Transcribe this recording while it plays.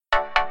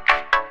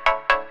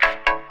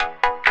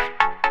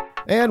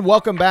And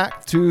welcome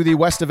back to the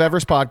West of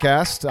Everest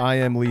podcast. I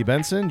am Lee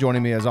Benson.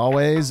 Joining me as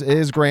always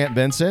is Grant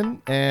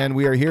Benson, and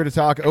we are here to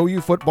talk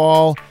OU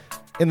football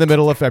in the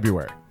middle of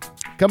February.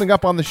 Coming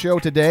up on the show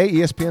today,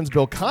 ESPN's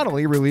Bill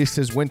Connelly released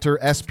his winter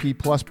SP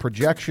Plus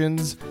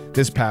projections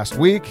this past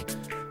week.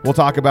 We'll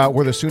talk about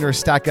where the Sooners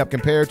stack up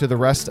compared to the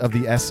rest of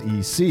the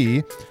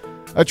SEC.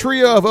 A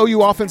trio of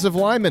OU offensive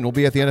linemen will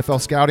be at the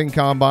NFL Scouting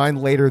Combine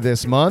later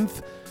this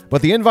month,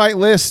 but the invite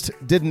list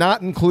did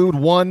not include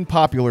one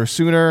popular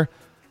Sooner.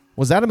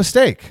 Was that a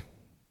mistake?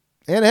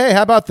 And hey,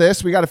 how about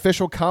this? We got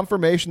official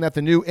confirmation that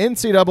the new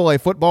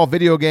NCAA Football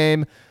video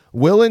game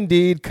will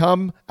indeed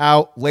come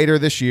out later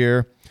this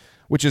year,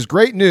 which is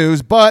great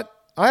news, but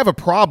I have a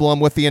problem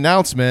with the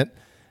announcement,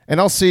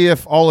 and I'll see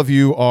if all of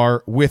you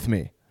are with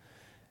me.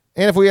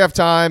 And if we have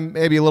time,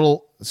 maybe a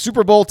little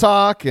Super Bowl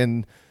talk,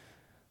 and,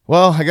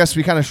 well, I guess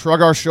we kind of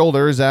shrug our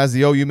shoulders as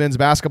the OU men's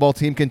basketball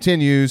team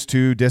continues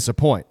to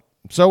disappoint.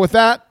 So with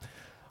that,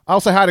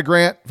 I'll say hi to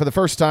Grant for the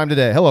first time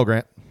today. Hello,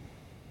 Grant.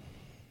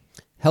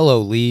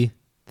 Hello, Lee.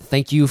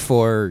 Thank you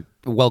for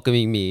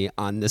welcoming me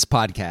on this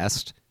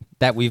podcast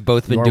that we've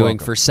both been doing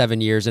for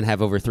 7 years and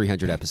have over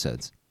 300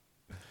 episodes.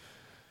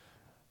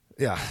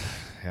 Yeah,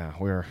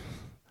 we're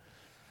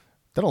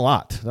done a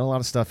lot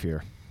of stuff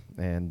here,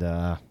 and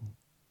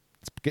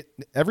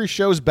every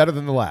show's better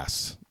than the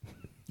last.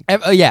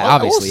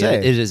 Obviously,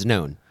 it is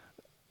known.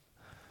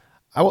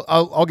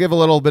 I'll give a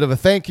little bit of a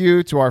thank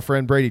you to our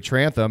friend Brady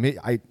Trantham.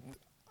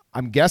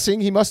 I'm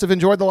guessing he must have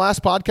enjoyed the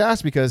last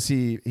podcast because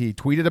he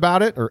tweeted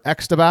about it or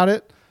X'd about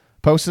it,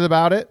 posted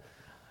about it.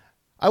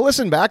 I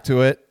listened back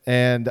to it,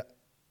 and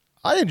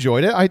I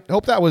enjoyed it. I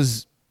hope that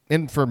was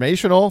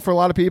informational for a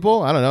lot of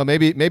people. I don't know.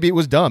 Maybe it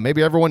was dumb.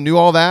 Maybe everyone knew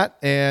all that,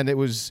 and it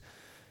was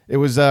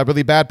a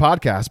really bad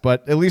podcast.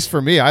 But at least for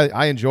me,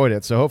 I enjoyed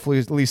it. So hopefully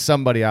at least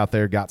somebody out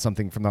there got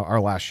something from our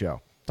last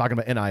show, talking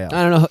about NIL.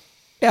 I don't know.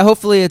 Yeah,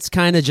 hopefully it's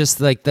kind of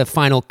just like the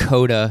final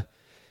coda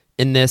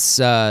in this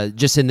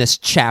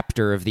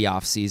chapter of the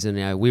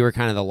offseason. We were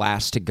kind of the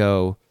last to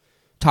go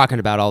talking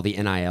about all the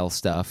NIL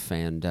stuff,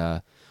 and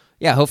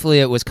hopefully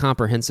it was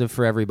comprehensive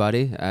for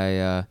everybody.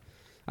 I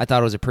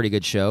thought it was a pretty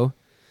good show.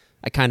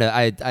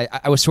 I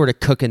was sort of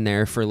cooking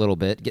there for a little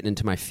bit, getting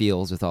into my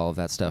feels with all of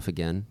that stuff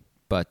again.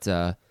 But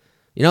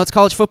it's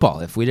college football.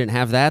 If we didn't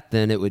have that,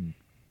 then it would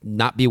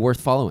not be worth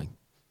following.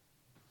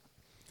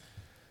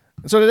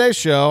 So today's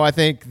show, I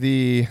think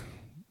the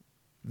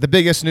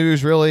biggest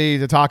news really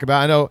to talk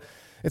about, I know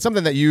it's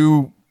something that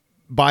you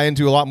buy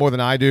into a lot more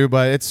than I do,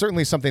 but it's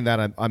certainly something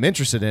that I'm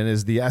interested in,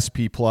 is the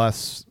SP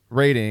Plus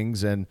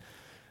ratings. And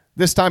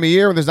this time of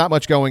year when there's not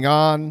much going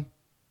on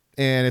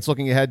and it's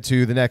looking ahead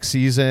to the next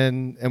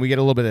season, and we get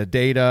a little bit of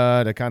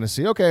data to kind of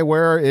see, okay,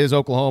 where is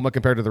Oklahoma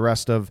compared to the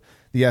rest of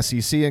the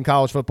SEC in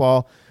college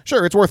football?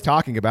 Sure, it's worth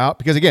talking about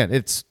because, again,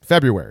 it's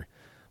February.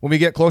 When we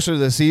get closer to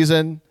the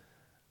season,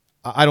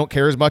 I don't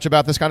care as much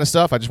about this kind of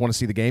stuff. I just want to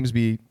see the games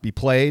be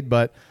played.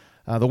 But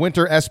the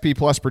winter SP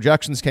Plus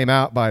projections came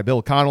out by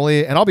Bill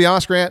Connelly. And I'll be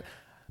honest, Grant,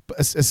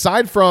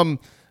 aside from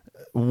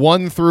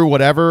 1 through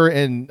whatever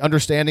and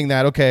understanding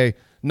that, okay,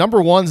 number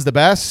 1's the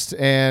best,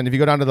 and if you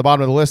go down to the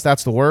bottom of the list,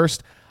 that's the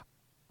worst,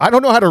 I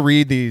don't know how to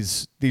read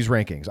these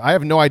rankings. I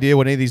have no idea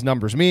what any of these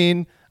numbers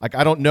mean. Like,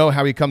 I don't know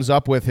how he comes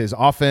up with his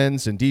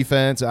offense and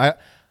defense. I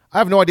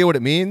have no idea what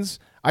it means.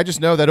 I just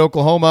know that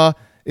Oklahoma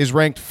is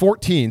ranked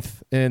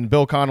 14th in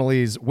Bill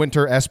Connelly's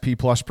winter SP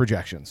Plus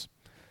projections,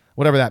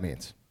 whatever that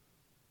means.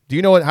 Do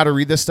you know how to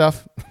read this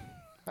stuff?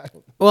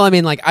 Well, I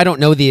mean, I don't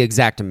know the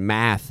exact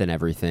math and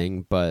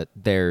everything, but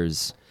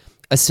there's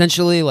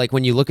essentially,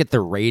 when you look at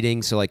the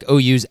rating, so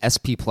OU's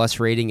SP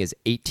Plus rating is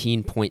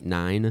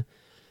 18.9.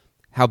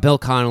 How Bill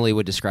Connelly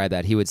would describe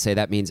that, he would say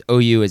that means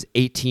OU is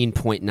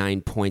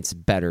 18.9 points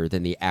better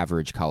than the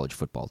average college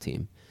football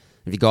team.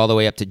 If you go all the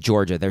way up to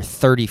Georgia, they're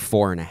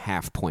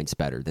 34.5 points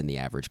better than the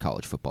average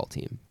college football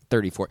team.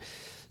 34.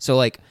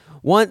 So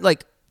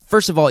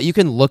first of all, you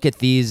can look at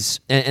these,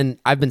 and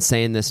I've been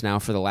saying this now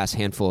for the last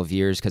handful of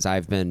years because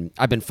I've been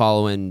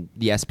following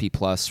the SP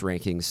Plus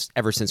rankings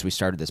ever since we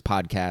started this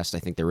podcast. I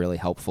think they're really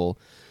helpful.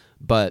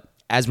 But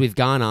as we've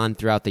gone on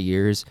throughout the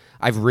years,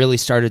 I've really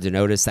started to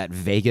notice that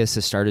Vegas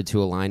has started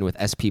to align with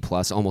SP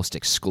Plus almost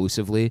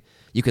exclusively.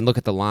 You can look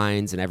at the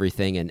lines and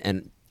everything,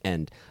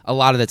 and a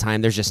lot of the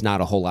time, there's just not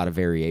a whole lot of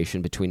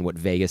variation between what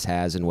Vegas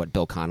has and what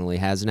Bill Connelly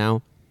has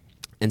now.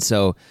 And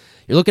so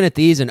you're looking at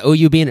these, and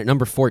OU being at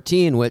number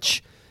 14,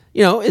 which,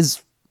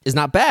 is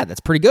not bad. That's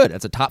pretty good.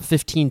 That's a top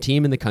 15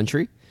 team in the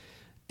country.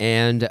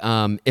 And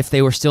if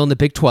they were still in the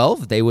Big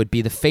 12, they would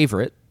be the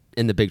favorite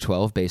in the Big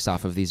 12 based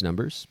off of these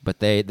numbers. But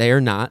they are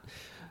not.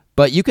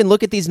 But you can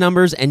look at these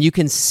numbers, and you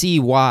can see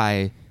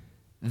why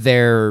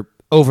their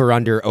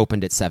over-under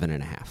opened at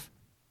 7.5.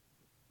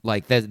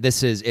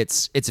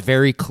 It's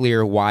very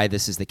clear why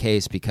this is the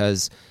case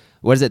because,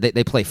 what is it?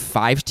 They play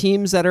 5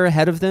 teams that are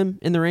ahead of them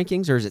in the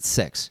rankings, or is it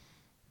 6?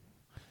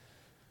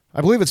 I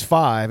believe it's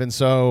 5, and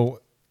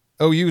so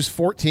OU's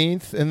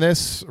 14th in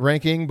this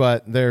ranking,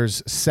 but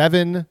there's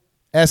 7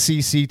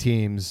 SEC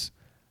teams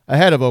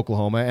ahead of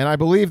Oklahoma, and I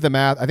believe the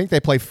math, I think they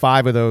play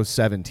 5 of those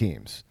 7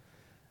 teams.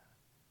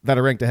 that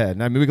are ranked ahead.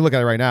 And I mean, we can look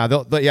at it right now.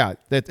 But yeah,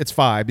 it's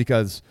 5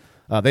 because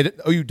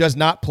OU does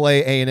not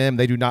play A&M.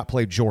 They do not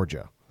play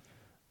Georgia.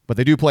 But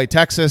they do play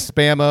Texas,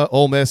 Bama,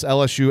 Ole Miss,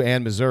 LSU,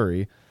 and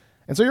Missouri.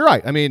 And so you're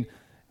right. I mean,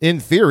 in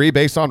theory,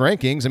 based on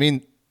rankings, I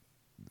mean,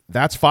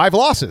 that's 5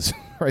 losses,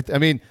 right? I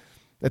mean,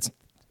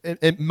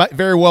 it might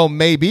very well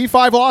may be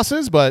 5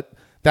 losses, but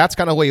that's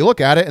kind of the way you look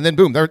at it. And then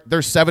boom, they're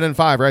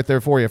 7-5 right there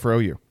for you for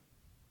OU.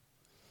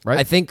 Right?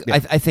 I think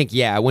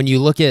when you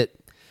look at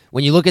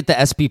the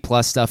SP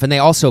Plus stuff, and they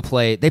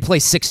play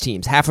 6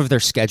 teams. Half of their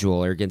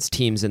schedule are against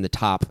teams in the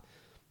top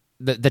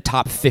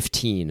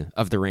 15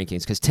 of the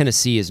rankings, because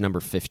Tennessee is number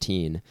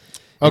 15.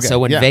 And so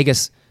when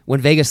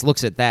Vegas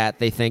looks at that,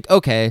 they think,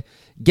 okay,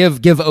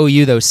 give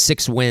OU those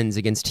 6 wins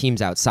against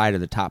teams outside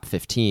of the top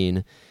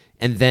 15,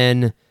 and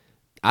then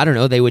I don't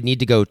know, they would need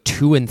to go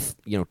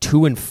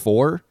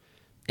 2-4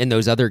 in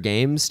those other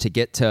games to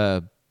get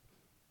to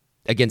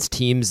against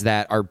teams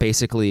that are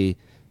basically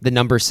the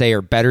numbers say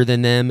are better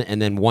than them,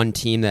 and then one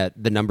team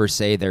that the numbers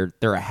say they're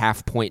a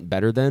half point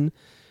better than,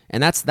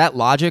 and that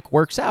logic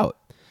works out.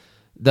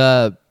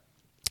 The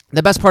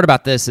best part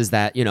about this is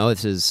that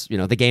this is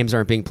the games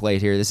aren't being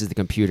played here. This is the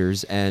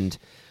computers, and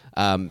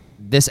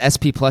this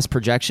SP Plus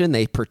projection,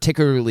 they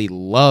particularly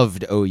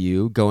loved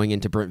OU going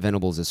into Brent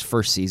Venables'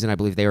 first season. I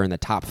believe they were in the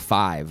top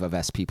 5 of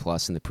SP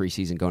Plus in the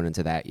preseason going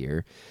into that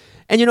year.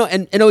 And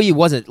and OU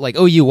wasn't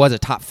OU was a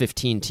top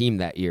 15 team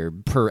that year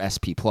per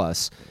SP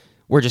Plus.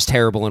 We're just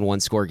terrible in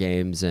 1-score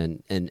games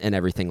and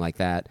everything like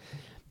that.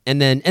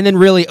 And then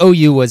really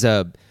OU was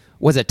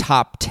a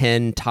top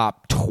 10,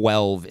 top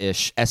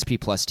 12-ish SP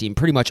Plus team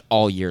pretty much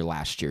all year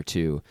last year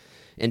too,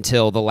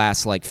 until the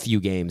last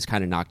few games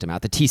kind of knocked them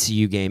out. The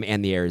TCU game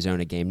and the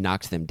Arizona game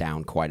knocked them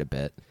down quite a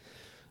bit.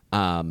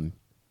 And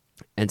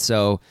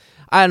so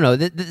I don't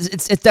know.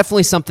 It's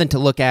definitely something to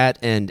look at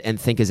and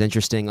think is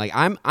interesting.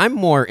 I'm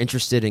more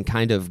interested in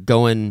kind of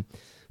going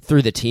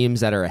through the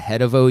teams that are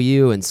ahead of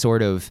OU and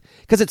sort of,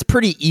 because it's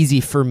pretty easy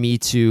for me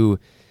to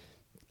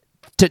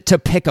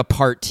pick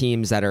apart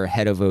teams that are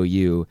ahead of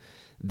OU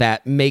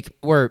that make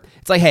where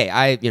it's like,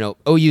 hey,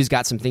 OU's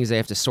got some things they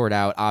have to sort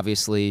out.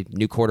 Obviously,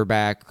 new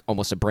quarterback,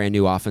 almost a brand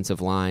new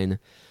offensive line,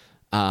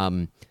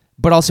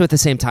 but also at the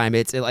same time,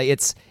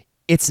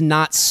 it's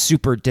not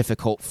super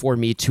difficult for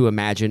me to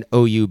imagine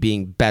OU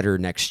being better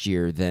next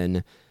year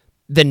than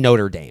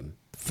Notre Dame,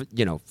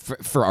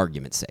 for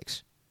argument's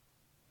sakes.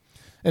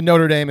 And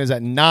Notre Dame is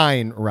at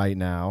 9 right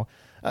now.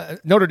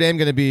 Notre Dame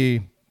going to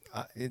be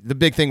the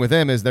big thing with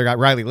them is they got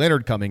Riley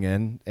Leonard coming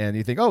in, and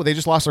you think, oh, they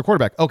just lost their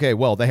quarterback. Okay,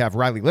 well, they have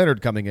Riley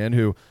Leonard coming in,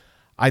 who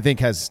I think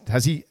has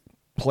he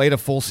played a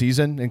full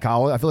season in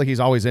college? I feel like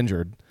he's always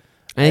injured.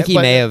 I think he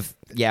may have,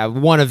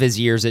 one of his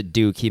years at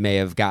Duke, he may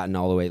have gotten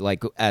all the way,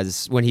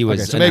 as when he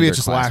was. Okay, so maybe it's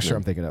just last year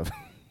I'm thinking of.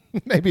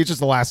 Maybe it's just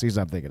the last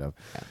season I'm thinking of.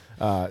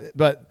 Yeah.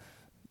 But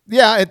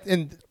yeah,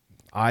 and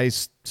I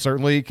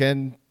certainly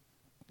can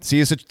see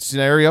a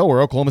scenario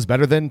where Oklahoma's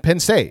better than Penn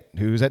State,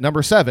 who's at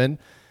number 7.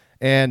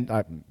 And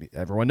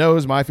everyone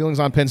knows my feelings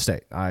on Penn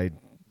State.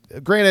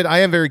 Granted, I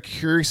am very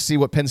curious to see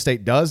what Penn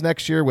State does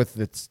next year with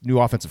its new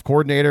offensive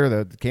coordinator,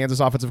 the Kansas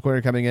offensive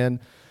coordinator coming in,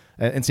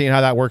 and seeing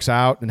how that works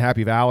out in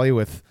Happy Valley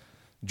with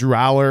Drew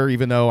Aller,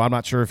 even though I'm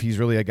not sure if he's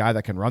really a guy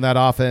that can run that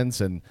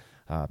offense. And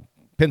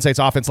Penn State's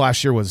offense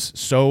last year was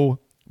so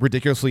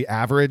ridiculously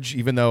average,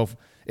 even though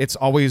it's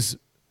always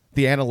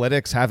the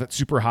analytics have it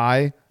super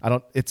high.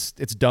 It's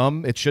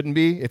dumb. It shouldn't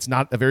be. It's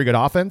not a very good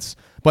offense,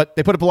 but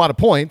they put up a lot of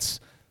points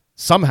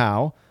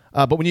somehow.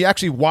 But when you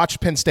actually watch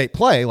Penn State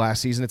play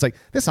last season, it's like,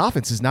 this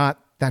offense is not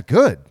that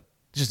good.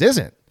 It just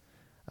isn't.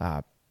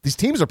 These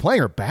teams are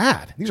playing are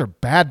bad. These are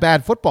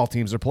bad football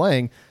teams they're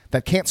playing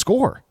that can't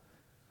score.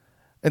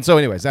 And so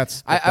anyways,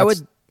 I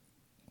would.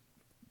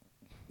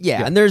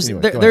 Yeah, and there's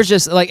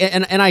just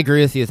and I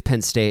agree with you with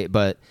Penn State,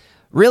 but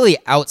really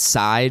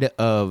outside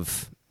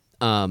of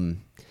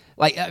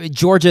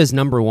Georgia is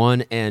number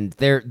 1, and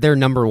they're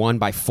number 1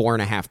 by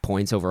 4.5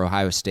 points over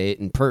Ohio State,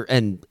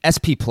 and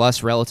SP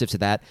Plus relative to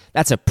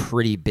that's a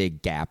pretty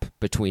big gap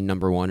between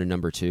number 1 and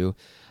number 2.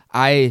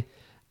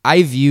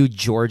 I view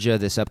Georgia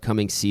this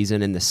upcoming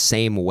season in the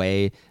same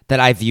way that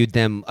I viewed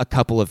them a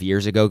couple of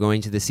years ago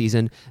going to the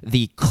season,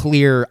 the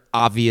clear,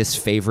 obvious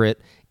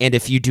favorite, and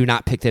if you do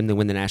not pick them to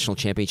win the national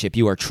championship,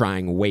 you are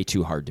trying way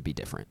too hard to be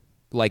different.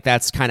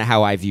 That's kind of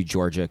how I view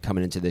Georgia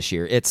coming into this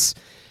year.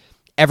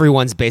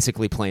 Everyone's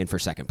basically playing for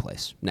second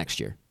place next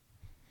year.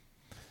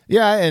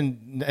 Yeah,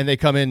 and they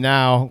come in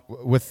now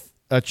with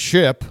a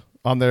chip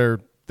on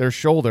their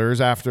shoulders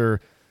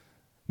after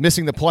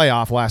missing the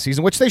playoff last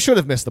season, which they should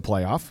have missed the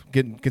playoff,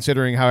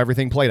 considering how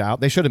everything played out.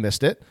 They should have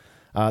missed it.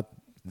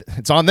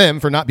 It's on them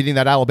for not beating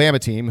that Alabama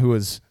team, who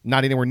was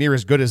not anywhere near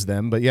as good as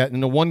them, but yet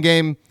in a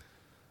one-game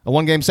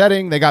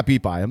setting, they got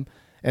beat by them.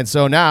 And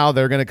so now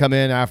they're going to come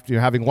in after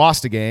having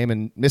lost a game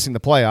and missing the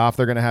playoff.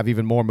 They're going to have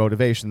even more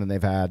motivation than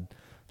they've had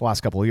the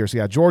last couple of years. So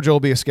yeah, Georgia will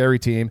be a scary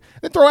team.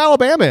 Then throw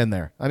Alabama in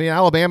there. I mean,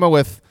 Alabama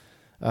with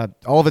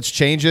all of its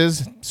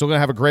changes, still going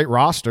to have a great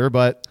roster,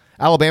 but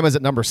Alabama's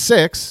at number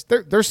 6.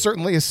 There's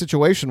certainly a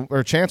situation or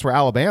a chance where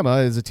Alabama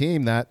is a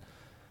team that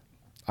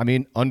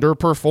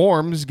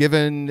underperforms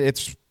given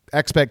its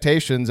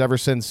expectations ever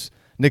since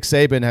Nick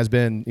Saban has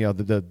been,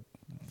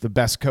 the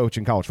best coach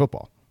in college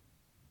football.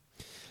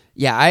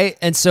 Yeah,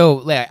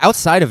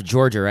 outside of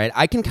Georgia, right,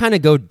 I can kind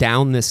of go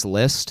down this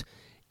list,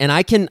 and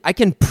I can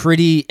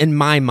pretty, in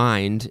my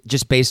mind,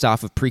 just based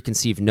off of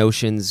preconceived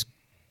notions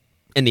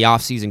in the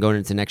offseason going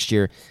into next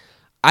year,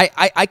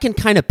 I can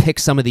kind of pick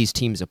some of these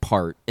teams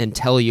apart and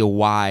tell you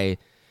why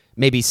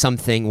maybe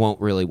something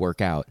won't really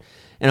work out.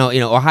 And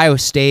Ohio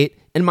State,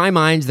 in my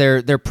mind,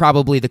 they're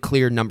probably the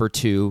clear number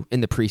 2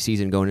 in the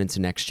preseason going into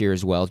next year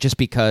as well, just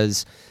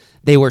because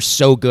they were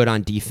so good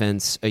on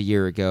defense a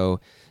year ago.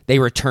 They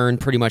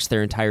returned pretty much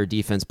their entire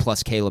defense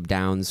plus Caleb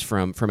Downs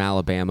from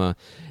Alabama,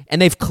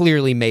 and they've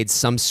clearly made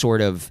some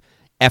sort of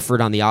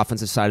effort on the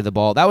offensive side of the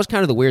ball. That was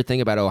kind of the weird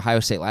thing about Ohio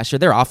State last year.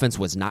 Their offense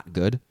was not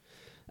good.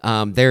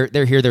 They're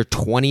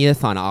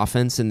 20th on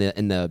offense in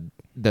the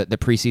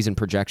preseason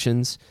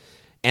projections,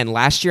 and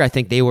last year I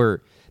think they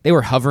were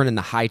hovering in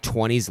the high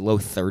 20s, low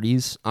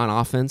 30s on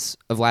offense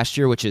of last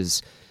year, which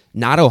is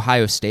not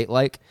Ohio State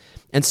like.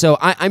 And so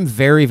I'm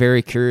very,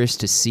 very curious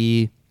to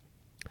see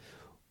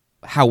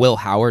how Will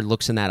Howard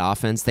looks in that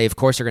offense. They, of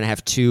course, are going to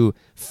have 2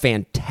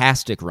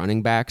 fantastic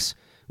running backs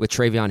with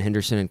Travion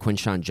Henderson and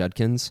Quinshon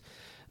Judkins.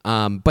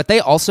 But they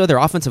also, their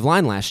offensive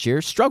line last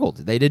year struggled.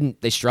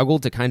 They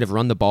struggled to kind of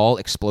run the ball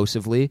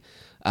explosively.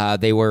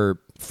 They were,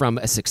 from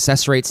a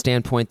success rate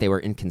standpoint, they were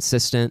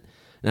inconsistent.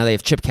 Now they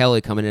have Chip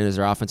Kelly coming in as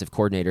their offensive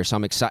coordinator, so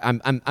I'm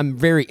excited. I'm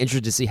very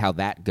interested to see how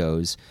that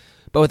goes.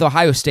 But with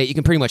Ohio State, you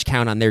can pretty much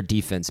count on their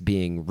defense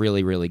being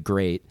really, really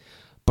great.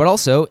 But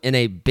also in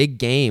a big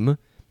game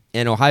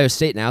in Ohio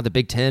State now, the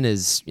Big Ten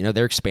is,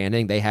 they're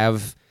expanding. They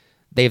have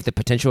the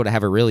potential to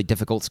have a really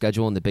difficult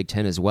schedule in the Big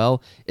Ten as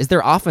well. Is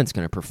their offense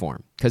going to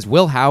perform? Because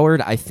Will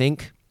Howard, I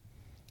think,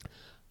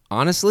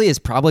 honestly, is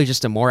probably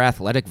just a more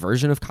athletic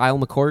version of Kyle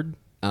McCord.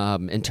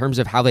 In terms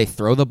of how they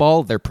throw the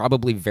ball, they're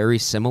probably very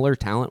similar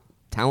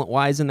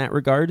talent-wise in that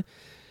regard.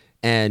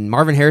 And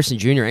Marvin Harrison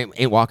Jr.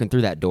 ain't walking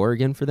through that door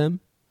again for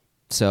them.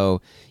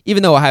 So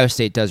even though Ohio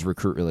State does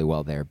recruit really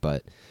well there,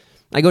 but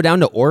I go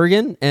down to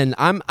Oregon, and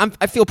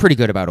I feel pretty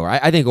good about Oregon.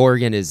 I think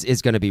Oregon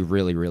is going to be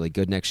really, really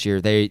good next year.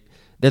 They're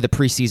the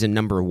preseason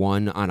number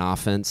 1 on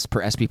offense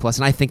per SP+,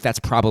 and I think that's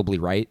probably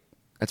right.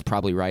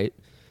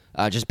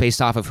 Just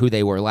based off of who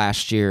they were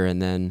last year, and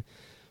then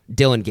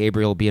Dylan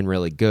Gabriel being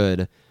really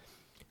good.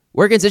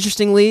 Oregon's,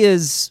 interestingly,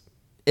 is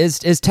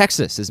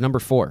Texas is number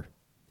 4,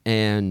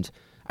 and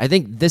I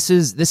think this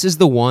is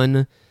the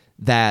one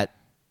that,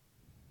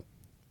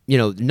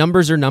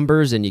 numbers are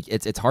numbers, and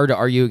it's hard to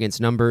argue against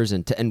numbers.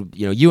 And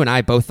you and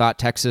I both thought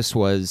Texas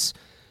was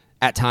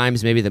at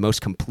times maybe the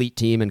most complete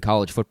team in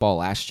college football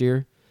last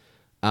year.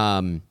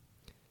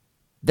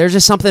 There's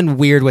just something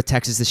weird with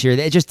Texas this year.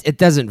 It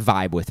doesn't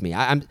vibe with me.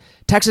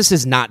 Texas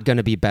is not going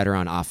to be better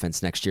on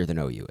offense next year than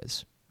OU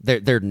is.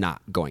 They're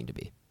not going to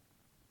be.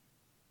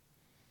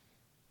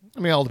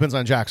 It all depends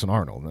on Jackson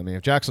Arnold.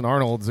 If Jackson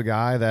Arnold's a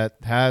guy that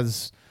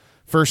has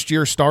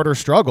first-year starter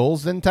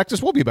struggles, then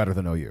Texas will be better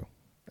than OU.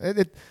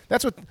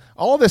 That's what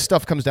all this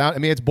stuff comes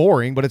down. It's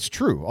boring, but it's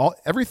true. All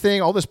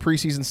this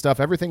preseason stuff,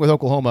 everything with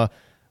Oklahoma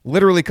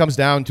literally comes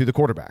down to the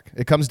quarterback.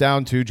 It comes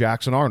down to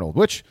Jackson Arnold,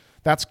 which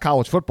that's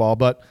college football,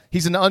 but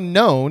he's an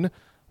unknown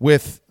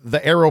with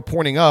the arrow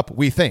pointing up,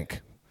 we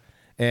think.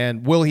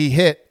 And will he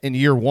hit in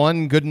year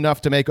 1 good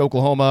enough to make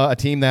Oklahoma a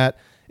team that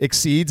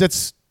exceeds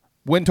its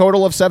win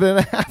total of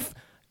 7.5?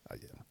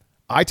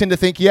 I tend to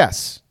think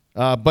yes.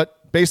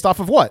 But based off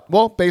of what?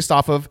 Well, based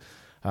off of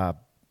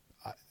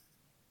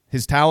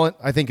his talent,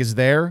 I think, is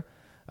there.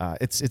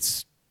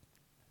 It's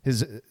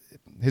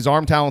his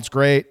arm talent's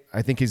great.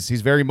 I think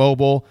he's very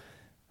mobile.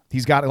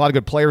 He's got a lot of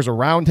good players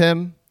around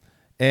him,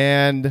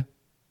 and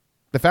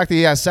the fact that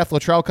he has Seth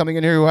Luttrell coming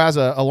in here, who has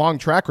a long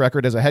track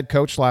record as a head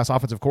coach /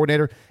 offensive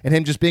coordinator, and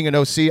him just being an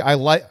OC, I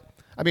like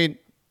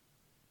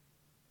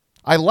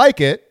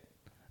it.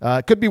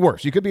 It could be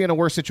worse. You could be in a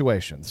worse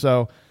situation.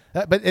 So,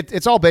 but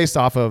it's all based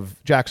off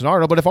of Jackson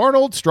Arnold. But if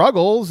Arnold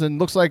struggles and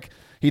looks like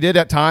he did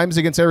at times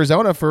against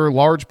Arizona for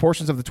large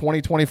portions of the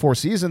 2024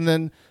 season,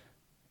 then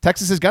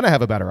Texas is going to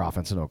have a better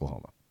offense than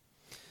Oklahoma.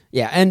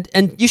 Yeah,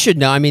 and you should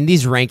know,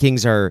 these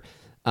rankings are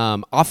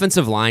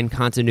offensive line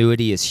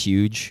continuity is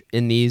huge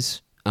in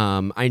these.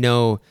 I'm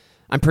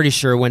pretty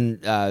sure when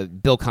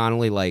Bill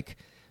Connelly,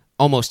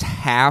 almost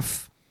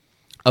half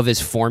of his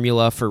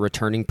formula for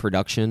returning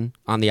production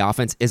on the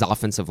offense is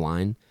offensive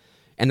line.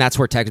 And that's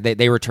where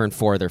they return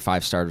 4 of their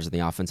 5 starters in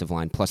the offensive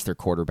line plus their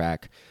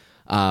quarterback.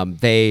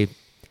 They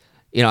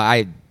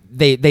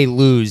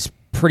lose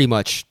pretty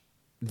much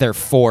their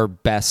 4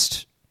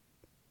 best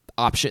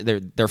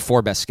their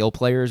 4 best skill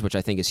players, which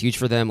I think is huge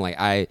for them.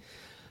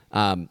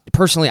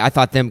 Personally, I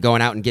thought them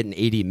going out and getting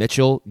A.D.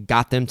 Mitchell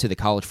got them to the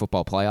college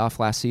football playoff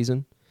last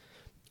season.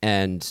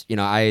 And,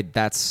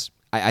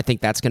 I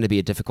think that's going to be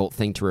a difficult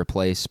thing to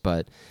replace,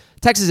 but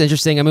Texas is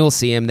interesting. We'll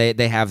see them.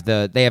 They have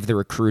the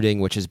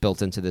recruiting, which is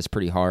built into this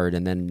pretty hard,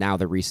 and then now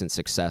the recent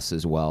success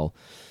as well.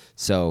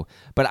 So,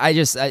 but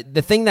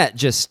the thing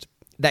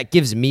that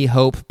gives me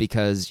hope,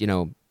 because,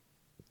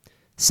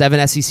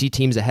 7 SEC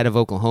teams ahead of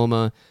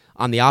Oklahoma.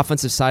 On the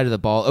offensive side of the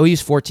ball,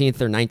 OU's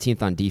 14th or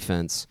 19th on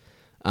defense.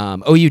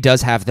 OU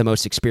does have the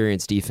most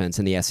experienced defense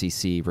in the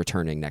SEC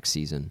returning next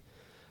season.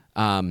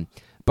 But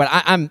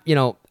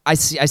I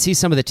see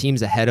some of the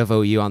teams ahead of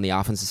OU on the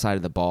offensive side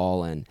of the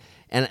ball, and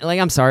like,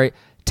 I'm sorry,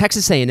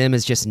 Texas A&M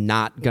is just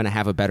not going to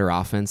have a better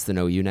offense than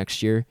OU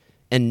next year,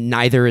 and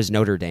neither is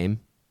Notre Dame.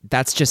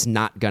 That's just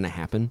not going to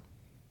happen.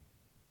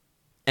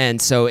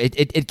 And so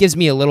it gives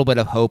me a little bit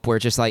of hope where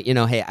it's just like,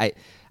 hey,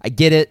 I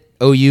get it.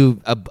 OU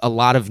a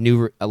lot of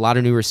new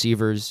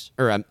receivers,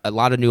 or a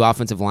lot of new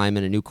offensive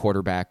linemen, a new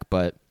quarterback,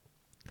 but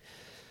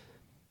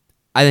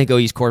I think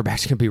OU's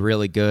quarterback's going to be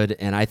really good,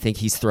 and I think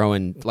he's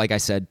throwing, like I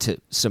said, to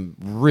some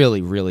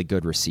really, really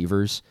good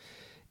receivers.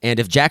 And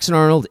if Jackson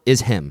Arnold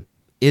is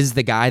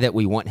the guy that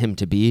we want him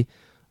to be,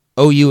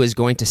 OU is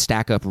going to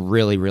stack up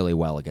really, really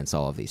well against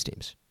all of these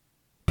teams.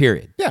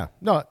 Period. Yeah.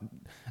 No,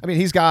 I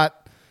mean,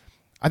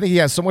 I think he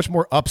has so much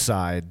more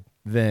upside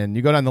than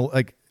you go down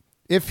the,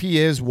 if he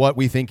is what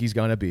we think he's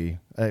going to be,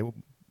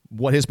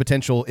 what his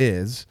potential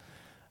is.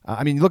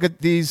 I mean, look at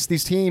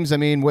these teams. I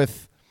mean,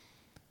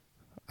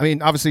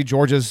 obviously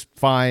Georgia's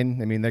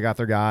fine. I mean, they got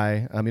their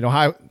guy.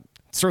 Ohio,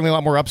 certainly a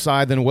lot more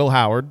upside than Will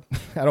Howard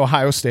at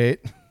Ohio State.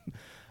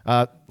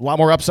 A lot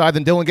more upside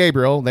than Dylan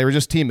Gabriel. They were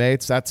just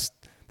teammates.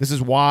 This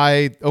is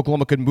why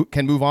Oklahoma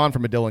can move on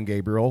from a Dylan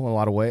Gabriel in a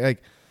lot of ways,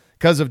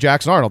 because of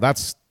Jackson Arnold.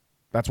 That's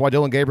why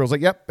Dylan Gabriel's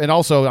yep. And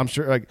also, I'm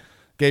sure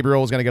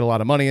Gabriel was going to get a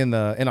lot of money in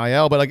the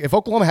NIL. But if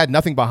Oklahoma had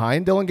nothing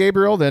behind Dylan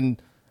Gabriel, then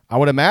I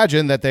would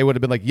imagine that they would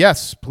have been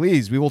yes,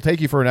 please, we will take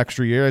you for an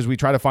extra year as we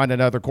try to find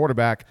another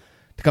quarterback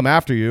to come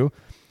after you.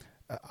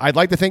 I'd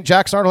like to think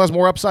Jackson Arnold has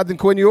more upside than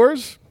Quinn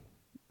Ewers,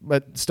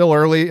 but still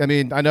early. I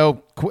mean, I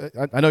know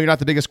you're not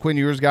the biggest Quinn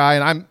Ewers guy,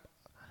 and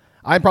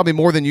I'm probably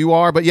more than you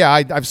are, but yeah,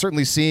 I've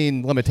certainly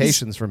seen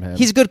limitations from him.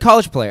 He's a good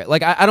college player.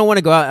 I don't want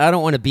to go out. I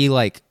don't want to be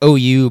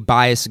OU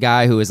biased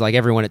guy who is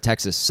everyone at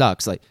Texas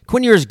sucks.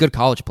 Quinn Ewers is a good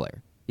college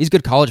player. He's a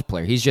good college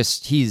player.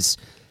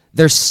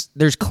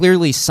 There's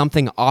clearly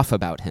something off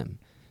about him,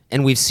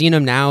 and we've seen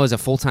him now as a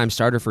full-time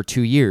starter for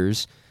 2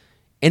 years,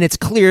 and it's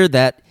clear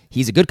that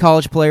he's a good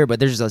college player,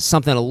 but there's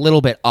something a little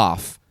bit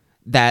off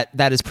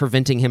that is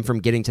preventing him from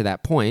getting to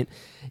that point.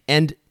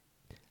 And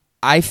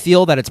I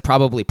feel that it's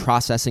probably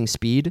processing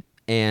speed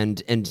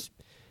and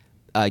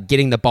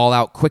getting the ball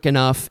out quick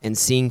enough and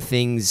seeing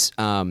things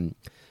unfold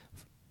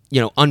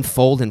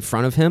in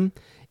front of him.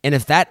 And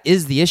if that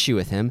is the issue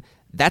with him,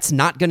 that's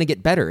not going to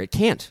get better. It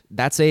can't.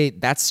 That's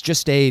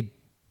just a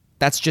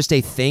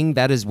thing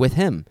that is with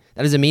him.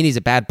 That doesn't mean he's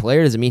a bad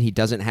player. Doesn't mean he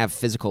doesn't have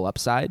physical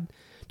upside.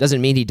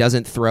 Doesn't mean he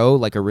doesn't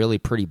throw a really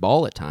pretty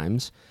ball at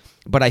times.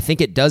 But I think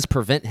it does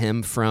prevent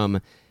him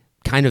from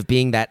kind of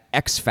being that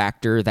X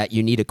factor that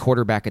you need a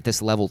quarterback at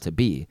this level to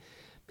be.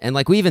 And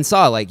we even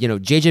saw,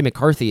 J.J.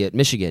 McCarthy at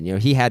Michigan,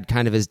 he had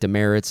kind of his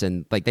demerits,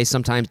 and they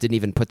sometimes didn't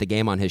even put the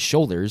game on his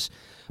shoulders.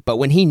 But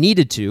when he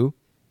needed to,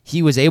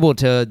 he was able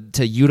to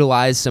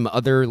utilize some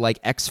other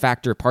X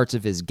factor parts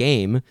of his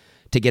game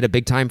to get a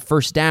big time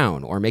first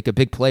down or make a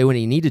big play when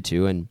he needed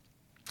to. And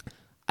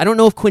I don't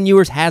know if Quinn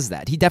Ewers has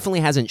that. He definitely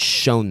hasn't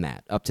shown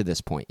that up to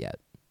this point yet.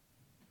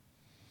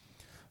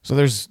 So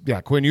there's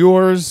Quinn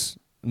Ewers.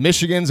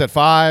 Michigan's at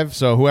 5,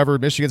 so whoever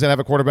Michigan's going to have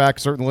a quarterback,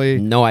 certainly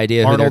no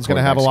idea. Arnold's going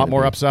to have a lot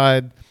more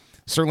upside.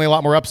 Certainly a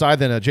lot more upside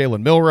than a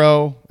Jalen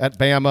Milroe at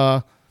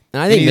Bama.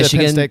 And I think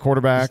Michigan, Penn State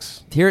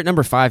quarterbacks. Here at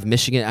number 5,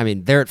 Michigan, I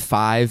mean, they're at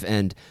 5,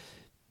 and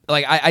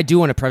I do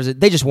want to preface it.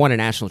 They just won a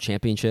national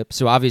championship,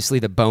 so obviously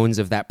the bones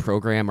of that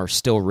program are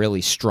still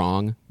really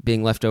strong,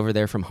 being left over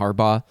there from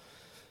Harbaugh.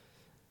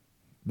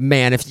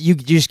 Man, if you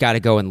just got to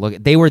go and look.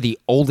 They were the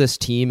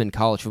oldest team in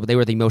college football. They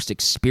were the most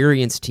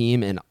experienced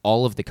team in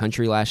all of the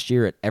country last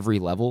year at every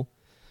level.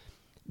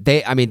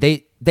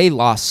 They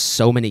lost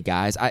so many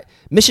guys.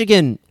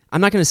 Michigan,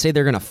 I'm not going to say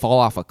they're going to fall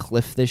off a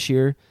cliff this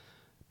year,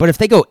 but if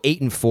they go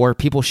 8-4,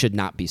 people should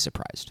not be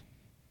surprised.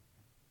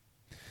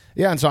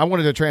 Yeah, and so I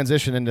wanted to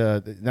transition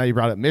into, now you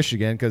brought up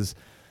Michigan, because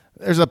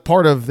there's a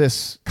part of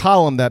this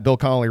column that Bill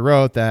Connelly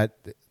wrote that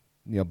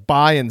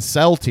buy and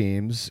sell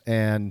teams,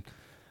 and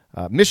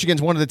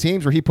Michigan's one of the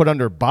teams where he put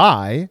under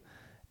buy,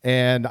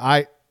 and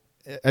I'm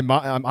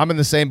in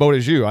the same boat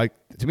as you.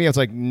 To me, it's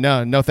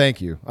no,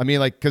 thank you. I mean,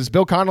 because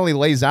Bill Connelly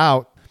lays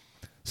out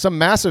some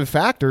massive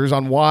factors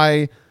on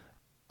why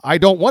I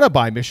don't want to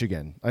buy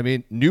Michigan. I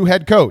mean, new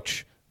head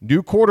coach,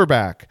 new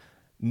quarterback,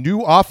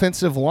 new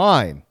offensive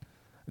line,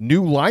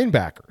 new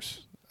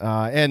linebackers,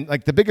 and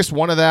the biggest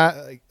one of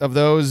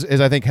those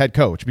is I think head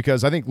coach,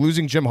 because I think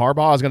losing Jim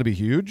Harbaugh is going to be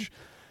huge,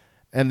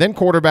 and then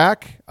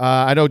quarterback.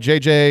 I know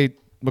J.J.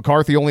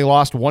 McCarthy only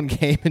lost 1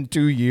 game in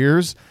 2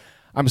 years.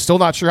 I'm still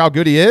not sure how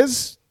good he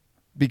is,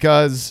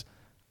 because,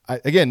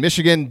 again,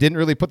 Michigan didn't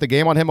really put the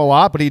game on him a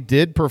lot, but he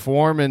did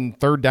perform in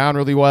third down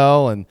really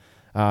well, and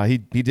he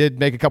did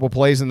make a couple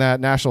plays in that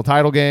national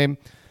title game.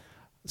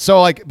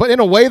 So, but in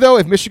a way, though,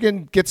 if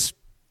Michigan gets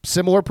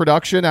similar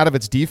production out of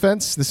its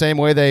defense the same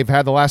way they've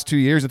had the last 2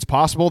 years, it's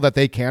possible that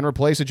they can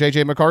replace a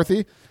J.J.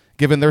 McCarthy,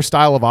 given their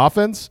style of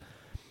offense,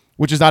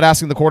 which is not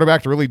asking the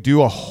quarterback to really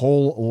do a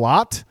whole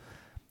lot.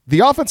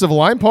 The offensive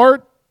line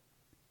part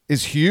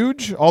is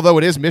huge, although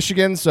it is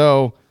Michigan,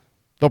 so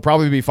they'll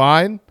probably be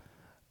fine.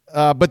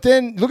 But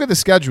then look at the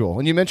schedule.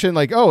 And you mentioned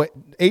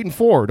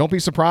 8-4. Don't be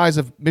surprised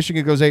if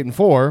Michigan goes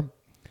 8-4.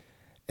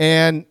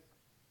 And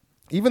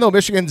even though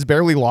Michigan's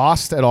barely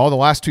lost at all the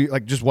last two,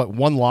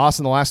 one loss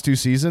in the last two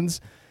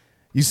seasons,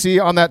 you see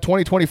on that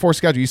 2024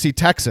 schedule, you see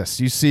Texas,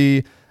 you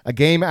see a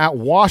game at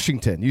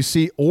Washington, you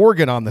see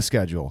Oregon on the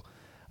schedule.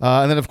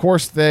 And then, of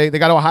course, they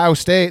got Ohio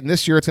State, and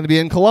this year it's going to be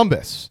in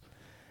Columbus.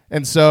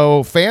 And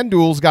so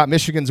FanDuel's got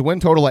Michigan's win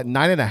total at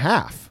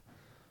 9.5,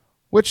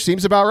 which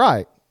seems about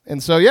right.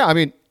 And so,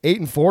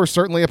 8-4 is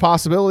certainly a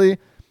possibility.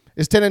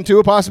 Is 10-2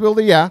 a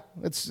possibility? Yeah.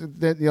 It's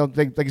like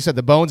you said,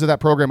 the bones of that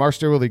program are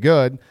still really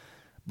good.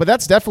 But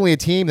that's definitely a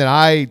team that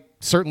I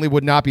certainly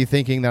would not be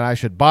thinking that I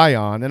should buy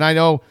on. And I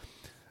know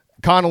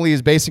Connelly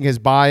is basing his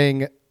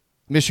buying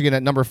Michigan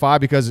at number 5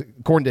 because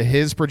according to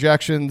his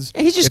projections,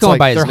 he's just going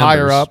by his numbers. They're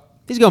higher up.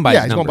 He's going by his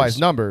numbers. He's going by his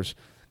numbers.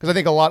 Because I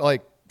think a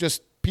lot,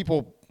 just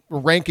people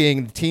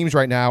ranking teams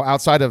right now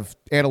outside of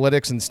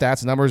analytics and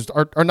stats and numbers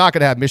are not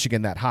going to have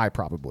Michigan that high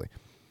probably.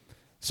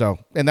 So,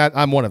 and that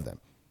I'm one of them.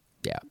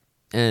 Yeah.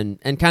 And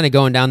kind of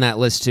going down that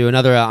list too,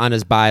 another on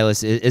his buy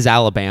list is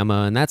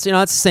Alabama, and that's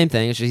that's the same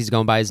thing. It's just he's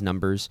going by his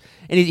numbers,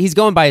 and he's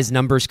going by his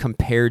numbers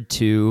compared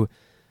to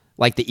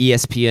like the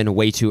ESPN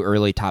way too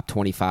early top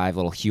 25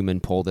 little human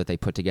poll that they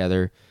put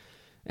together.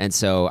 And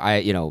so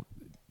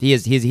he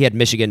had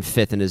Michigan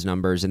 5th in his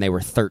numbers, and they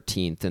were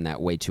 13th in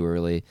that way too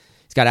early.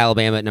 He's got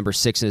Alabama at number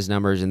 6 in his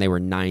numbers, and they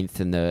were 9th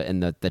in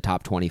the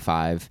top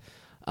 25.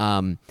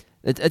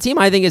 A team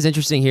I think is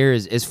interesting here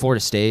is Florida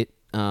State.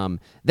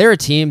 They're a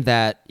team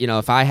that,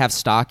 if I have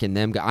stock in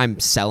them, I'm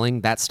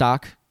selling that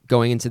stock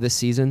going into this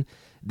season.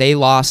 They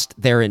lost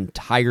their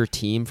entire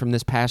team from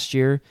this past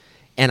year,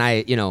 and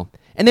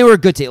and they were a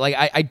good team.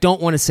 I don't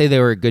want to say they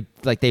were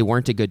they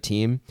weren't a good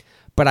team,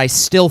 but I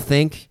still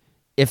think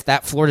if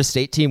that Florida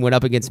State team went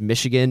up against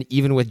Michigan,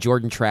 even with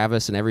Jordan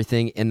Travis and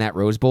everything in that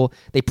Rose Bowl,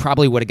 they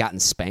probably would have gotten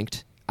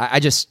spanked. I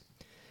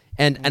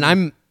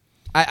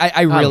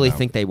really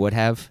think they would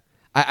have.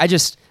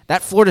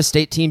 That Florida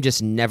State team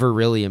just never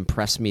really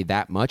impressed me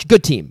that much.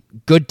 Good team,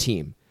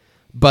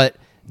 but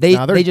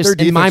they just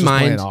in my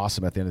mind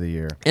awesome at the end of the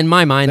year. In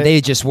my mind,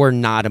 they just were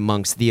not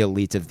amongst the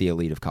elite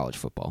of college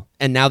football,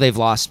 and now they've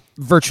lost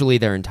virtually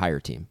their entire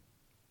team.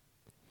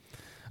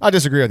 I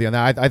disagree with you on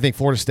that. I think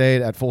Florida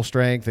State at full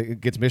strength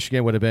against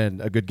Michigan would have been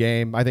a good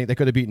game. I think they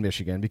could have beaten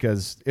Michigan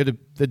because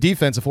the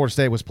defense of Florida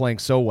State was playing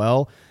so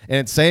well,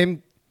 and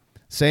same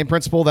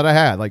principle that I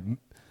had.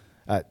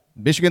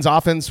 Michigan's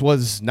offense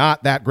was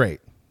not that great.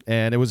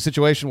 And it was a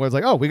situation where it's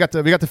like, oh, we got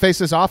to face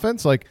this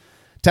offense. Like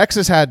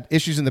Texas had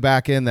issues in the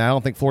back end that I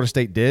don't think Florida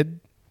State did.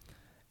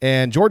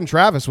 And Jordan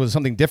Travis was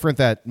something different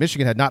that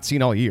Michigan had not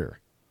seen all year.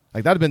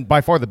 Like that would have been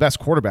by far the best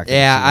quarterback.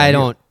 Yeah, I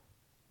don't.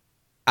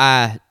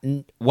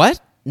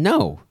 What?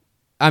 No.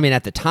 I mean,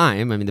 at the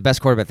time, the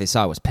best quarterback they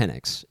saw was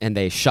Penix, and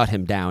they shut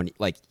him down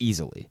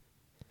easily.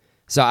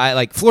 So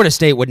Florida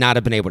State would not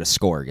have been able to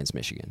score against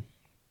Michigan.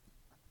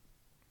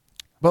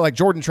 But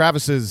Jordan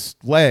Travis's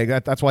leg,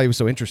 that's why he was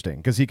so interesting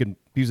because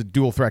he's a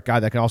dual threat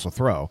guy that can also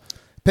throw.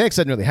 Penix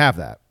didn't really have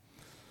that.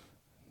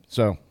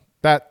 So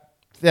I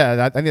think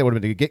that would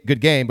have been a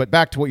good game. But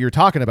back to what you're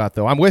talking about,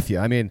 though, I'm with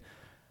you.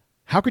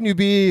 How can you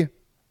be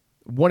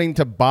wanting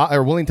to buy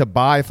or willing to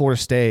buy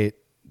Florida State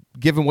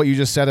given what you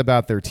just said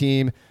about their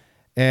team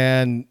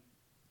and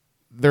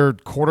their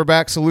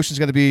quarterback solution is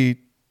going to be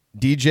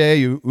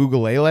DJ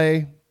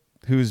Uiagalelei,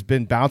 who's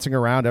been bouncing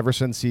around ever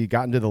since he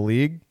got into the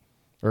league?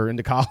 Or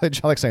into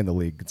college. I like saying the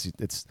league.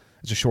 It's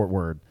a short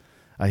word.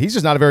 He's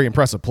just not a very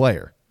impressive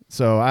player.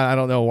 So I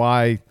don't know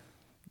why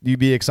you'd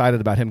be excited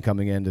about him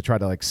coming in to try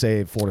to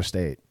save Florida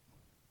State.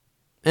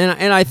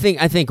 And I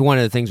think one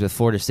of the things with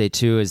Florida State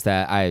too is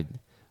that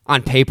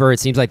on paper it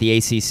seems like the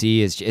ACC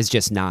is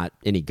just not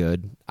any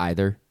good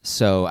either.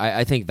 So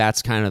I think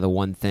that's kind of the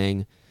one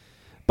thing.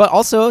 But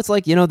also it's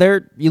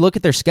you look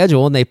at their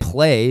schedule and they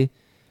play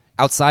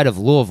outside of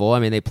Louisville.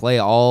 They play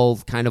all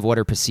kind of what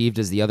are perceived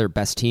as the other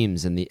best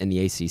teams in the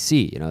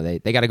ACC.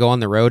 They got to go on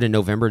the road in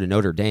November to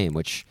Notre Dame,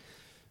 which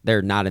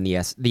they're not in the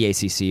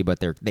ACC, but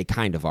they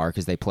kind of are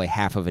because they play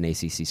half of an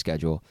ACC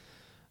schedule.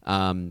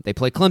 They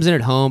play Clemson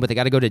at home, but they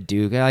got to go to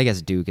Duke. I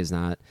guess Duke is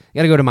not. They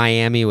got to go to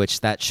Miami,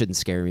 which that shouldn't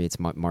scare me. It's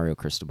Mario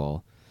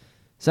Cristobal.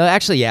 So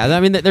actually, yeah,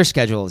 their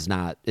schedule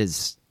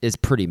is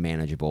pretty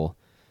manageable.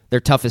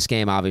 Their toughest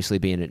game, obviously,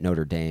 being at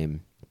Notre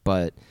Dame,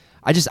 but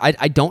I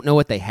don't know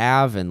what they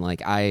have, and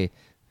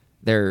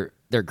they're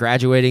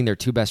graduating their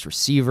 2 best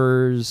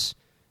receivers.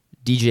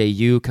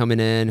 DJU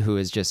coming in, who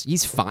is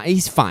he's fine.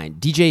 He's fine.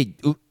 DJ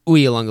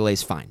Uiagalelei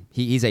is fine.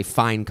 He's a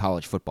fine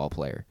college football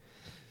player,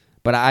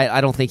 but I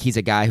don't think he's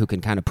a guy who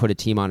can kind of put a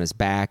team on his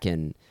back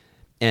and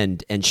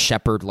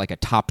shepherd a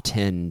top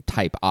 10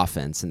 type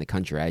offense in the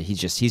country. He's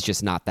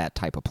just not that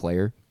type of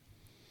player.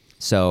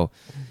 So.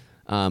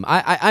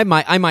 I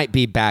might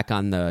be back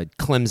on the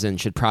Clemson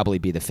should probably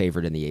be the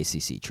favorite in the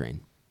ACC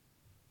train.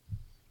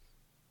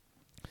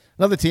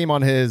 Another team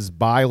on his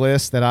buy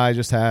list that I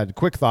just had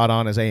quick thought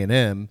on is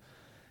A&M.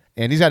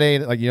 And he's got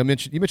you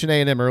mentioned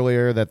A&M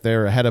earlier that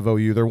they're ahead of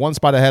OU. They're one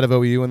spot ahead of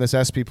OU in this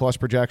SP Plus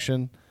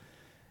projection.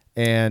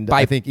 And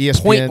by I think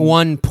ESPN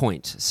 0.1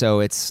 point. So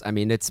it's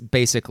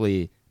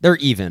basically they're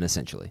even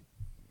essentially.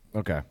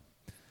 Okay.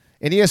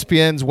 And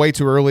ESPN's way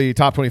too early.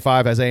 Top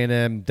 25 has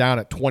A&M down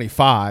at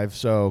 25.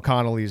 So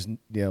Connelly's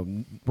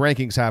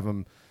rankings have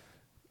them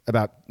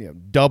about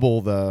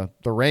double the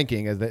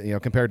ranking as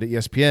compared to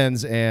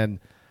ESPN's. And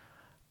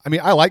I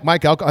mean, I like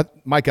Mike Elko. I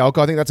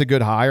think that's a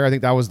good hire. I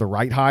think that was the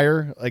right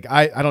hire. Like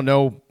I don't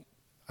know.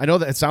 I know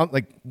that it sounds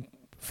like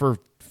for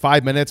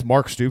 5 minutes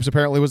Mark Stoops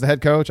apparently was the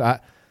head coach.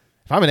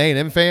 If I'm an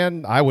A&M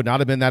fan, I would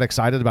not have been that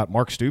excited about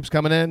Mark Stoops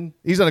coming in.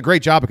 He's done a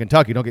great job at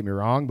Kentucky. Don't get me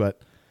wrong,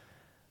 but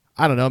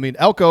I don't know. I mean,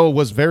 Elko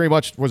was very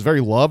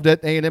loved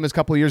at A&M his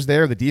couple of years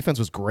there. The defense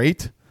was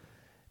great,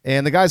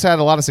 and the guys had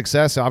a lot of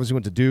success. Obviously,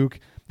 went to Duke.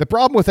 The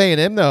problem with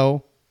A&M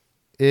though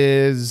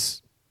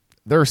is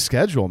their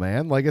schedule,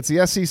 man. Like it's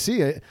the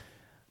SEC.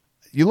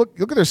 You look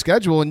at their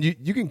schedule, and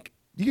you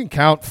can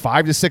count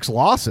 5 to 6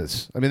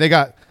 losses. I mean, they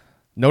got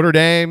Notre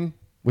Dame,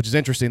 which is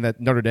interesting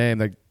that Notre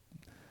Dame.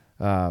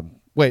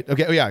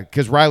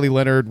 Because Riley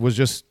Leonard was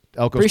just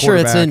Elko's pretty sure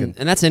quarterback.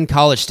 And that's in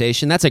College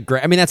Station. That's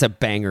that's a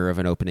banger of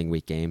an opening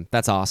week game.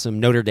 That's awesome.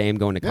 Notre Dame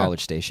going to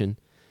College Station.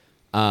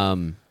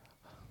 I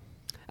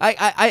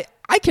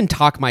can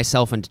talk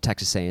myself into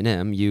Texas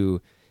A&M.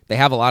 They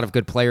have a lot of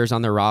good players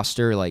on their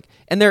roster,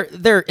 and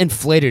they're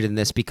inflated in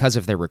this because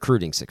of their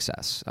recruiting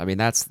success. I mean,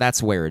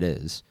 that's where it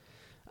is.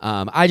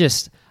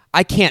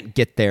 I can't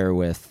get there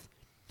with.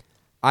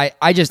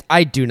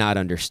 I do not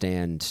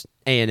understand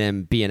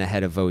A&M being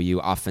ahead of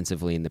OU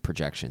offensively in the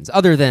projections.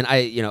 Other than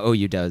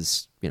OU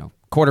does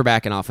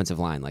quarterback and offensive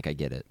line, I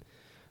get it,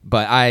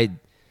 but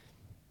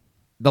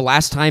the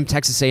last time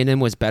Texas A&M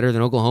was better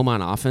than Oklahoma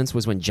on offense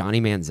was when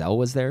Johnny Manziel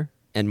was there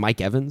and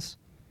Mike Evans,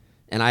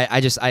 and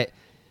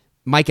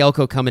Mike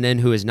Elko coming in,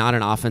 who is not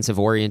an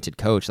offensive-oriented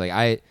coach.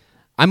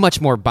 I'm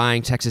much more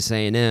buying Texas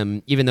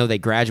A&M, even though they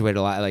graduated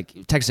a lot.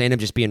 Texas A&M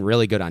just being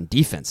really good on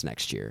defense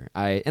next year.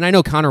 I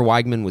know Connor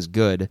Weigman was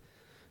good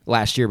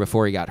last year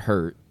before he got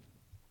hurt,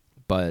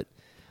 but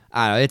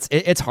I don't know,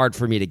 it's hard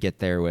for me to get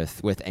there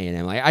with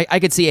A&M. I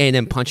could see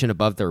A&M punching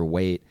above their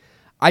weight.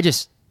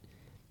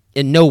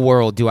 In no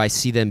world do I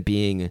see them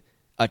being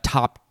a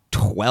top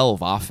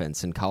 12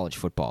 offense in college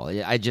football.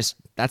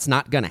 That's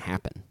not going to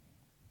happen.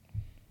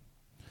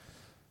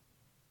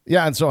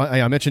 Yeah, and so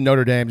I mentioned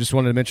Notre Dame. Just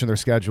wanted to mention their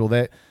schedule.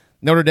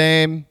 Notre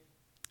Dame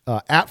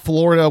at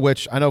Florida,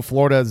 which I know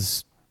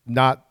Florida's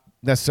not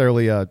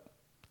necessarily a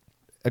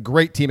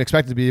great team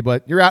expected to be,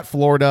 but you're at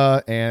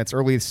Florida and it's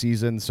early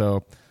season,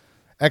 so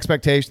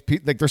expectations,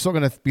 they're still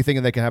going to be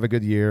thinking they can have a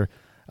good year.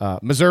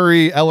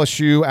 Missouri,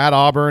 LSU, at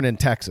Auburn, and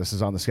Texas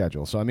is on the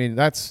schedule. So I mean,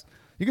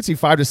 you can see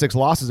 5 to 6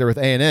 losses there with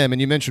A&M,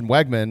 and you mentioned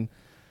Weigman.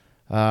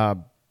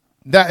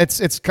 That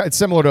it's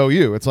similar to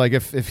OU. It's like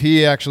if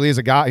he actually is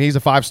a guy, he's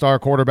a 5-star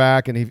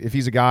quarterback, and if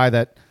he's a guy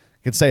that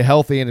can stay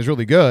healthy and is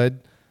really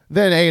good,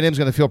 then A&M's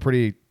going to feel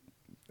pretty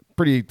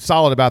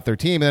solid about their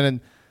team. And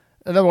then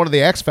another one of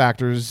the X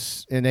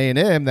factors in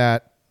A&M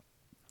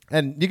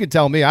and you can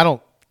tell me I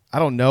don't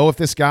know if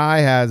this guy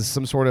has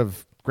some sort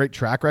of great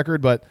track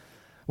record, but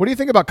what do you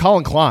think about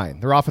Colin Klein,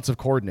 their offensive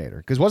coordinator?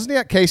 Because wasn't he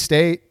at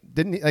K-State?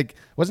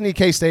 Wasn't he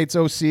K-State's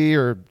OC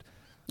or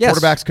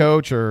quarterback's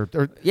coach or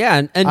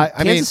yeah, and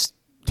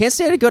Kansas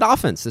State had a good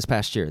offense this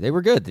past year. They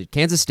were good.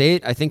 Kansas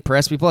State, I think, per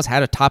SP Plus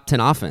had a top 10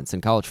 offense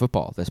in college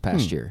football this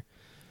past year,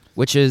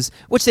 which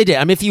they did.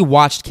 I mean, if you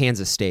watched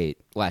Kansas State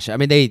last year, I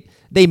mean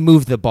they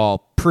moved the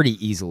ball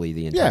pretty easily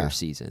the entire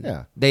season.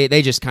 Yeah,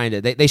 they just kind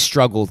of they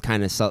struggled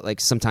kind of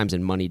sometimes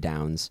in money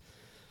downs,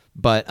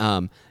 but I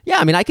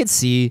mean I could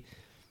see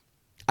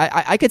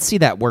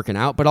that working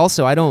out, but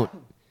also I don't.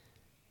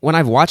 When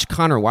I've watched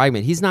Connor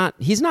Weigman, he's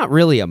not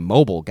really a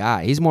mobile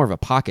guy. He's more of a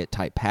pocket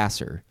type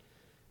passer.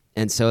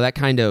 And so that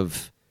kind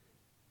of,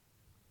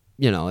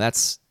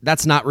 that's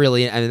not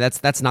really, I mean,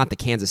 that's not the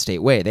Kansas State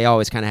way. They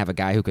always kind of have a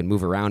guy who can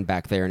move around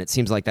back there, and it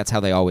seems like that's how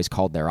they always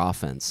called their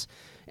offense.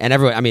 And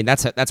everyone, I mean,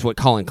 that's what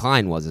Colin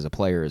Klein was as a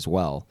player as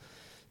well.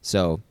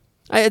 So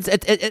that's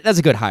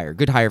a good hire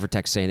for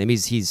Texas A&M.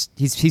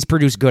 He's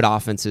produced good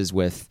offenses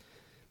with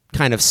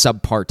kind of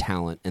subpar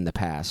talent in the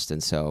past,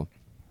 and so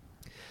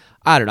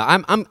I don't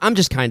know. I'm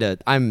just kind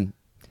of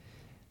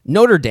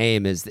Notre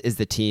Dame is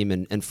the team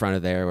in front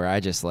of there where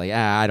I just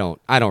I don't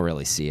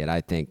really see it.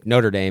 I think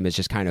Notre Dame is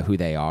just kind of who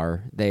they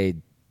are. They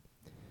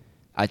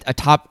a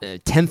top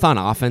 10th on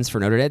offense for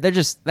Notre Dame.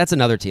 That's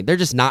another team. They're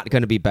just not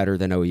going to be better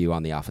than OU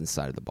on the offense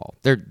side of the ball.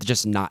 They're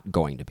just not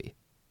going to be.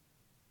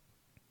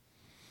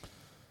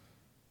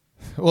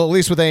 Well, at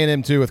least with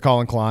A&M too, with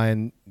Colin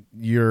Klein,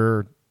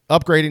 you're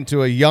upgrading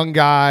to a young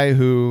guy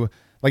who,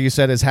 like you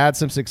said, has had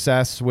some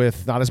success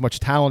with not as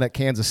much talent at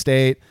Kansas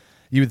State.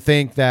 You would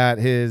think that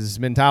his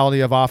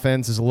mentality of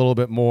offense is a little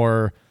bit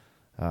more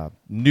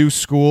new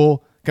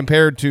school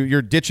compared to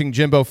you're ditching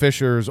Jimbo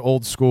Fisher's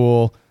old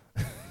school,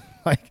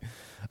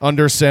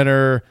 under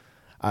center,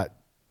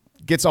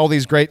 gets all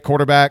these great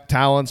quarterback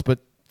talents, but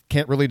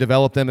can't really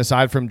develop them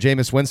aside from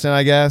Jameis Winston,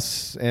 I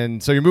guess.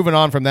 And so you're moving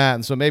on from that.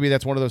 And so maybe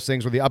that's one of those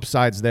things where the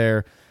upside's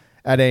there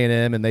at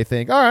A&M, and they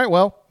think, all right,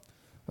 well,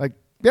 like,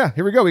 yeah,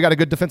 here we go. We got a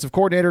good defensive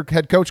coordinator,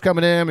 head coach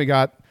coming in.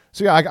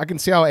 I can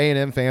see how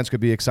A&M fans could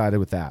be excited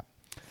with that.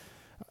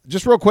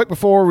 Just real quick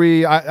before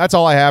that's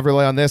all I have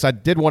really on this. I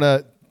did want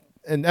to,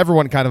 and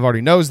everyone kind of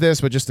already knows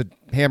this, but just to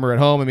hammer it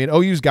home, I mean,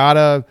 OU's got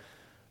to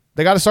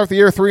start the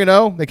year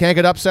 3-0. They can't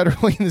get upset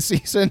early in the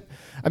season.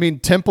 I mean,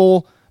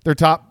 Temple,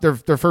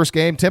 their first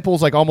game,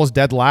 Temple's like almost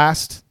dead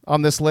last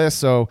on this list.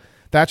 So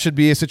that should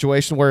be a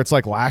situation where it's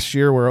like last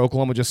year where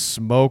Oklahoma just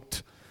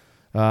smoked.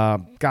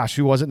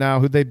 Who was it now?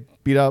 Who'd they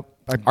beat up?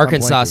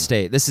 Arkansas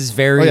State. This is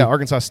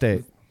Arkansas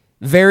State.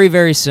 Very,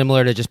 very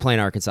similar to just playing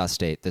Arkansas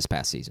State this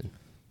past season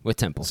with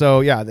Temple. So,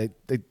 yeah,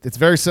 it's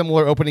very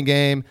similar opening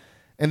game.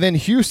 And then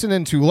Houston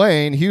and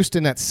Tulane.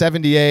 Houston at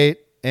 78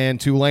 and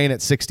Tulane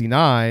at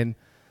 69.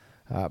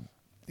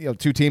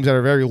 Two teams that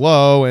are very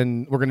low,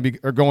 and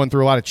are going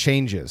through a lot of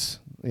changes.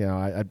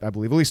 I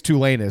believe at least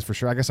Tulane is for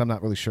sure. I guess I'm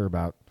not really sure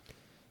about.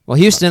 Well,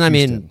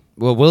 Houston.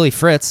 Willie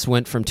Fritz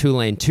went from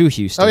Tulane to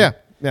Houston. Oh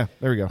yeah,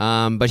 there we go.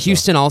 But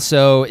Houston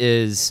also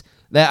is.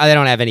 They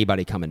don't have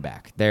anybody coming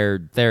back.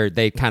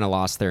 They kind of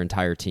lost their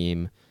entire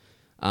team.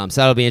 So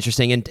that'll be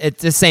interesting. And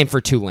it's the same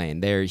for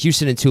Tulane.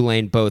 Houston and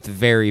Tulane both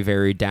very,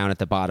 very down at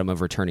the bottom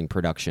of returning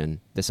production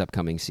this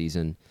upcoming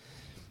season.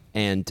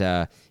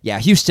 And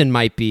Houston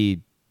might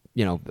be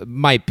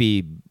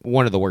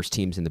one of the worst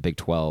teams in the Big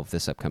 12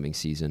 this upcoming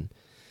season.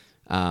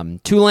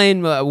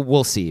 Tulane,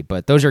 we'll see,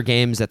 but those are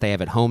games that they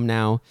have at home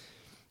now.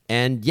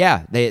 And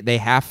they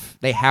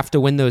have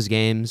to win those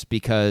games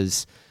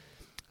because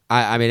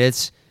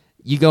it's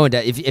you go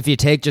into if you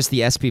take just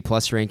the SP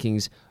Plus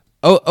rankings,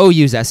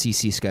 OU's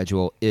SEC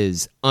schedule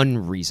is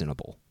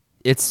unreasonable.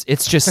 It's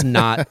just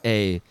not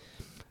a.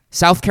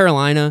 South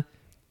Carolina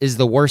is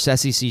the worst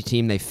SEC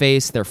team they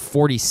face. They're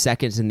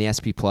 42nd in the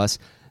SP Plus.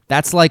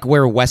 That's like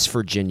where West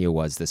Virginia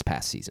was this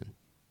past season.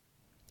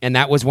 And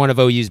that was one of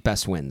OU's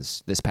best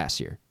wins this past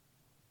year.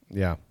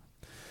 Yeah.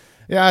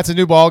 Yeah, it's a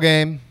new ball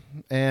game.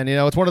 And,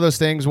 it's one of those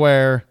things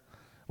where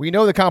we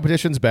know the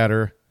competition's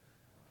better.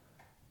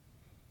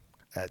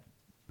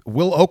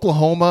 Will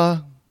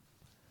Oklahoma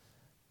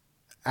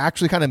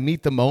actually kind of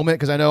meet the moment?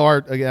 Because I know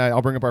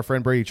I'll bring up our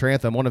friend Brady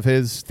Trantham. One of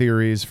his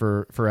theories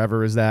for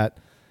forever is that,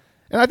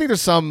 and I think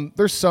there's some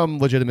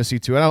legitimacy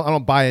to it. I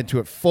don't buy into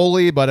it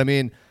fully, but I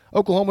mean,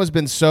 Oklahoma's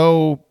been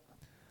so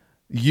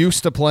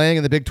used to playing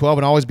in the Big 12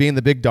 and always being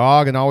the big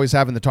dog and always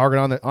having the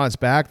target on its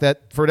back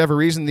that for whatever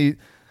reason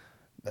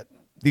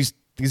these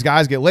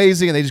guys get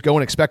lazy and they just go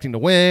in expecting to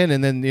win,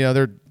 and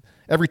then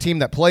every team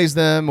that plays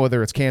them,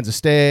 whether it's Kansas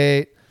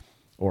State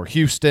or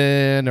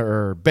Houston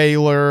or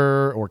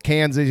Baylor or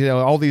Kansas,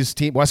 all these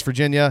teams, West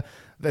Virginia,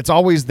 it's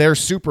always their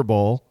Super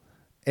Bowl.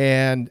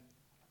 And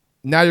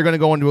now you're going to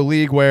go into a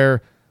league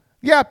where,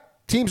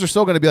 teams are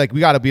still going to be like, we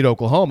got to beat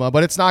Oklahoma,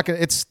 but it's not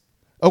going to,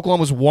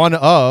 Oklahoma's one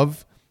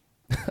of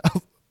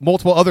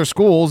multiple other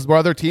schools where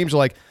other teams are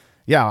like,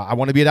 I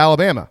want to beat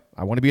Alabama.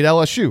 I want to beat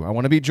LSU. I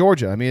want to beat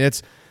Georgia. I mean,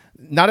 it's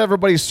not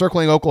everybody's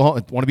circling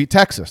Oklahoma. Want to beat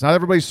Texas. Not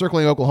everybody's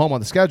circling Oklahoma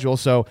on the schedule.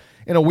 So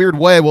in a weird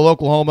way, will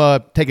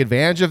Oklahoma take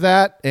advantage of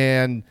that?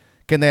 And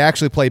can they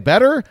actually play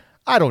better?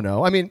 I don't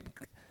know. I mean,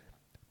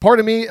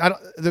 part of me,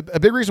 a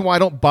big reason why I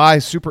don't buy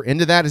super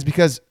into that is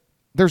because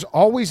there's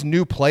always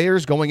new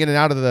players going in and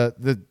out of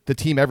the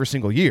team every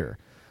single year.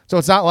 So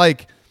it's not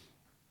like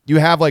you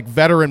have like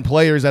veteran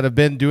players that have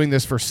been doing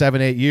this for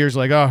 7-8 years.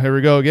 Like, oh, here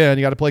we go again.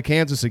 You got to play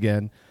Kansas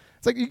again.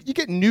 It's like you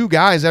get new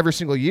guys every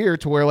single year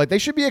to where like they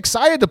should be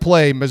excited to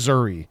play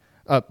Missouri.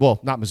 Well,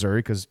 not Missouri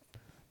because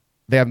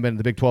they haven't been in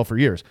the Big 12 for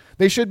years.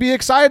 They should be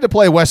excited to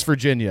play West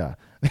Virginia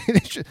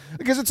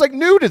because it's like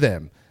new to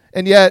them.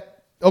 And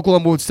yet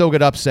Oklahoma would still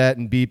get upset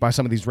and beat by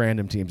some of these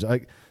random teams.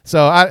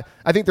 So I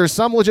think there's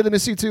some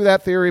legitimacy to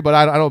that theory, but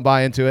I don't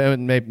buy into it.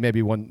 And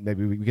maybe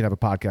we can have a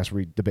podcast where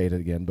we debate it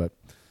again, but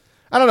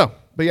I don't know.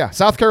 But yeah,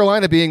 South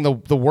Carolina being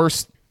the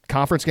worst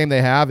conference game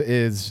they have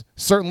is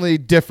certainly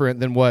different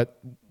than what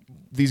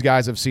these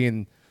guys have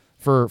seen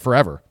for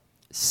forever.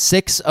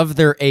 6 of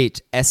their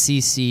 8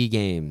 SEC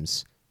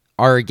games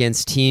are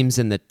against teams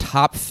in the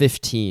top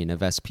 15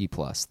 of SP+.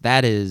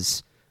 That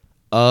is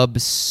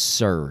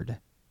absurd.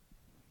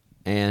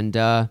 And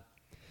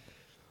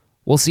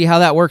we'll see how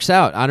that works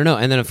out. I don't know.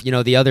 And then if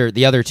the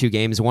other 2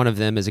 games, one of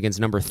them is against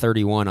number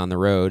 31 on the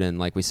road, and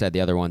like we said, the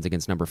other one's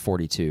against number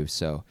 42.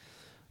 So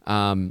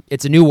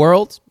it's a new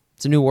world.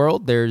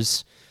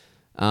 There's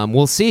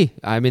we'll see.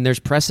 I mean, there's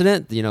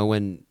precedent.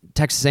 When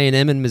Texas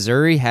A&M and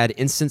Missouri had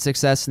instant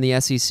success in the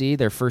SEC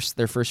their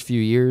first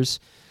few years.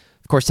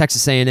 Of course,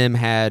 Texas A&M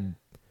had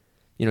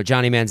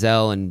Johnny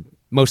Manziel and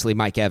mostly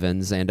Mike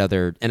Evans and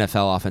other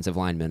NFL offensive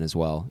linemen as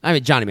well. I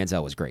mean, Johnny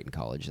Manziel was great in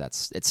college.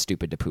 It's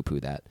stupid to poo-poo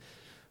that,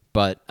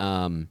 but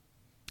I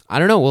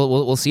don't know.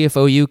 We'll see if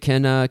OU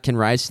can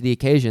rise to the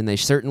occasion. They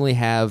certainly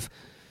have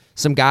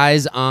some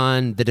guys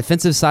on the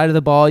defensive side of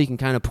the ball you can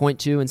kind of point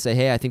to and say,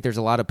 hey, I think there's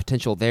a lot of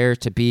potential there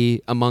to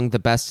be among the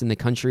best in the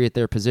country at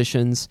their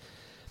positions.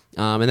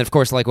 And then, of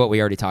course, like what we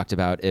already talked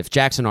about, if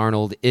Jackson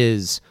Arnold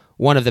is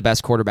one of the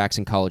best quarterbacks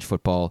in college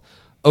football,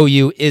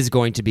 OU is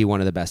going to be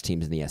one of the best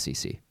teams in the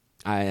SEC.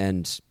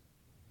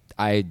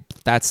 I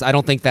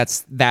don't think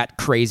that's that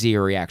crazy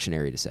or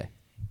reactionary to say.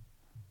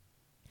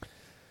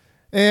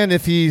 And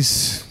if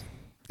he's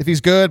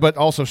good but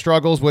also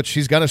struggles, which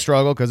he's going to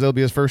struggle because it'll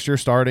be his first year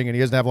starting and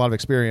he doesn't have a lot of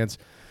experience,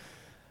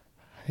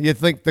 you'd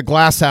think the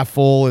glass half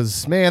full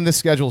is, man, this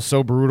schedule is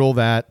so brutal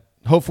that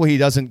hopefully he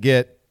doesn't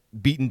get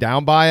beaten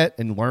down by it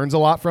and learns a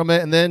lot from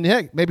it. And then,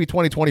 heck, maybe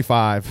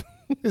 2025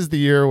 is the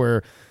year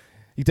where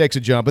he takes a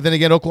jump. But then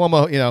again,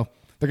 Oklahoma, they're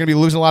going to be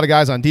losing a lot of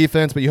guys on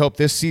defense, but you hope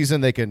this season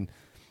they can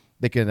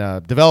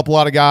develop a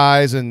lot of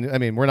guys. And, I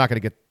mean, we're not going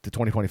to get to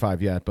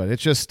 2025 yet, but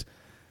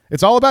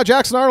it's all about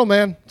Jackson Arnold,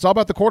 man. It's all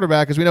about the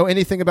quarterback because we know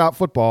anything about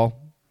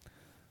football.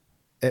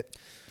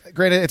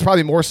 Granted, it's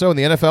probably more so in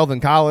the NFL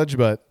than college,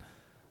 but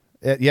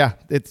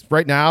it's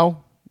right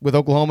now with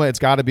Oklahoma, it's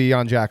got to be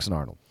on Jackson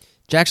Arnold.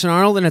 Jackson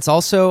Arnold, and it's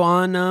also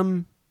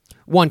on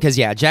one because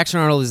Jackson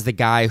Arnold is the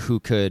guy who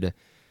could,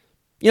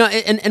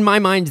 in my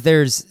mind,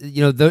 there's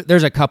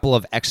a couple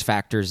of X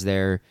factors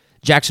there.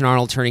 Jackson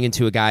Arnold turning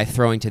into a guy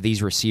throwing to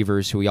these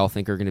receivers who we all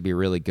think are going to be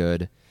really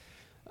good,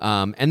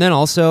 and then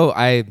also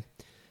I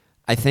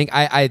think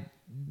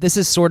this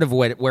is sort of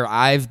where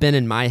I've been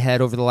in my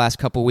head over the last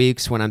couple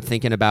weeks when I'm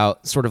thinking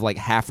about sort of like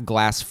half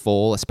glass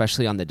full,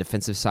 especially on the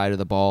defensive side of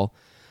the ball.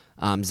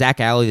 Zach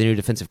Alley, the new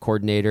defensive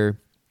coordinator.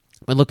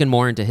 Been looking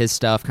more into his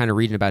stuff, kind of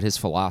reading about his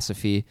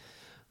philosophy.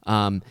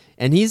 And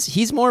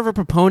he's more of a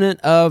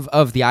proponent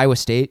of the Iowa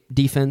State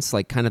defense,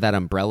 like kind of that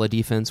umbrella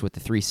defense with the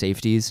three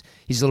safeties.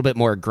 He's a little bit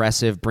more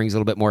aggressive, brings a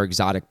little bit more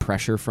exotic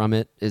pressure from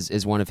it,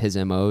 is one of his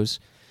MOs.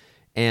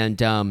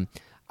 And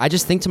I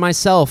just think to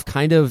myself,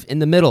 kind of in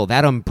the middle,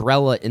 that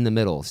umbrella in the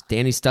middle,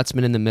 Danny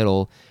Stutzman in the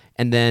middle,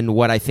 and then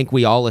what I think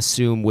we all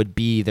assume would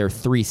be their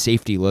three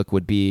safety look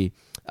would be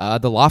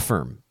the law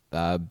firm,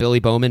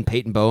 Billy Bowman,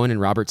 Peyton Bowen, and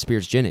Robert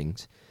Spears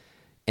Jennings.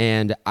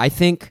 And I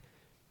think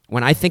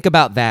when I think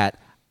about that,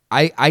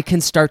 I can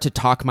start to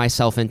talk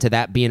myself into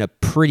that being a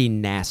pretty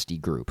nasty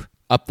group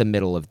up the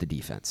middle of the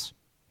defense.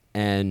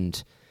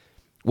 And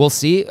we'll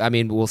see. I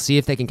mean, we'll see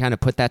if they can kind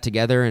of put that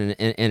together in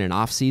an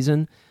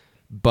offseason.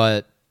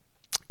 But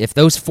if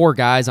those four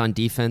guys on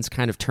defense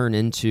kind of turn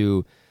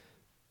into,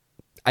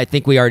 I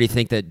think we already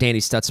think that Danny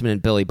Stutzman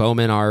and Billy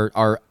Bowman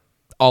are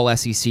all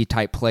SEC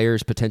type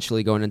players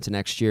potentially going into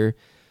next year.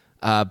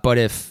 But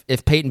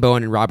if Peyton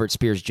Bowen and Robert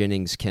Spears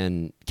Jennings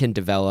can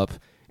develop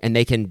and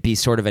they can be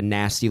sort of a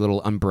nasty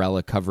little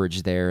umbrella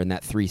coverage there in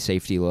that three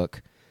safety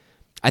look,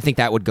 I think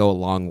that would go a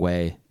long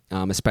way,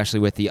 especially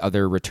with the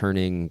other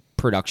returning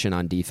production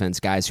on defense,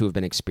 guys who have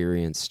been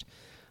experienced.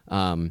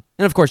 And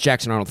of course,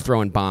 Jackson Arnold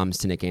throwing bombs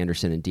to Nick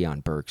Anderson and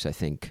Deion Burks, I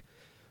think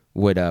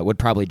would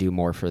probably do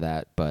more for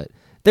that. But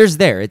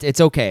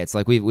it's okay. It's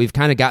like we've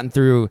kind of gotten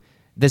through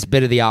this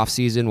bit of the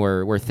offseason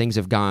where things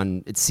have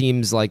gone, it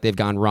seems like they've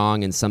gone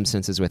wrong in some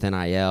senses with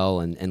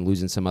NIL and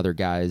losing some other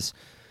guys.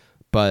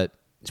 But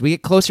as we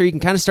get closer, you can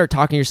kind of start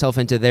talking yourself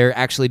into there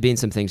actually being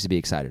some things to be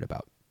excited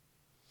about.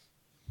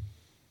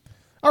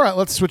 All right,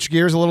 let's switch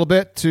gears a little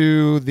bit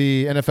to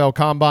the NFL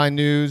Combine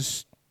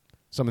news.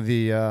 Some of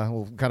the,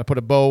 we'll kind of put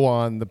a bow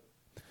on the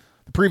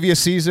previous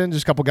season.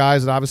 Just a couple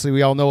guys that obviously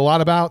we all know a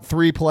lot about.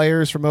 3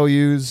 players from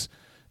OU's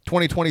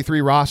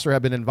 2023 roster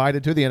have been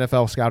invited to the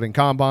NFL Scouting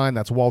Combine.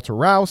 That's Walter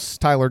Rouse,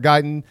 Tyler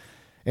Guyton,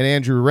 and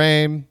Andrew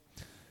Rame.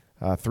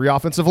 3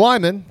 offensive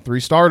linemen, 3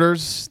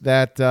 starters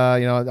that,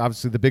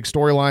 obviously the big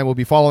storyline will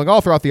be following all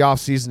throughout the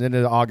offseason.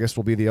 Into August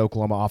will be the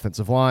Oklahoma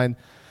offensive line.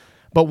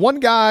 But one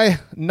guy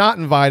not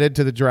invited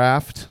to the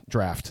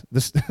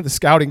the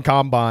Scouting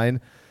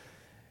Combine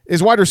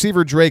is wide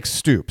receiver Drake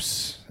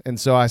Stoops. And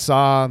so I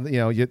saw,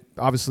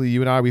 obviously you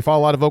and I, we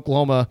follow a lot of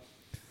Oklahoma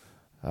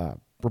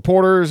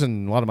reporters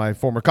and a lot of my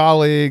former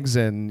colleagues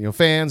and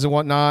fans and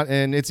whatnot,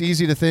 and it's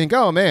easy to think,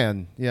 oh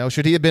man,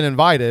 should he have been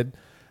invited?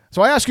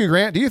 So I ask you,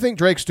 Grant, do you think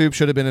Drake Stoops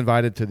should have been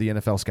invited to the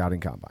NFL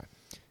Scouting Combine?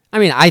 I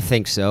mean, I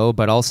think so,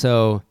 but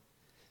also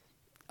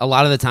a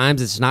lot of the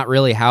times it's not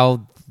really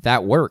how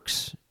that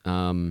works.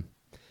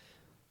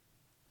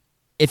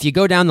 If you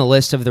go down the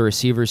list of the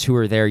receivers who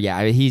are there, he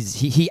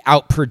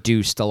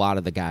outproduced a lot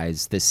of the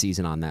guys this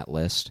season on that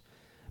list.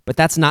 But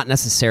that's not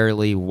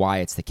necessarily why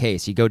it's the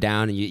case. You go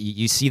down and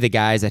you see the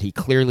guys that he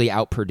clearly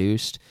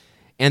outproduced,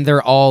 and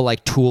they're all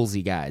like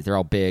toolsy guys. They're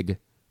all big.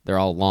 They're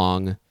all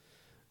long.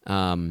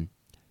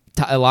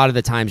 A lot of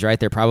the times, right,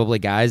 they're probably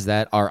guys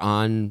that are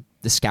on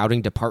the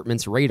scouting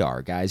department's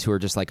radar, guys who are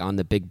just like on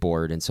the big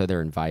board, and so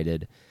they're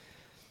invited.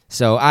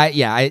 So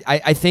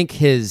I think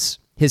his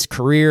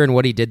career and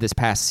what he did this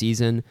past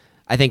season,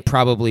 I think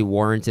probably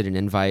warranted an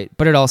invite,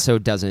 but it also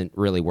doesn't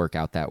really work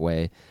out that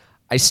way.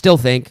 I still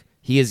think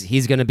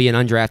he's going to be an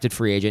undrafted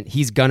free agent.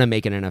 He's going to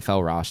make an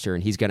NFL roster,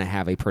 and he's going to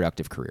have a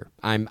productive career.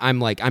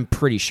 I'm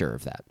pretty sure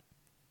of that.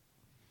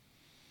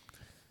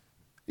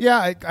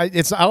 Yeah, I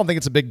don't think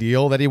it's a big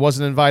deal that he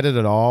wasn't invited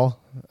at all.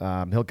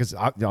 He'll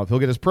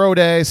get his pro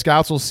day.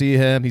 Scouts will see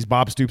him. He's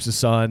Bob Stoops'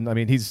 son. I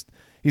mean, he's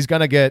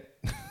going to get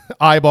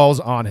eyeballs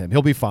on him.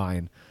 He'll be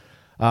fine.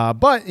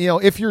 But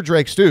if you're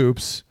Drake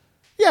Stoops,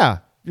 yeah,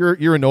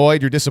 you're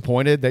annoyed, you're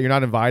disappointed that you're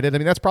not invited. I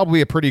mean, that's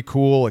probably a pretty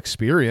cool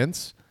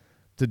experience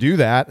to do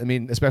that. I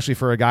mean, especially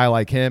for a guy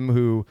like him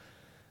who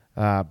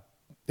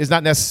is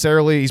not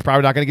necessarily, he's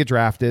probably not going to get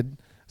drafted.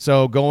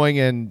 So going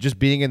and just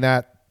being in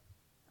that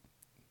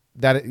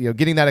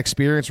getting that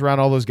experience around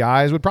all those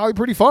guys would probably be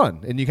pretty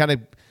fun. And you kind of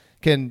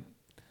can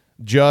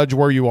judge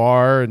where you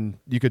are and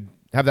you could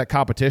have that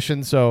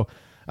competition. So,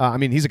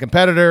 he's a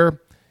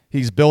competitor.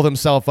 He's built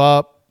himself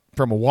up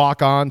from a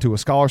walk-on to a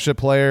scholarship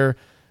player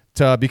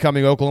to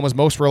becoming Oklahoma's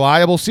most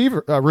reliable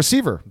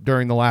receiver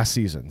during the last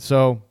season.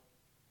 So,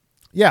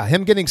 yeah,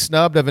 him getting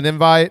snubbed of an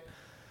invite,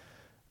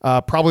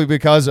 probably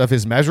because of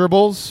his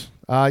measurables.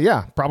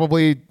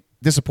 Probably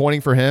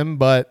disappointing for him.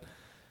 But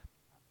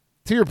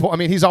to your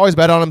point, he's always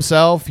bet on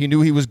himself. He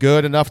knew he was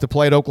good enough to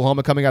play at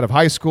Oklahoma coming out of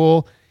high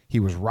school. He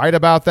was right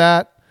about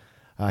that.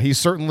 He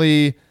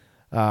certainly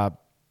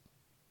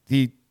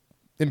he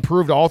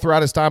improved all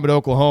throughout his time at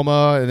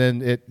Oklahoma, and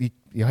then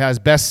he has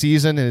best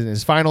season in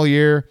his final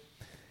year.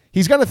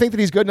 He's going to think that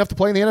he's good enough to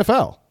play in the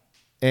NFL.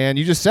 And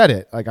you just said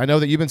it. Like, I know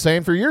that you've been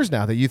saying for years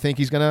now that you think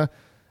he's going to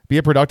be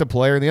a productive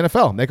player in the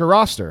NFL, make a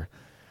roster.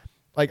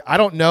 Like, I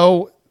don't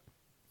know.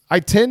 I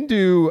tend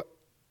to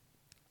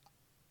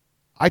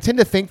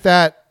think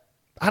that,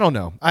 I don't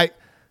know.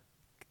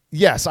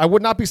 Yes, I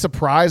would not be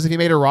surprised if he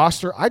made a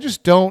roster. I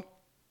don't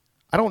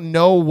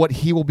know what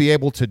he will be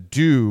able to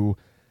do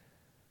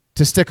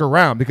to stick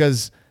around,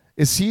 because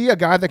is he a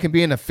guy that can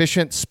be an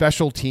efficient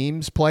special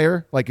teams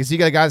player? Like, is he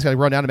a guy that's going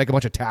to run down and make a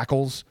bunch of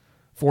tackles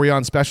for you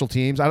on special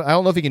teams? I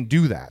don't know if he can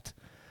do that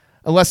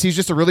unless he's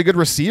just a really good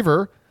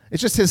receiver.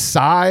 It's just his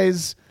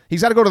size.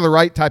 He's got to go to the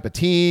right type of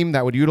team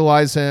that would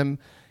utilize him.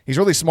 He's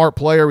a really smart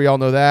player. We all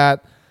know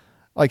that.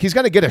 Like, he's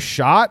going to get a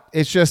shot.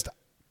 It's just,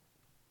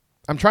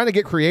 I'm trying to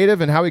get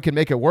creative in how he can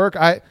make it work.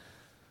 By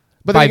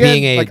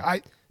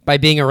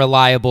being a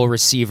reliable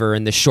receiver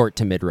in the short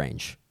to mid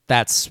range.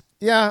 That's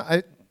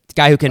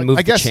guy who can move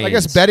the chains. I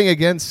guess betting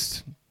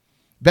against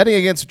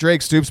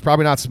Drake Stoops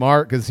probably not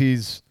smart, because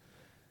he's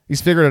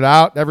figured it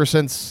out ever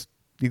since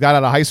he got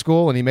out of high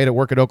school and he made it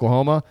work at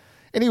Oklahoma,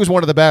 and he was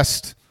one of the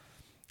best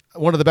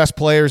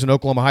players in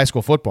Oklahoma high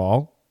school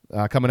football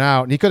coming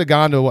out. And he could have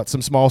gone to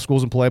some small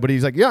schools and play, but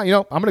he's like, I'm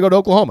going to go to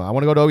Oklahoma. I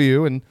want to go to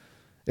OU, and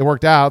it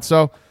worked out.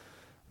 So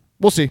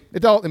we'll see.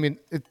 It all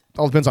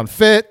depends on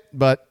fit,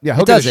 but yeah,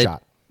 he'll get a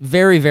shot.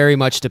 Very, very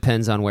much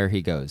depends on where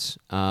he goes.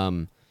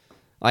 I'm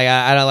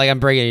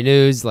breaking any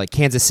news. Like,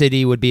 Kansas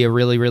City would be a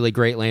really, really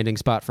great landing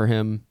spot for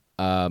him.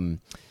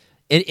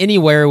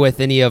 Anywhere with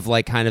any of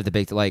kind of the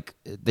big,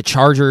 the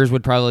Chargers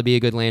would probably be a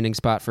good landing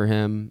spot for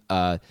him.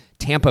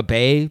 Tampa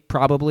Bay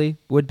probably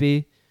would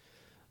be.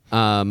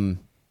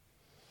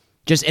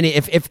 Just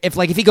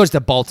if he goes to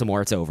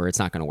Baltimore, it's over. It's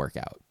not going to work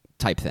out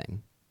type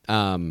thing.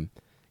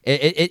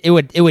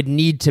 It would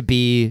need to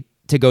be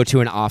to go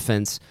to an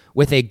offense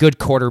with a good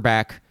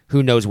quarterback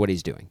who knows what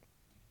he's doing.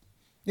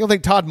 You don't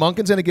think Todd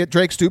Monken's going to get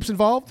Drake Stoops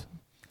involved?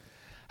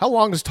 How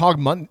long is Todd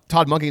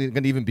Monken going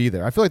to even be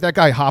there? I feel like that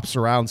guy hops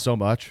around so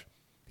much.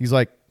 He's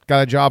got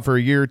a job for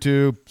a year or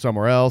two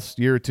somewhere else,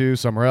 year or two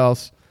somewhere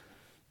else.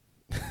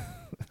 I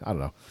don't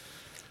know.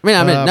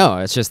 No,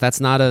 it's just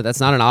that's not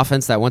an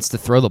offense that wants to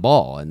throw the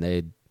ball,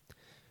 and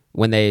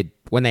when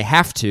they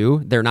have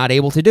to, they're not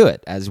able to do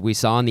it, as we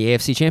saw in the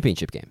AFC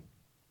Championship game.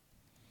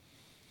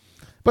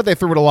 But they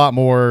threw it a lot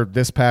more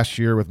this past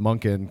year with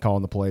Monken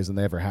calling the plays than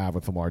they ever have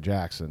with Lamar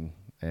Jackson.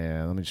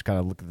 And let me just kind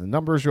of look at the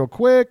numbers real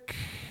quick.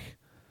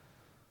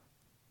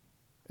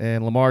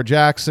 And Lamar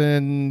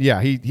Jackson,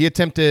 he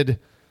attempted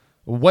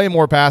way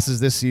more passes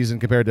this season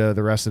compared to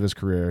the rest of his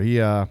career.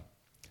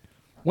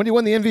 When did he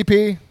win the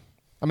MVP?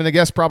 I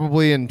guess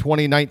probably in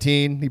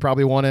 2019 he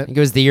probably won it. I think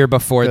it was the year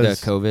before the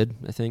COVID,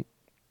 I think.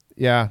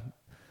 Yeah.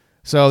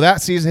 So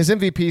that season, his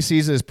MVP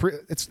season is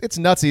it's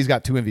nuts. He's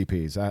got 2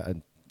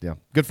 MVPs.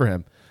 Good for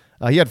him.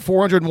 He had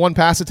 401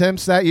 pass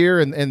attempts that year,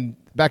 and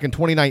back in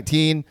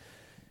 2019.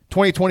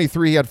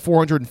 2023, he had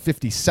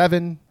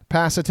 457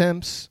 pass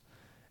attempts,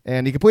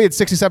 and he completed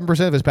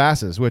 67% of his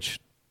passes, which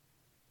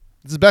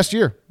is his best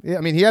year. Yeah,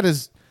 he had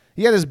his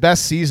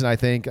best season, I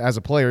think, as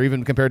a player,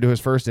 even compared to his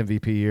first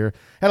MVP year.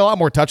 Had a lot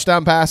more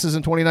touchdown passes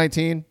in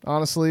 2019,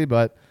 honestly,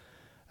 but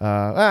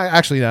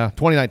actually, no,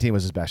 2019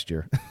 was his best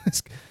year.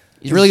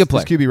 He's a really good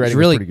player. His QB rating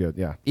was pretty good.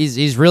 Yeah,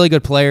 he's a really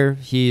good player.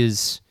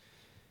 It's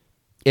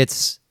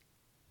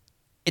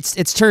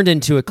turned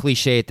into a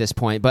cliche at this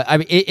point, but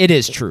it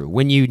is true.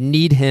 When you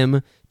need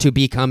him to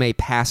become a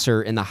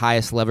passer in the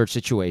highest leverage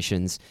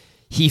situations,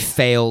 he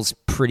fails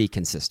pretty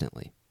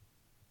consistently.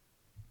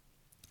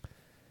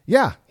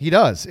 Yeah, he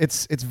does.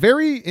 It's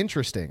very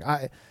interesting.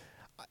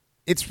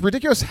 It's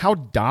ridiculous how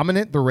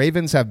dominant the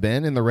Ravens have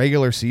been in the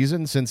regular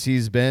season since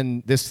he's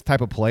been this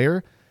type of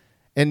player,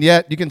 and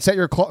yet you can set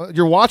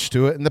your watch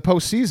to it in the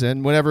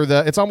postseason. Whenever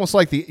it's almost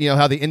like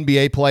how the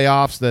NBA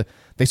playoffs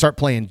they start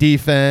playing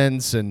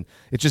defense, and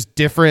it's just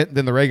different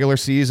than the regular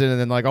season. And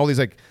then all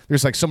these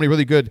there's so many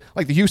really good,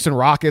 the Houston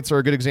Rockets are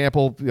a good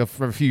example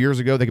from a few years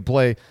ago. They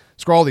could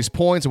score all these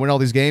points and win all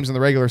these games in the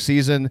regular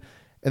season,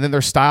 and then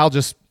their style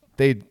just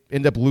they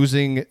end up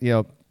losing,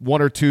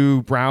 1 or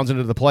 2 rounds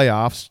into the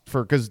playoffs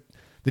because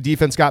the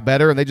defense got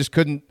better and they just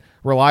couldn't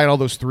rely on all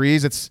those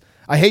threes.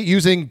 I hate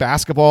using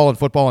basketball and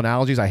football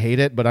analogies. I hate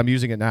it, but I'm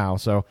using it now.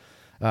 So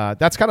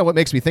that's kind of what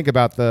makes me think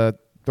about the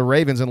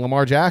Ravens and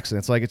Lamar Jackson.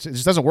 It's like it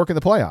just doesn't work in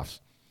the playoffs.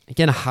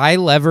 Again, high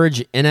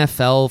leverage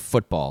NFL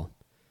football,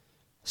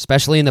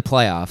 especially in the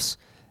playoffs.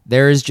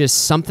 There is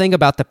just something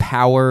about the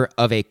power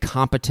of a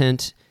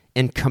competent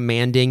and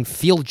commanding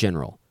field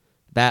general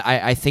that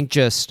I think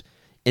just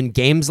in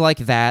games like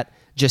that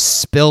just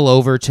spill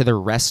over to the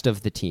rest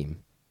of the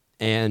team.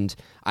 And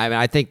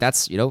I think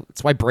that's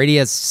why Brady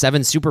has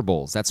 7 Super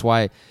Bowls. That's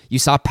why you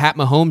saw Pat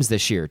Mahomes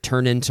this year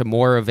turn into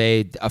more of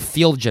a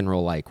field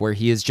general, where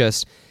he is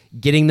just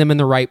getting them in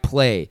the right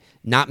play,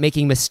 not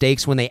making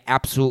mistakes when they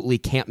absolutely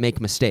can't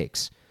make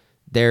mistakes.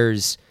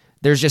 There's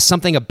just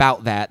something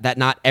about that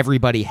not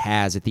everybody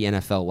has at the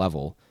NFL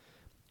level.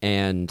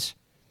 And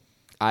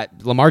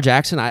Lamar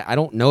Jackson, I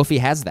don't know if he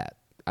has that.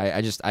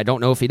 I don't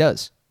know if he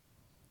does.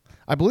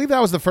 I believe that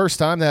was the first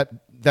time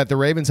that the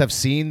Ravens have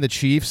seen the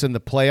Chiefs in the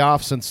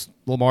playoffs since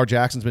Lamar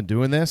Jackson's been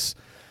doing this.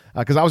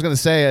 Because I was going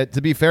to say,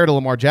 to be fair to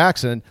Lamar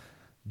Jackson,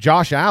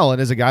 Josh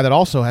Allen is a guy that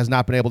also has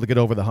not been able to get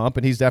over the hump,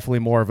 and he's definitely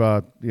more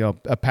of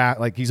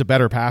he's a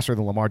better passer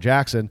than Lamar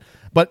Jackson.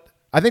 But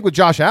I think with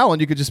Josh Allen,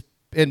 you could just,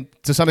 and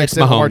to some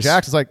extent, Lamar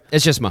Jackson's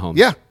it's just Mahomes.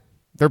 Yeah,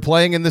 they're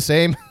playing in the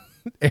same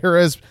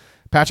era as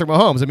Patrick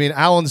Mahomes. I mean,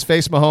 Allen's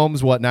faced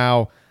Mahomes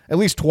now at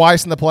least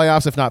twice in the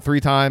playoffs, if not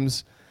 3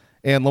 times,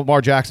 and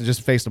Lamar Jackson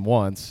just faced him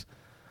once.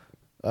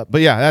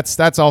 But yeah,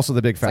 that's also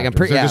the big factor. I'm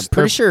pretty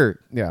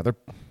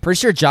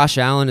sure Josh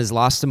Allen has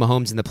lost to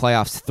Mahomes in the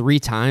playoffs 3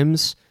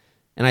 times,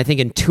 and I think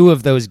in 2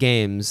 of those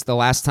games, the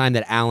last time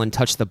that Allen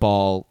touched the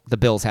ball, the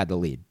Bills had the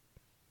lead.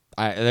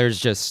 It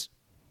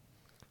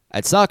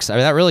sucks.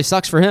 That really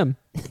sucks for him.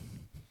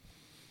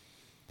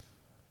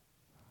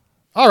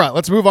 All right,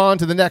 let's move on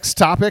to the next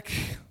topic,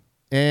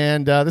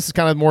 and this is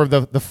kind of more of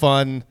the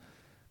fun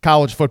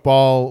college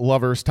football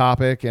lovers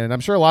topic, and I'm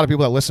sure a lot of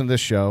people that listen to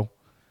this show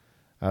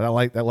that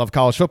love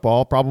college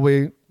football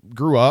probably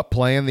grew up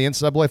playing the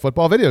NCAA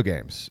football video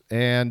games.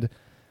 And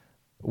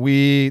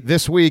we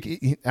this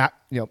week,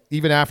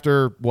 even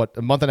after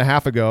a month and a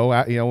half ago,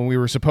 when we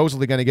were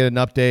supposedly going to get an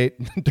update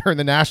during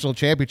the national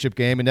championship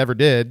game and never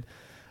did,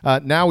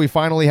 now we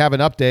finally have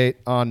an update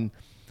on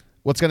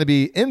what's going to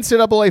be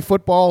NCAA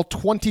Football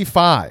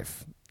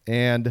 25,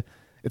 and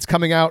it's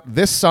coming out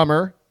this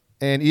summer.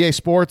 And EA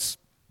Sports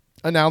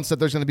announced that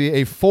there's going to be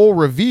a full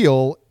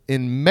reveal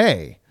in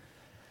May.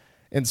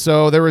 And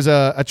so there was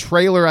a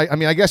trailer.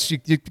 I guess you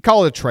could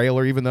call it a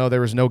trailer, even though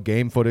there was no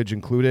game footage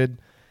included.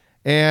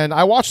 And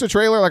I watched the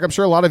trailer, like I'm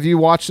sure a lot of you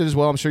watched it as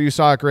well. I'm sure you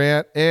saw it,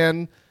 Grant.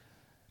 And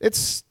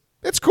it's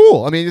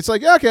cool. I mean, it's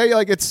like, yeah, okay,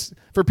 like it's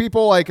for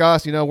people like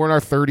us. We're in our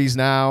 30s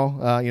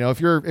now.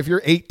 If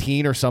you're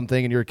 18 or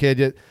something and you're a kid,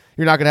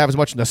 you're not going to have as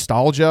much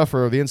nostalgia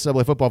for the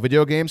NCAA football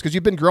video games because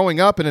you've been growing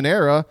up in an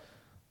era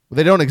where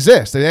they don't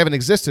exist. They haven't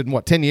existed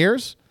in 10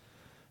 years.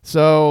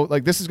 So,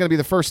 this is going to be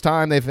the first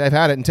time they've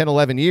had it in 10,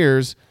 11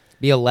 years.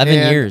 Be 11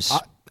 years.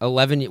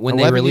 11 when 11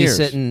 they release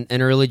years. It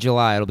in early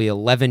July. It'll be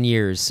 11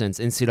 years since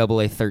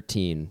NCAA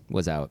 13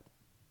 was out.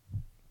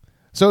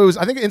 So it was,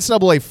 I think,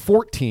 NCAA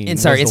 14.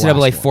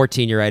 NCAA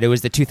 14. You're right. It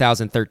was the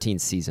 2013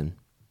 season.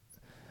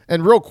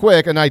 And real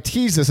quick, and I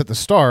teased this at the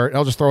start, and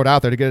I'll just throw it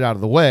out there to get it out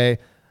of the way.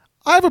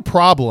 I have a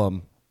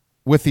problem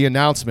with the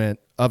announcement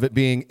of it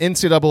being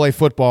NCAA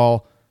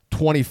Football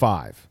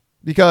 25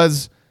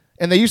 because.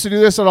 And they used to do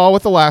this at all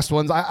with the last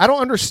ones. I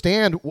don't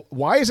understand.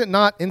 Why is it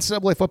not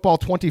NCAA Football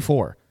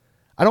 24?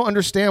 I don't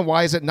understand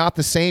why is it not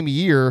the same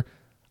year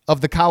of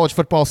the college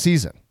football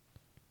season.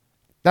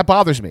 That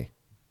bothers me.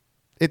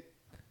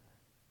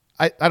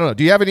 I don't know.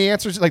 Do you have any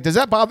answers? Does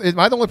that bother? Am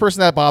I the only person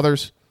that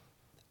bothers?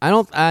 I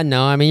don't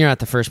know. I mean, you're not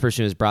the first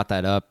person who's brought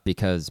that up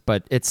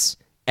but it's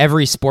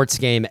every sports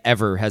game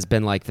ever has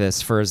been like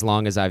this for as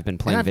long as I've been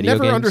playing video games.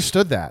 I've never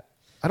understood that.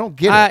 I don't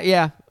get it.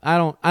 Yeah, I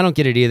don't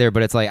get it either,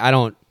 but it's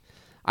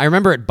I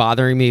remember it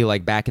bothering me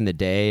back in the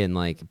day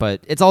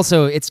but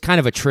it's kind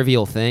of a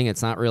trivial thing.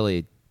 It's not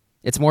really,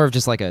 it's more of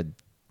just a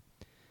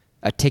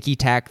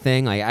ticky-tack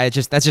thing.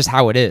 That's just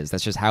how it is.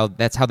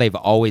 That's how they've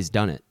always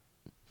done it.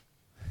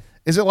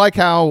 Is it like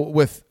how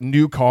with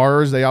new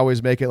cars they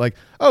always make it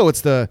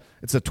it's a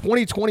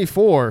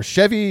 2024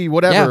 Chevy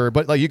whatever, yeah.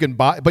 But you can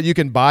buy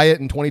it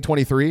in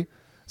 2023,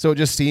 so it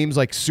just seems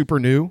super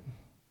new.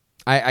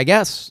 I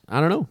guess I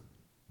don't know,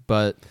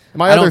 but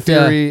my other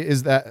theory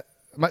is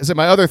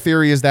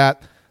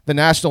that the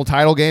national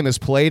title game is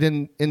played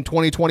in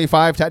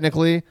 2025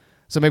 technically,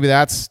 so maybe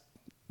that's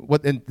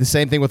what. And the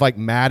same thing with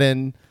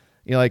Madden,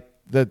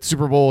 the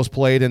Super Bowl is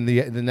played in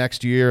the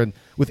next year, and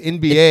with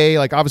NBA,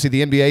 obviously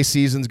the NBA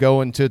season's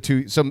going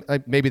to some.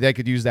 Maybe they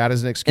could use that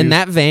as an excuse. In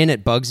that vein,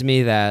 it bugs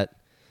me that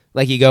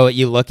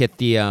you look at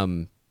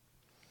the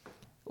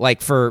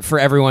for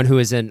everyone who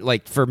is in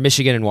for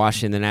Michigan and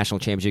Washington, the national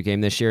championship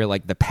game this year,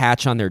 the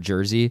patch on their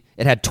jersey,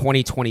 it had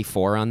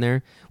 2024 on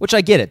there, which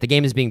I get it. The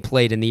game is being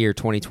played in the year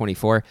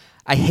 2024.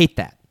 I hate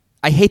that.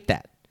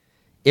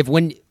 if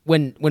when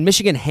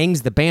Michigan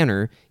hangs the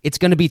banner, it's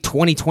going to be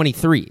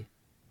 2023.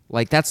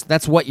 Like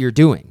that's what you're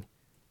doing.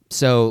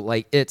 So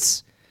like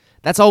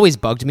that's always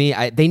bugged me.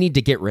 They need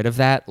to get rid of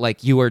that.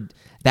 Like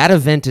that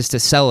event is to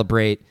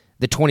celebrate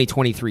the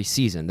 2023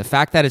 season. The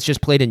fact that it's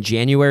just played in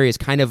January is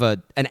kind of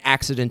an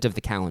accident of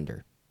the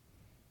calendar.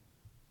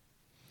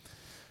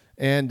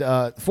 And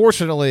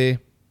fortunately,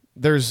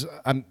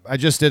 I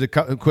just did a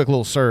quick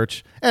little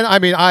search, and I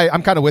mean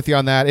I'm kind of with you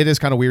on that. It is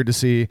kind of weird to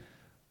see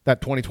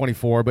that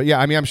 2024, but yeah,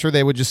 I mean I'm sure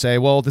they would just say,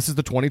 well, this is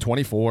the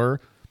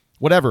 2024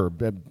 whatever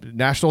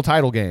national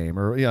title game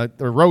or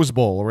or Rose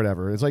Bowl or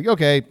whatever. It's like,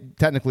 okay,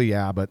 technically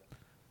yeah, but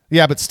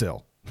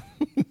still.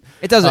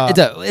 It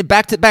doesn't.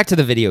 Back to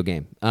the video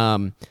game.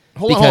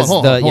 Hold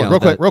on,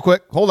 real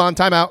quick. Hold on,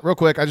 time out, real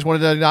quick. I just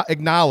wanted to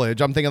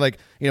acknowledge. I'm thinking like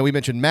we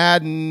mentioned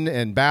Madden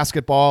and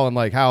basketball and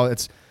like how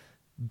it's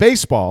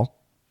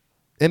baseball,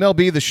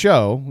 MLB The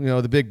Show.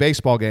 The big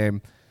baseball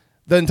game.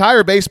 The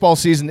entire baseball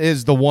season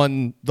is the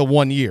one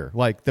year.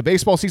 Like the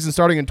baseball season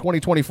starting in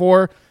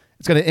 2024,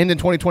 it's going to end in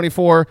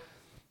 2024.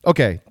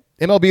 Okay,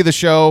 MLB The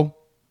Show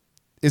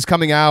is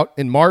coming out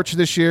in March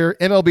this year.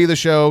 MLB The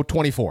Show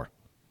 24.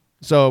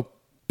 So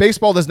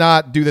baseball does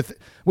not do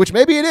which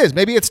maybe it is.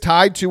 Maybe it's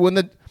tied to when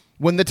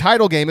the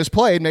title game is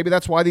played. Maybe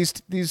that's why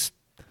these.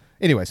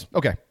 Anyways,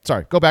 okay.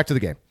 Sorry. Go back to the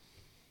game.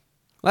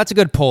 Well, that's a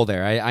good poll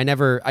there.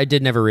 I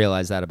did never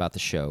realize that about the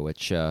show,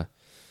 which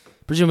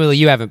presumably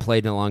you haven't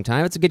played in a long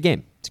time. It's a good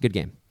game.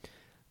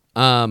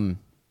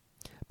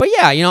 But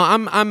yeah,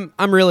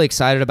 I'm really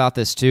excited about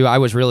this too. I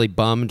was really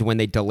bummed when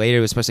they delayed it.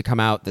 It was supposed to come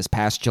out this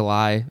past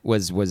July.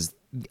 Was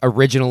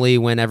originally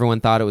when everyone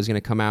thought it was going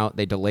to come out.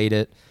 They delayed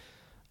it.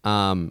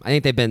 I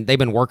think they've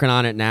been working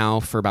on it now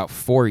for about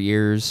 4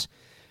 years,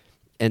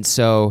 and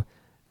so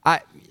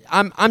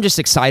I'm just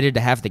excited to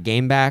have the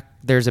game back.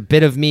 There's a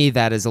bit of me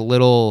that is a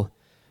little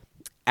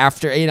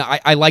after.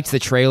 I liked the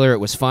trailer; it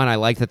was fun. I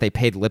liked that they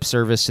paid lip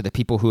service to the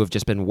people who have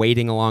just been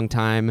waiting a long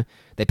time.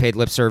 They paid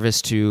lip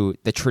service to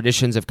the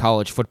traditions of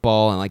college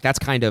football, and like that's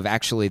kind of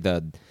actually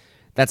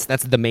that's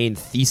the main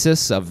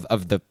thesis of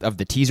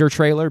the teaser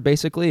trailer.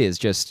 Basically,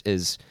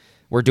 is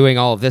we're doing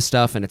all of this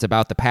stuff, and it's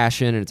about the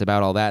passion, and it's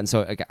about all that, and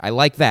so I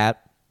like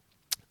that.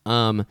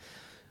 But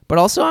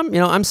also,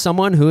 I'm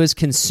someone who has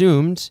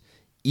consumed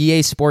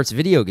EA Sports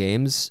video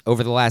games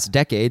over the last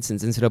decade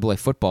since NCAA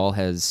football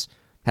has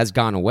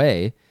gone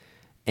away.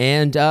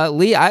 And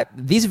Lee,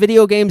 these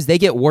video games, they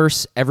get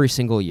worse every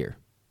single year,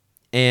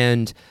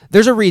 and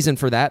there's a reason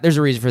for that.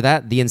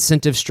 The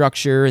incentive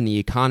structure and the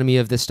economy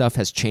of this stuff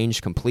has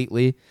changed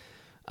completely.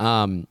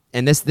 And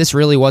this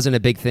really wasn't a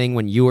big thing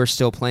when you were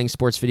still playing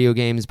sports video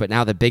games, but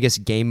now the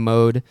biggest game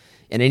mode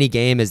in any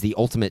game is the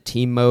Ultimate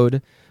Team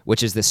mode,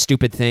 which is this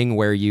stupid thing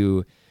where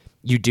you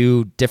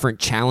do different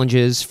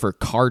challenges for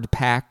card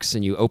packs,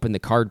 and you open the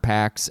card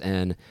packs,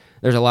 and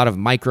there's a lot of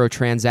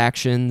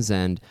microtransactions,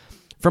 and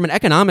from an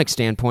economic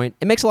standpoint,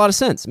 it makes a lot of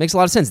sense.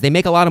 They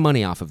make a lot of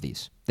money off of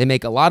these. They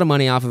make a lot of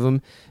money off of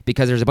them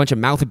because there's a bunch of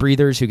mouth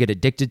breathers who get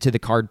addicted to the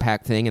card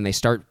pack thing, and they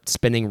start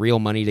spending real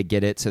money to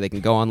get it so they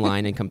can go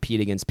online and compete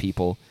against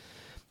people.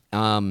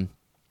 And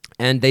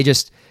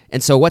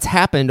so what's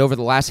happened over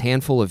the last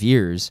handful of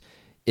years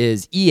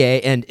is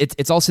EA, and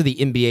it's also the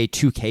NBA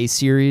 2K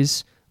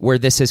series where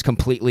this has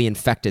completely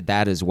infected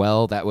that as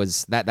well.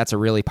 That's a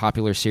really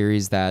popular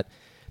series that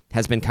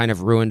has been kind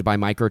of ruined by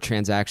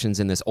microtransactions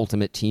in this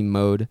Ultimate Team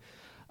mode.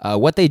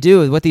 What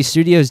these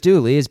studios do,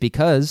 Lee, is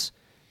because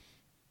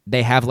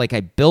they have like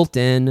a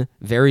built-in,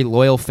 very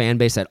loyal fan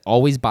base that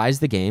always buys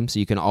the game, so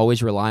you can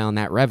always rely on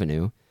that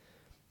revenue.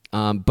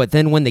 But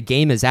then when the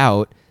game is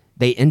out,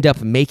 they end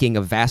up making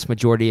a vast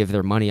majority of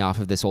their money off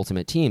of this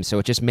Ultimate Team, so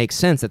it just makes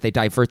sense that they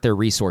divert their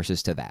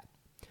resources to that.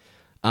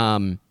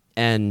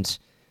 And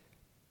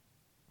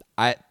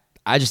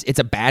it's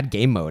a bad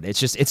game mode. It's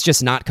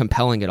just not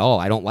compelling at all.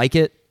 I don't like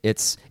it.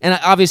 And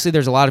obviously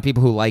there's a lot of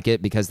people who like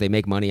it because they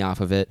make money off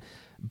of it,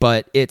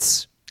 but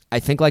I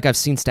think like I've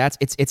seen stats,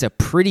 it's a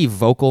pretty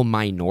vocal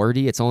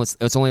minority. It's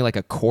only like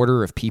a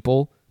quarter of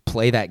people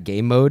play that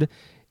game mode,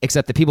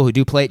 except the people who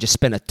do play it just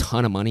spend a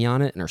ton of money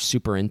on it and are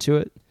super into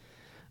it.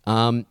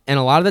 And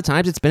a lot of the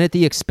times it's been at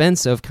the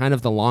expense of kind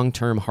of the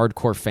long-term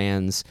hardcore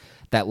fans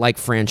that like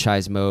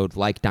franchise mode,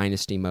 like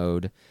dynasty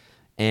mode.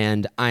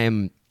 And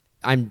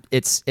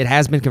it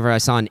has been confirmed. I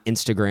saw on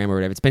Instagram or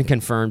whatever. It's been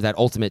confirmed that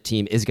Ultimate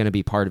Team is going to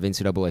be part of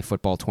NCAA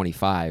Football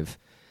 25.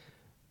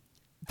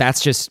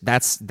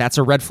 That's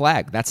a red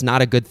flag. That's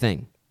not a good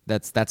thing.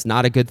 That's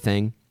not a good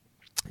thing.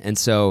 And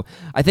so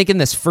I think in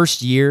this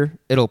first year,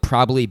 it'll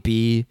probably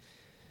be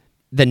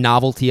the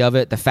novelty of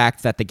it, the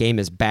fact that the game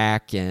is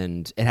back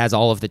and it has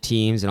all of the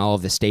teams and all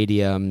of the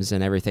stadiums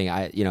and everything.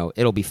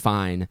 It'll be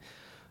fine,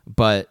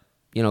 but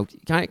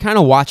kind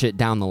of watch it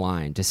down the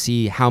line to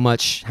see how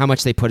much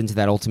they put into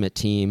that Ultimate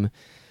Team.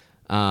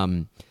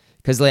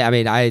 Because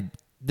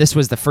this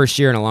was the first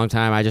year in a long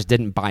time I just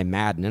didn't buy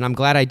Madden, and I'm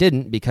glad I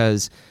didn't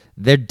because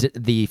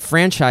the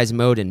franchise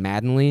mode in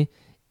Maddenly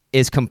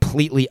is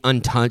completely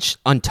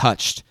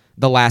untouched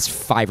the last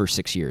 5 or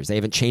 6 years. They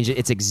haven't changed it.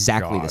 It's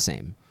exactly the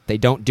same. They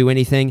don't do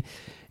anything.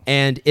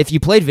 And if you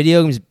played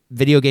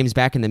video games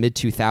back in the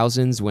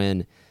mid-2000s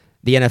when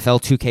the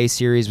NFL 2K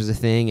series was a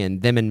thing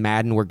and them and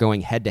Madden were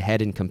going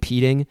head-to-head and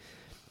competing,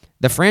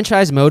 the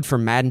franchise mode for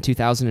Madden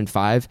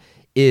 2005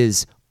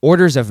 is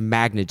orders of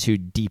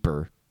magnitude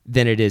deeper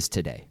than it is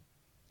today.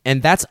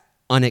 And that's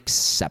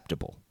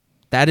unacceptable.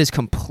 That is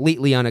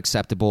completely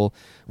unacceptable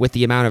with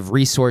the amount of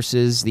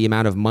resources, the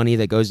amount of money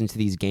that goes into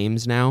these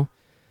games now.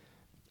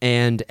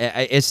 And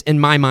it's in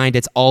my mind,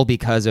 it's all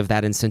because of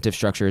that incentive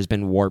structure has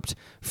been warped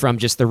from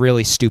just the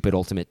really stupid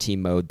Ultimate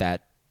Team mode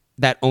that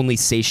only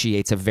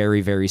satiates a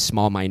very, very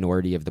small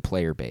minority of the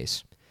player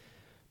base.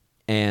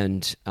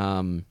 And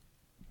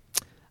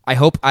I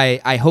hope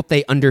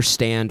they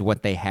understand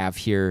what they have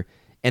here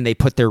and they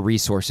put their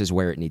resources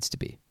where it needs to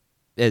be.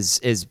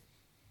 Is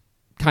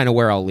kind of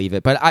where I'll leave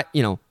it. But I'm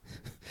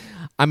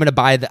going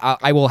to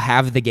I will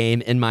have the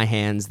game in my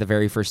hands the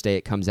very first day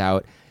it comes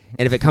out.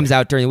 And if it comes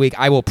out during the week,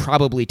 I will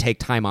probably take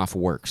time off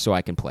work so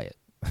I can play it.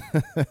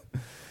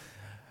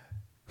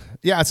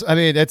 Yeah,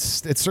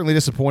 it's certainly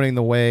disappointing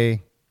the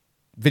way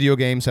video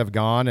games have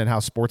gone and how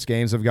sports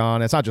games have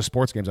gone. It's not just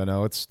sports games, I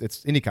know.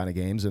 It's any kind of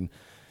games. And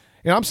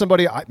I'm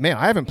somebody, I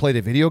haven't played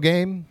a video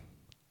game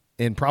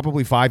in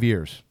probably 5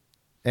 years.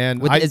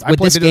 And would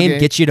this game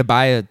get you to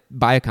buy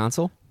a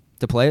console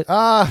to play it?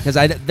 Because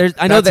I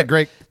know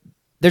that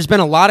there's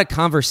been a lot of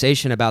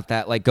conversation about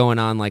that, like going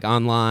on like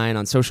online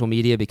on social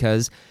media,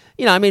 because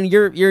you're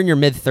in your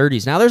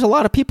mid-30s now. There's a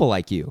lot of people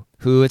like you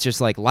who it's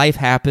just like life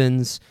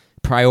happens,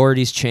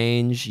 priorities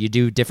change, you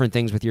do different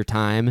things with your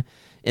time,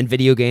 and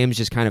video games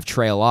just kind of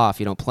trail off.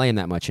 You don't play them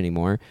that much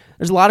anymore.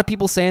 There's a lot of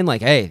people saying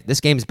like, "Hey, this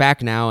game's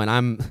back now, and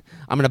I'm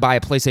going to buy a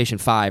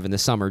PlayStation 5 in the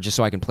summer just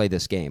so I can play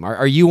this game."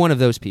 Are you one of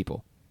those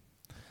people?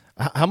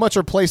 How much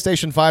are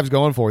PlayStation 5s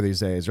going for these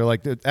days? Or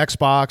like the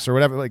Xbox or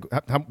whatever? Like,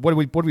 what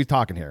are we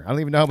talking here? I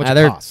don't even know how much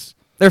it costs.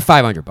 They're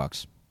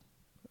 $500.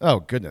 Oh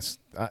goodness,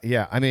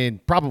 yeah. I mean,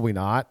 probably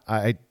not.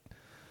 I'll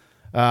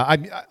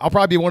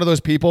probably be one of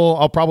those people.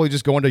 I'll probably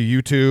just go into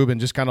YouTube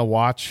and just kind of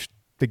watch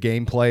the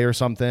gameplay or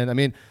something. I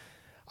mean,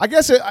 I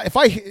guess if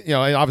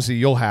and obviously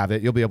you'll have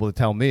it. You'll be able to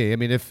tell me. I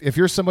mean, if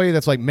you're somebody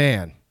that's like,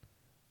 man,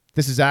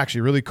 this is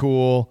actually really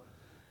cool,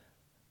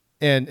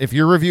 and if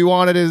your review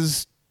on it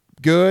is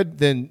good,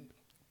 then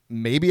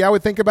maybe I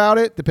would think about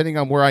it, depending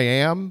on where I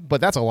am.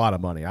 But that's a lot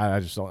of money. I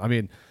just don't. I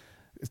mean,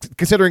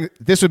 considering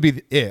this would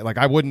be it, like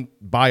I wouldn't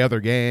buy other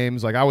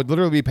games. Like I would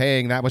literally be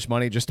paying that much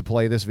money just to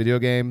play this video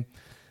game,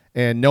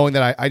 and knowing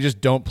that I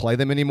just don't play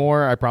them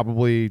anymore, it'd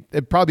probably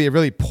be a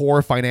really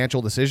poor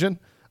financial decision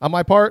on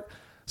my part.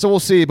 So we'll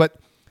see. But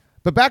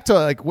back to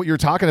like what you're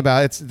talking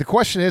about, the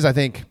question is, I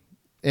think,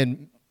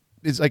 and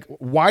it's like,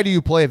 why do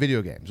you play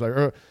video games?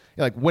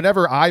 Like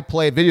whenever I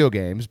played video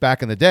games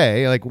back in the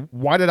day, like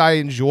why did I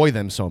enjoy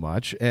them so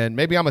much? And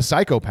maybe I'm a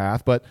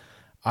psychopath, but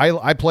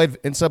I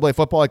played NCAA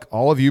football like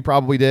all of you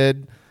probably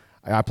did.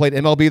 I played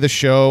MLB The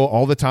Show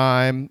all the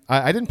time.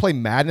 I didn't play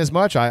Madden as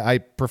much. I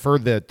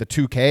preferred the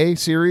 2K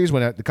series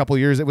when a couple of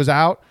years it was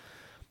out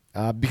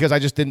because I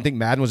just didn't think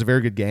Madden was a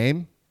very good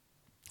game.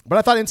 But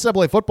I thought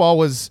NCAA football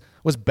was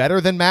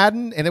better than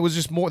Madden, and it was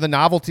just more the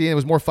novelty, and it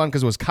was more fun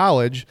because it was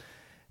college.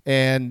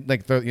 And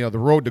like the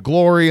road to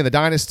glory and the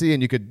dynasty,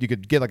 and you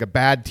could get like a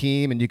bad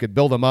team and you could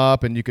build them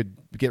up and you could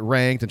get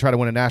ranked and try to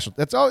win a national.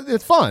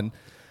 It's fun.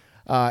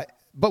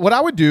 But what I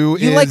would do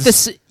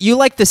is you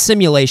like the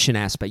simulation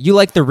aspect. You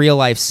like the real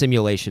life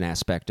simulation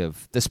aspect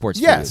of the sports.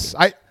 Yes,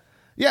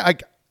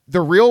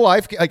 the real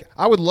life. Like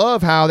I would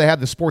love how they had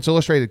the Sports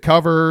Illustrated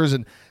covers,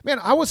 and man,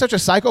 I was such a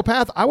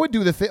psychopath. I would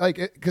do the thing like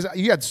because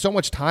you had so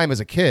much time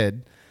as a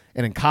kid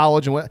and in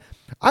college, and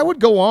I would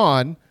go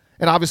on.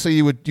 And obviously,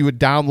 you would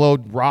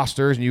download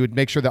rosters and you would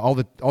make sure that all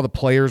the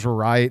players were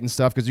right and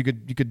stuff because you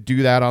could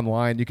do that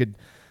online. You could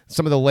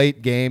some of the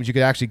late games you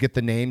could actually get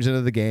the names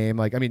into the game.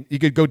 Like I mean, you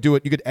could go do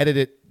it. You could edit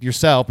it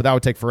yourself, but that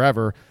would take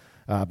forever.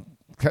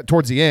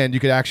 Towards the end, you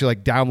could actually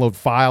like download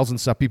files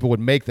and stuff. People would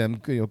make them.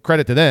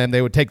 Credit to them,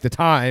 they would take the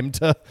time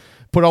to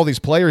put all these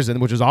players in,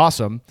 which is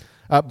awesome.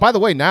 By the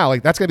way, now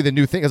like that's gonna be the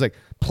new thing. Is like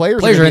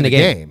players are in the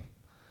game,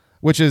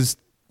 which is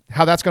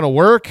how that's gonna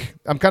work.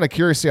 I'm kind of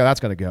curious to see how that's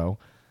gonna go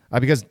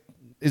because.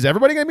 Is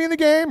everybody going to be in the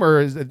game, or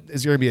is there going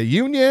to be a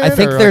union? I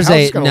think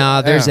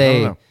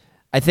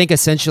I think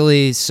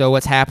essentially, so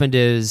what's happened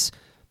is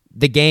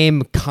the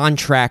game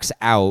contracts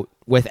out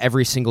with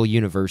every single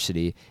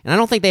university, and I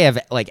don't think they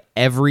have like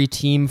every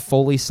team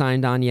fully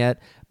signed on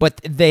yet, but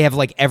they have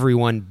like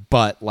everyone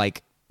but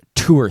like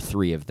 2 or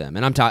 3 of them,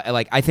 and I'm talking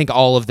like I think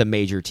all of the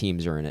major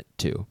teams are in it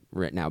too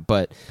right now.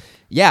 But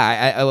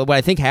yeah, what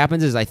I think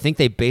happens is I think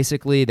they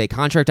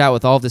contract out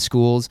with all of the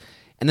schools,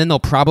 and then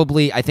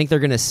I think they're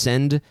going to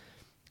send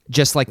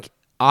just like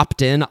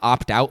opt-in,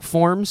 opt-out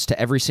forms to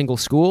every single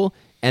school,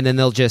 and then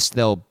they'll just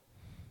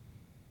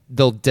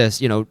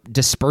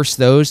disperse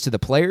those to the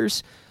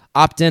players.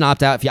 Opt-in,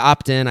 opt-out. If you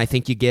opt in, I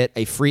think you get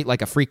a free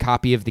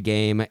copy of the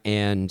game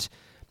and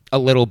a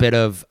little bit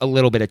of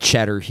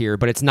cheddar here,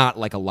 but it's not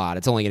like a lot.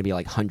 It's only going to be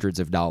like hundreds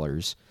of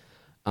dollars.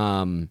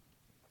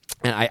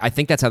 And I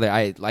think that's how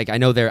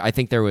I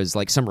think there was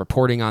like some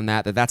reporting on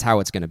that's how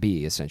it's going to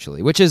be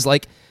essentially, which is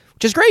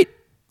great.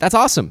 That's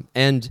awesome.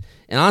 And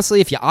honestly,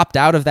 if you opt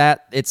out of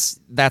that,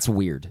 that's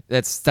weird.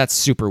 That's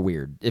super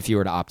weird if you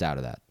were to opt out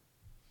of that.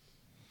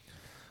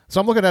 So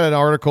I'm looking at an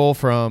article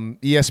from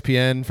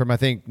ESPN from I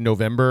think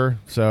November,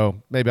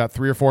 so maybe about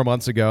 3 or 4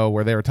 months ago,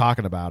 where they were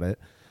talking about it.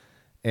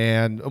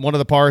 And one of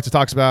the parts it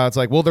talks about, it's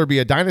like, will there be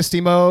a dynasty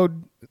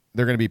mode?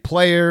 They're going to be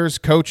players,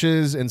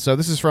 coaches, and so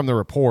this is from the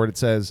report. It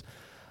says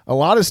a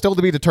lot is still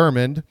to be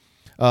determined.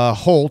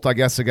 Holt, I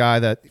guess the guy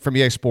that from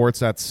EA Sports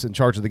that's in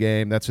charge of the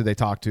game, that's who they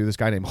talked to. This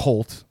guy named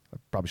Holt. I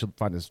probably should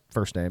find his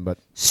first name, but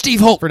Steve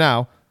Holt for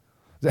now.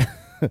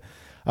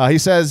 He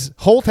says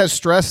Holt has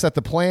stressed that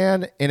the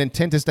plan and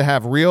intent is to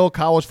have real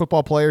college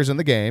football players in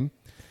the game.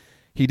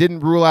 He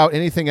didn't rule out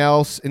anything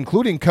else,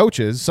 including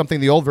coaches, something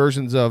the old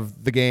versions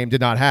of the game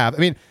did not have. I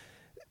mean,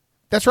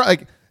 that's right.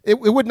 Like it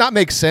would not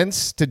make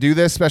sense to do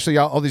this, especially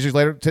all these years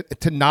later,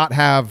 to not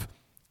have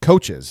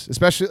coaches,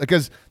 especially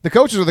because the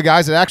coaches are the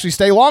guys that actually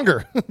stay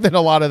longer than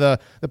a lot of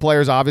the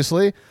players,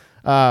 obviously.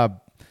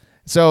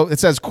 So it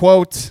says,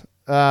 quote,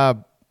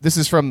 this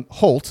is from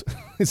Holt.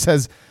 It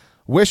says,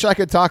 wish I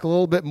could talk a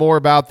little bit more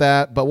about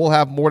that, but we'll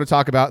have more to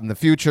talk about in the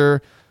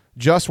future.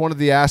 Just one of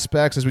the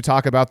aspects as we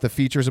talk about the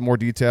features in more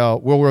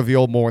detail. We'll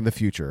reveal more in the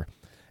future.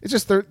 It's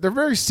just they're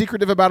very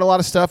secretive about a lot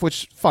of stuff,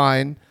 which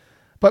fine.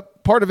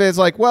 But part of it is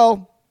like,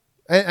 well,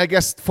 I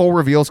guess full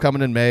reveal's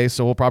coming in May,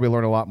 so we'll probably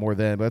learn a lot more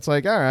then. But it's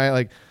like, all right,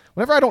 like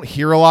whenever I don't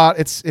hear a lot,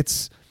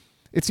 it's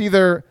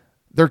either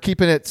they're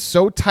keeping it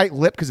so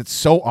tight-lipped because it's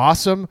so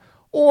awesome,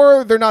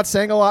 or they're not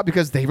saying a lot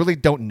because they really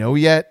don't know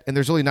yet, and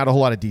there's really not a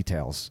whole lot of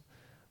details,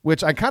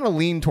 which I kind of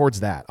lean towards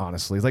that,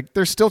 honestly. Like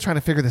they're still trying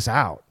to figure this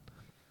out.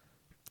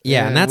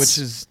 Yeah, and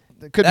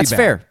that's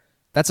fair.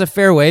 That's a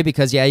fair way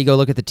because you go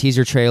look at the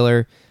teaser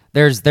trailer.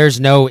 There's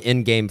no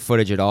in-game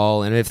footage at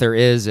all, and if there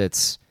is,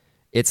 it's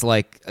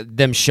like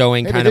them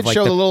showing kind of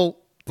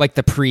like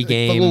the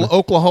pregame, the little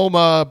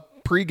Oklahoma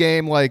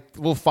pregame like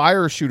little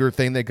fire shooter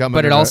thing they come.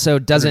 But it also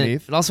doesn't.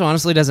 Underneath. It also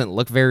honestly doesn't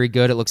look very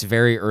good. It looks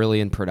very early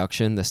in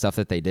production. The stuff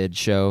that they did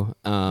show.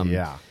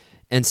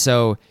 And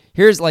so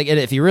here's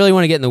if you really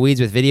want to get in the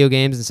weeds with video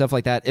games and stuff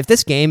like that. If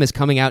this game is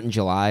coming out in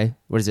July,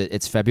 what is it?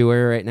 It's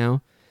February right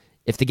now.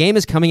 If the game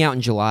is coming out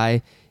in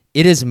July,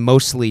 it is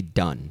mostly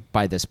done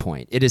by this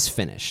point. It is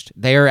finished.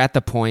 They are at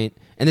the point,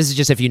 and this is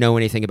just if you know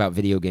anything about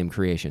video game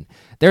creation.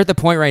 They're at the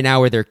point right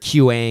now where they're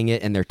QAing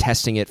it and they're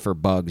testing it for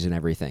bugs and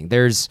everything.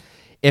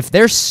 If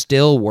they're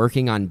still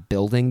working on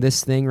building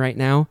this thing right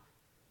now,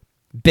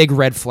 big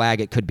red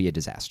flag, it could be a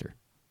disaster.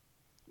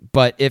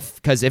 But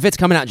because if it's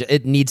coming out,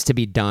 it needs to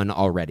be done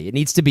already.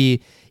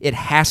 It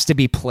has to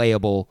be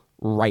playable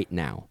right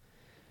now.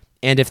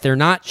 And if they're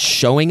not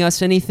showing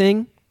us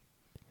anything,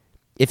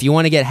 if you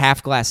want to get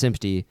half glass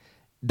empty,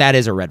 that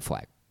is a red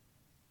flag.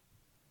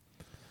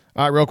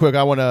 All right, real quick,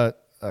 I want to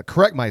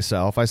correct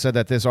myself. I said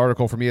that this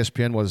article from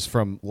ESPN was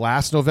from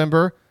last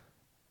November.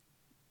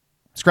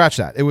 Scratch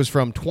that. It was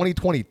from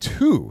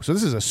 2022. So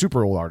this is a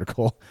super old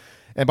article.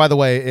 And by the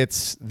way,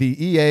 it's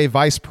the EA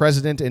Vice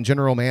President and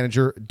General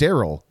Manager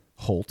Daryl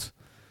Holt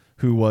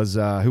who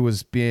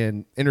was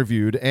being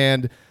interviewed.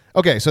 And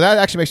okay, so that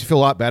actually makes me feel a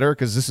lot better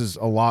because this is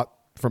a lot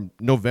from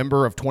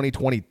November of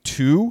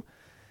 2022.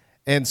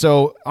 And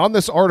so on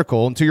this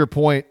article, and to your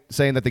point,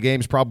 saying that the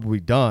game's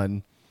probably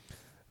done,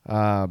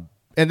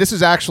 and this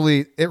is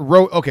actually,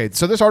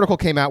 so this article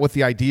came out with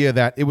the idea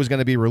that it was going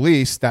to be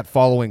released that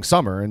following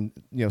summer, and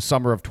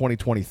summer of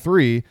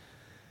 2023.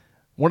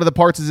 One of the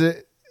parts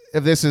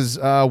of this is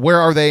where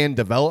are they in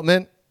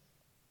development?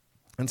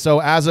 And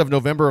so as of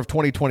November of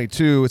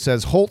 2022, it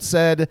says Holt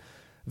said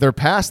they're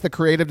past the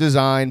creative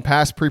design,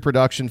 past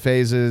pre-production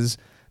phases.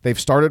 They've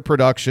started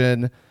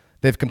production.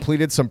 They've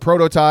completed some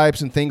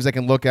prototypes and things they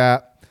can look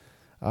at.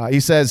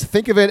 He says,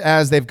 think of it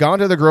as they've gone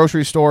to the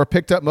grocery store,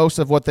 picked up most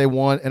of what they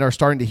want, and are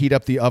starting to heat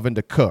up the oven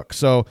to cook.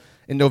 So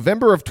in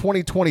November of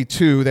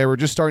 2022, they were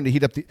just starting to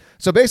heat up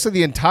so basically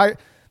the entire,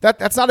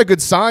 that's not a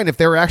good sign if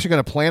they were actually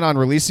going to plan on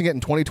releasing it in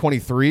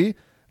 2023.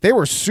 They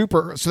were so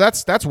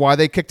that's why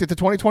they kicked it to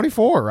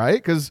 2024, right?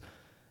 Because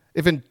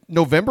if in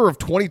November of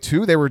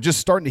 22, they were just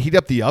starting to heat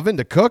up the oven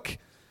to cook,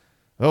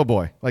 oh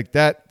boy, like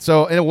that.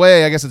 So in a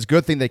way, I guess it's a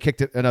good thing they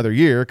kicked it another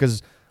year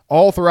because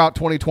all throughout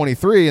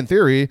 2023, in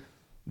theory,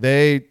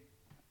 they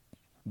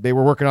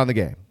were working on the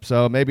game.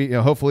 So maybe,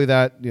 hopefully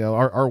that,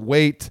 our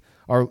wait,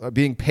 our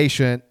being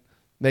patient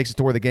makes it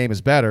to where the game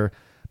is better.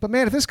 But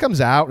man, if this comes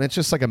out and it's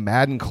just like a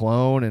Madden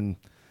clone, and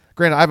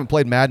granted, I haven't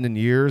played Madden in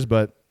years,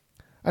 but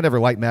I never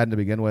liked Madden to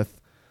begin with.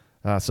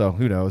 So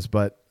who knows?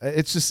 But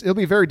it'll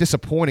be very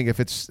disappointing if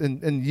it's,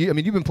 and you've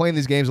been playing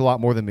these games a lot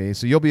more than me,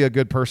 so you'll be a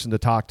good person to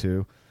talk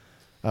to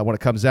when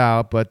it comes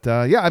out. But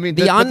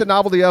the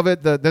novelty of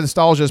it, the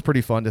nostalgia is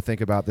pretty fun to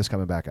think about this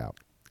coming back out.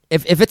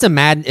 If it's a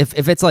Madden,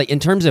 if it's like in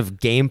terms of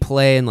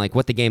gameplay and like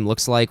what the game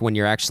looks like when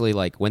you're actually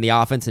like when the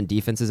offense and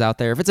defense is out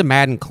there, if it's a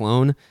Madden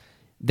clone,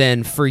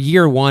 then for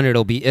year one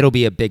it'll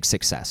be a big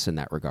success in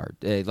that regard.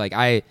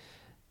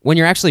 when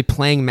you're actually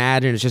playing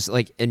Madden, it's just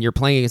like, and you're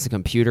playing against a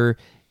computer,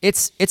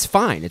 it's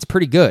fine. It's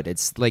pretty good.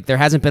 It's like there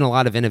hasn't been a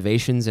lot of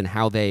innovations in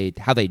how they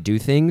do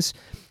things,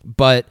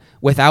 but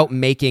without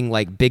making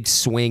like big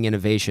swing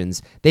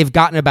innovations, they've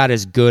gotten about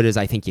as good as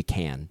I think you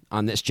can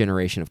on this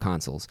generation of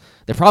consoles.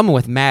 The problem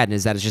with Madden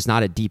is that it's just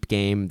not a deep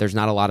game. There's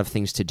not a lot of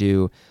things to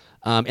do.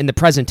 And the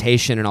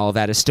presentation and all of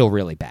that is still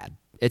really bad.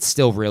 It's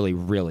still really,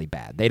 really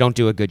bad. They don't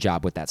do a good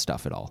job with that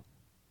stuff at all.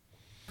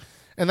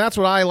 And that's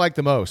what I like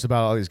the most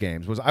about all these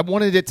games was I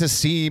wanted it to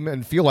seem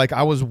and feel like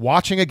I was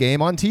watching a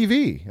game on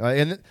TV.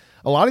 And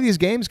a lot of these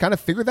games kind of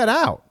figured that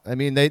out. I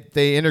mean,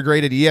 they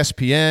integrated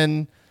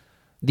ESPN.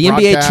 The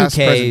NBA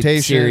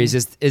 2K series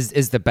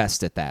is the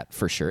best at that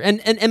for sure. And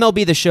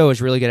MLB The Show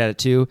is really good at it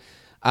too.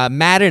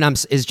 Madden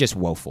is just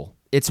woeful.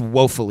 It's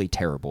woefully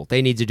terrible.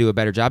 They need to do a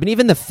better job. And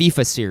even the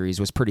FIFA series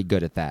was pretty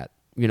good at that,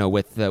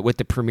 with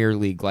the Premier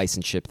League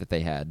licenseship that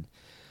they had.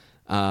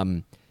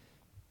 I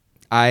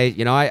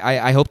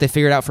hope they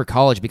figure it out for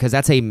college because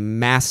that's a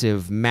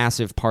massive,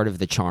 massive part of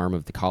the charm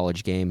of the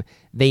college game.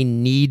 They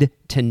need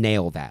to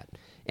nail that.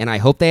 And I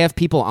hope they have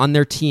people on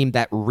their team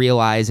that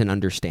realize and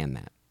understand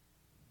that.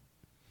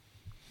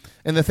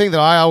 And the thing that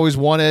I always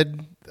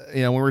wanted,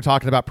 when we were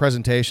talking about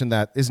presentation,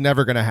 that is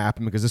never going to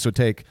happen because this would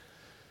take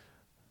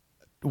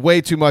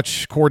way too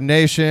much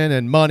coordination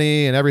and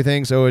money and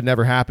everything, so it would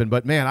never happen.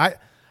 But man,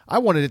 I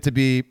wanted it to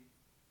be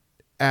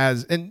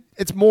and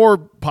it's more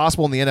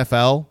possible in the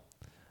NFL,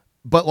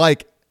 but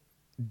like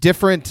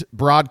different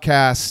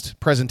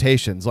broadcast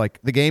presentations, like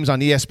the game's on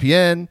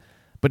ESPN,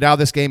 but now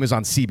this game is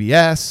on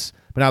CBS,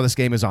 but now this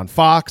game is on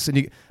Fox,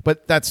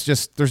 but that's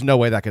just there's no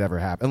way that could ever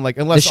happen. Like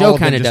unless the show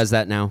kind of does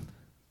that now.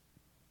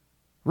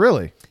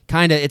 Really?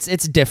 Kind of.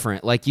 It's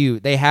different. Like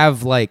they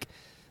have like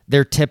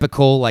their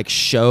typical like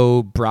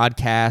show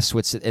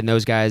broadcasts and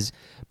those guys,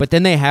 but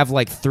then they have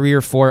like 3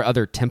 or 4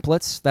 other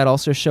templates that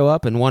also show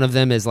up, and one of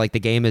them is like the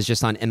game is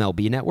just on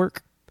MLB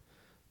Network,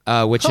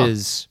 which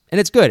is and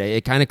it's good.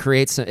 It kind of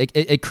creates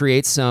it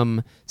creates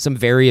some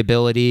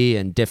variability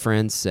and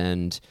difference,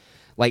 and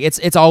like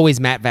it's always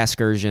Matt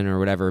Vasgersian or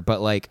whatever, but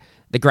like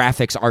the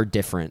graphics are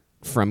different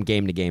from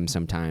game to game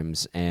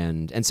sometimes,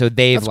 and so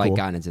they've That's like cool.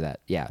 gotten into that.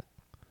 Yeah.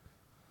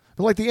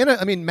 But like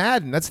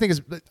Madden, that's the thing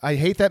is, I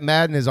hate that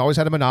Madden has always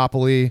had a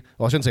monopoly.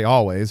 Well, I shouldn't say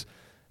always.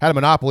 Had a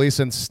monopoly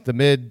since the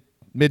mid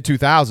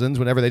 2000s,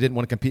 whenever they didn't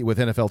want to compete with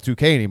NFL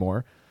 2K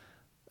anymore.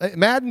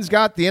 Madden's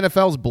got the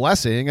NFL's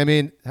blessing. I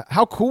mean,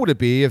 how cool would it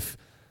be if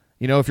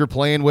you're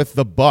playing with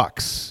the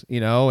Bucks,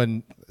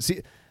 and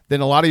see, then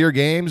a lot of your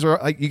games are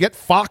like you get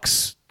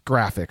Fox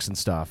graphics and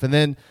stuff, and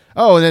then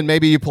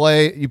maybe you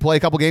play a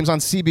couple games on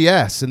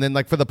CBS, and then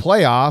like for the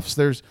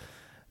playoffs,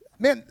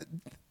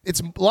 it's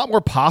a lot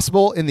more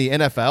possible in the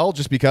NFL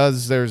just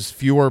because there's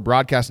fewer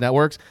broadcast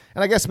networks,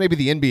 and I guess maybe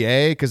the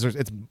NBA because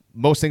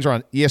most things are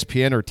on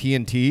ESPN or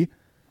TNT,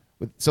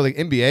 so the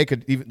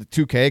NBA the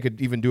 2K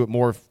could even do it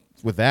more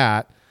with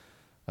that.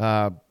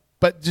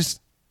 But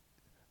just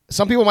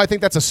some people might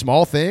think that's a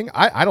small thing.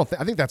 I don't.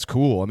 I think that's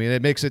cool. I mean,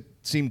 it makes it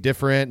seem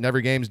different, and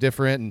every game's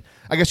different, and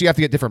I guess you have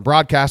to get different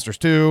broadcasters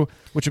too,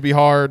 which would be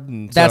hard.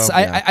 And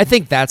I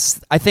think it's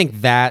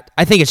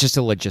just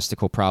a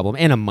logistical problem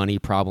and a money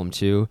problem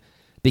too.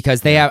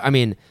 Because they have,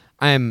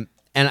 and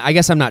I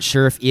guess I'm not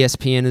sure if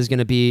ESPN is going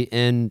to be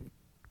in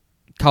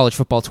College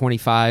Football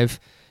 25.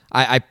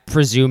 I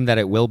presume that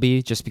it will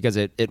be just because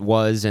it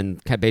was,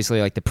 and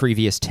basically like the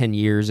previous 10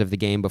 years of the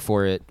game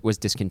before it was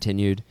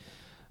discontinued.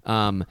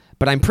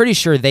 But I'm pretty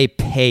sure they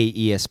pay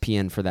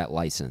ESPN for that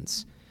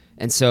license.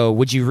 And so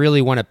would you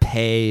really want to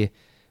pay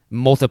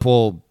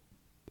multiple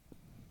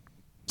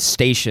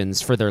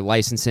stations for their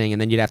licensing, and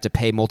then you'd have to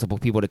pay multiple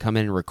people to come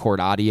in and record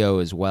audio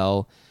as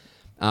well?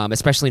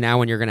 Especially now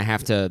when you're going to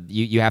have to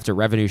you have to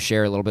revenue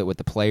share a little bit with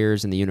the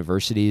players and the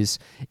universities.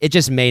 It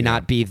just may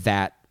not be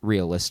that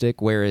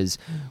realistic. Whereas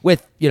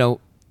with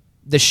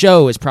the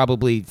show has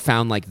probably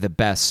found like the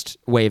best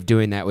way of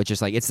doing that, which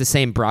is like it's the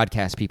same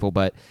broadcast people,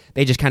 but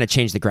they just kind of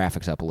change the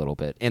graphics up a little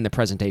bit and the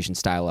presentation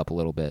style up a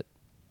little bit.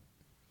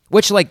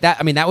 Which like that,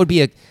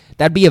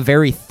 that'd be a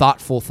very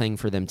thoughtful thing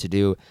for them to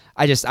do.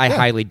 I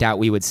highly doubt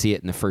we would see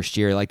it in the first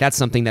year. Like that's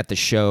something that the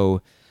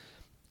show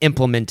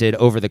implemented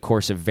over the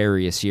course of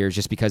various years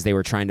just because they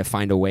were trying to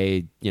find a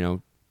way,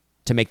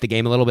 to make the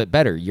game a little bit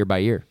better year by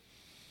year.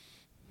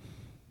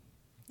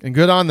 And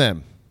good on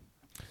them.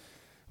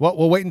 Well,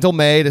 we'll wait until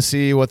May to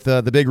see what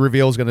the big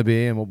reveal is going to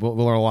be, and we'll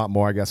learn a lot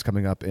more, I guess,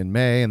 coming up in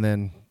May. And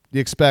then you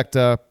expect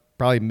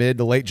probably mid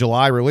to late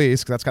July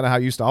release, because that's kind of how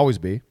it used to always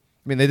be. I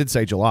mean, they did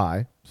say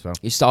July. So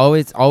used to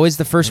always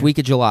the first week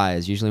of July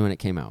is usually when it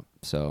came out.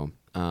 So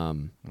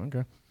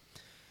okay.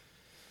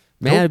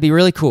 Man, It'd be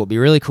really cool. It'd be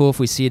really cool if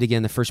we see it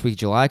again the first week of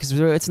July, because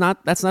that's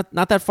not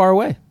that far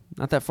away.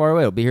 Not that far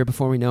away. It'll be here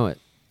before we know it.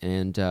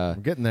 And we're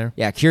getting there.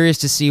 Yeah, curious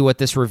to see what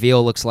this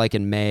reveal looks like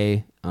in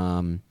May.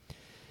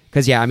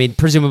 Because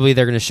presumably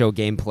they're going to show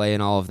gameplay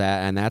and all of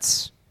that, and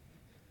that's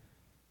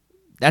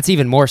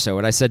even more so.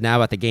 What I said now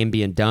about the game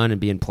being done and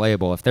being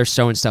playable. If they're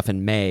showing stuff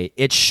in May,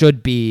 it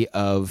should be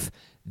of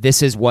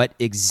this is what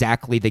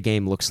exactly the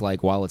game looks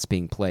like while it's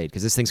being played,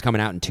 because this thing's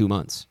coming out in 2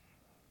 months.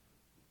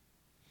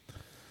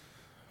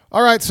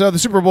 All right, so the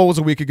Super Bowl was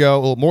a week ago,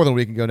 well, more than a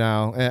week ago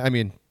now. I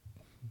mean,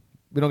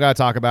 we don't got to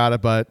talk about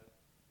it, but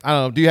I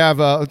don't know. Do you have?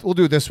 We'll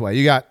do it this way. Do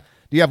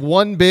you have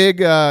one big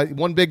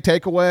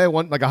takeaway,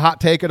 one like a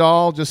hot take at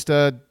all, just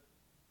to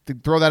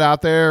throw that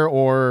out there,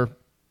 or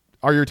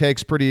are your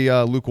takes pretty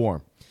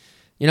lukewarm?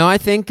 I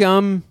think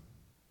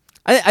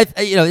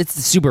it's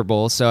the Super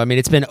Bowl, so I mean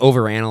it's been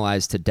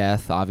overanalyzed to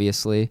death.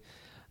 Obviously,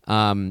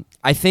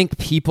 I think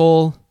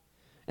people.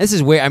 This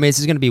is weird. I mean, this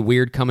is going to be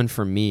weird coming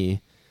from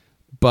me,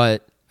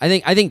 but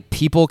I think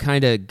people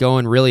kind of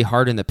going really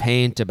hard in the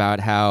paint about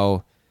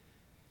how,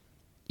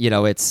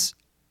 it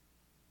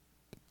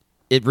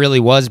really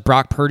was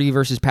Brock Purdy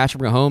versus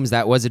Patrick Mahomes.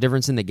 That was a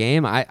difference in the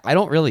game. I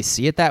don't really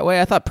see it that way.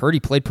 I thought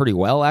Purdy played pretty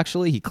well,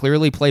 actually. He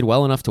clearly played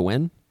well enough to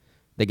win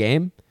the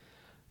game.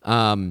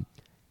 I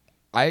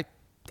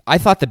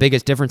thought the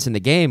biggest difference in the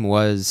game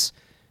was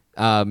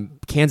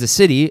Kansas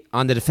City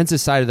on the defensive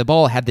side of the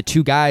ball had the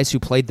two guys who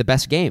played the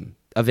best game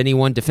of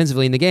anyone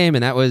defensively in the game,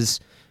 and that was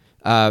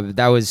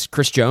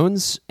Chris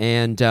Jones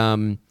and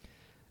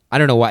I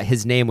don't know what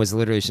his name was,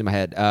 literally just in my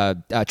head.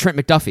 Trent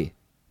McDuffie.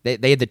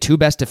 They had the two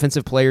best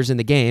defensive players in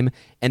the game,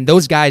 and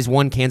those guys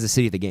won Kansas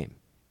City the game.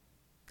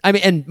 I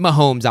mean, and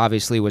Mahomes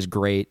obviously was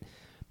great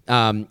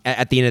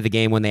at the end of the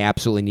game when they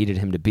absolutely needed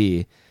him to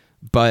be.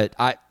 But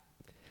I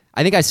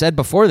think I said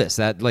before this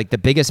that like the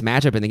biggest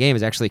matchup in the game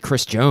is actually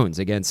Chris Jones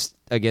against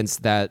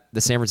the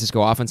San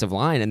Francisco offensive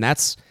line, and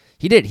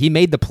he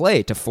made the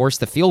play to force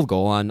the field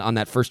goal on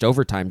that first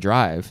overtime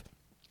drive,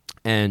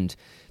 and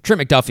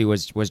Trent McDuffie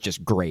was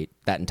just great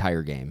that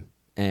entire game,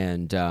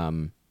 and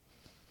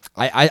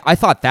I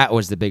thought that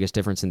was the biggest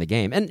difference in the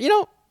game. And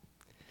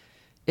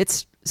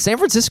it's San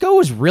Francisco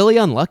was really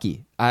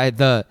unlucky.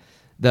 The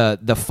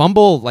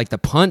fumble, like the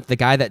punt, the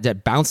guy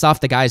that bounced off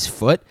the guy's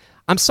foot.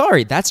 I'm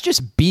sorry, that's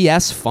just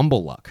BS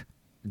fumble luck.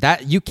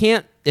 That you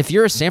can't. If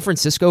you're a San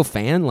Francisco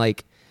fan,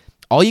 like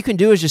all you can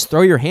do is just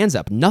throw your hands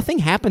up. Nothing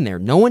happened there.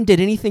 No one did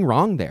anything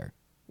wrong there.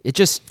 It's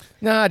just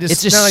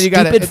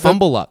stupid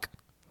fumble luck.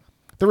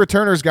 The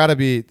returner's got to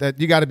be that.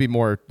 You got to be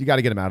more. You got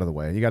to get him out of the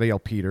way. You got to yell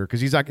Peter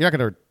because you're not going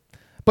to.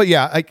 But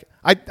yeah,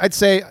 I'd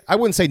say I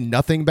wouldn't say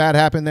nothing bad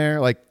happened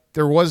there. Like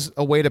there was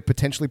a way to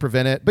potentially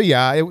prevent it. But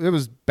yeah, it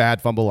was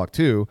bad fumble luck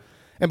too.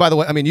 And by the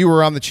way, I mean you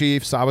were on the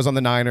Chiefs, I was on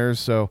the Niners,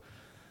 so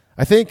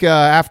I think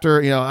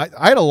after I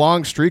had a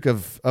long streak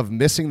of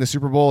missing the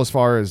Super Bowl as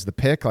far as the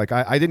pick. Like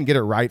I didn't get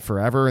it right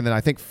forever, and then I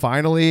think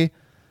finally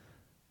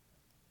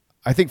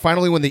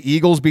when the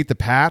Eagles beat the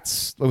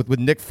Pats with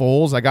Nick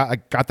Foles, I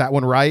got that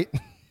one right.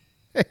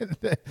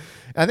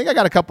 I think I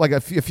got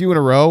a few in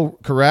a row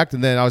correct,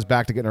 and then I was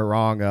back to getting it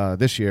wrong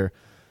this year.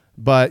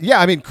 But yeah,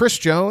 I mean Chris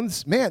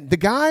Jones, man, the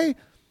guy.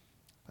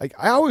 Like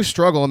I always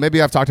struggle, and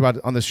maybe I've talked about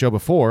it on this show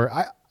before.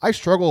 I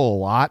struggle a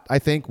lot. I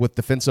think with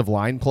defensive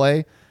line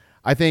play.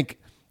 I think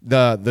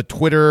the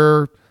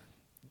Twitter,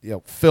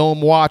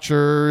 film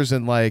watchers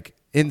and like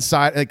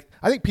inside, like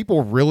I think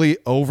people really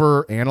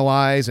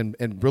overanalyze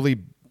and really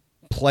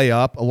play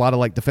up a lot of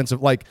like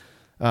defensive, like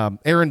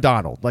Aaron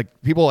Donald.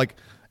 Like people like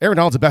Aaron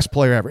Donald's the best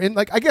player ever, and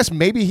like I guess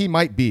maybe he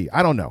might be.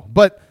 I don't know,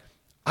 but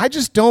I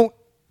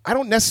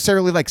don't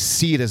necessarily like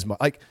see it as much.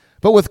 Like,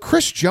 but with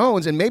Chris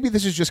Jones, and maybe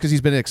this is just because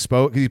he's been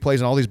exposed, because he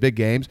plays in all these big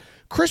games.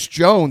 Chris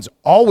Jones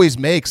always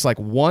makes like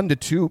 1 to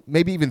 2,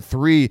 maybe even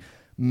 3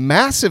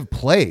 massive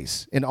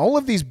plays in all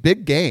of these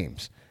big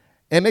games.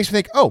 And it makes me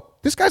think, oh,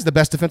 this guy's the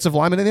best defensive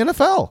lineman in the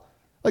NFL.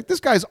 Like this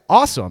guy's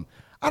awesome.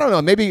 I don't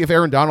know. Maybe if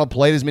Aaron Donald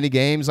played as many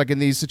games like in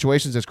these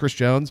situations as Chris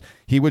Jones,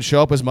 he would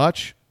show up as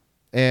much.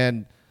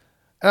 And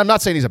I'm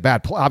not saying he's a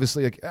bad player.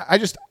 Obviously, like,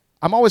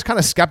 I'm always kind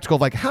of skeptical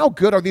of like how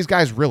good are these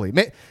guys really?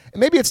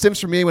 Maybe it stems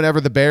from me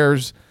whenever the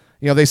Bears,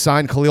 they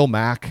signed Khalil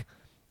Mack,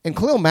 and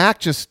Khalil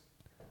Mack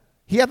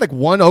he had like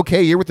one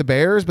okay year with the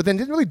Bears, but then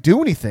didn't really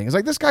do anything. It's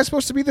like this guy's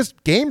supposed to be this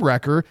game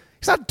wrecker.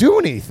 He's not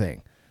doing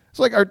anything. It's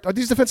like are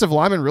these defensive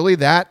linemen really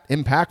that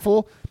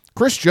impactful?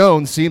 Chris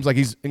Jones seems like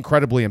he's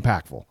incredibly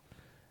impactful,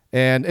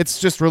 and it's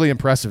just really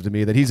impressive to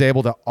me that he's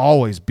able to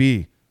always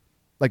be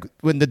like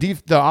when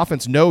the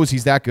offense knows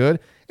he's that good.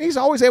 He's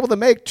always able to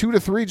make 2 to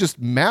 3 just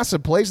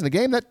massive plays in the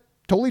game that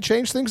totally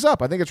change things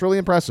up. I think it's really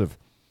impressive.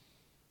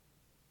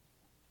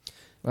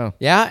 Oh.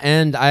 Yeah,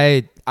 and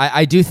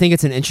I do think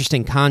it's an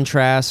interesting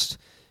contrast.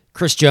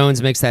 Chris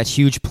Jones makes that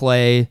huge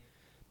play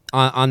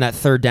on that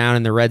third down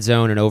in the red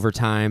zone in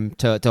overtime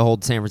to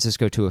hold San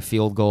Francisco to a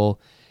field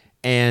goal.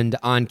 And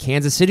on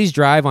Kansas City's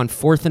drive on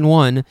 4th and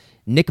 1,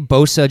 Nick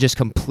Bosa just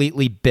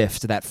completely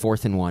biffed that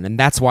 4th and 1, and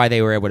that's why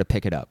they were able to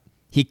pick it up.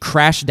 He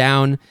crashed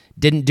down,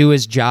 didn't do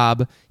his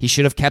job. He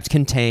should have kept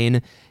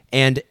contain,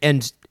 and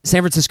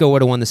San Francisco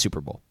would have won the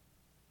Super Bowl.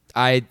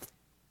 I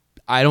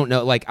don't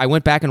know. Like I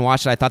went back and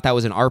watched it. I thought that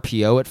was an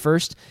RPO at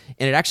first,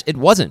 and it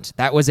wasn't.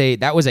 That was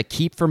a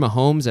keep for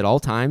Mahomes at all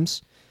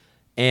times.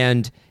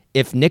 And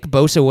if Nick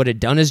Bosa would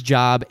have done his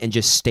job and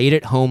just stayed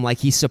at home like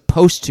he's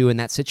supposed to in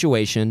that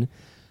situation,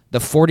 the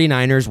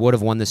 49ers would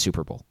have won the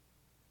Super Bowl.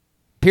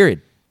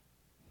 Period.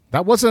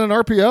 That wasn't an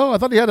RPO? I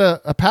thought he had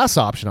a pass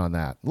option on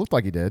that. Looked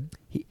like he did.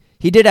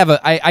 He did have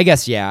I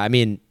guess, yeah. I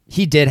mean,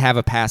 he did have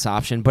a pass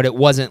option, but it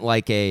wasn't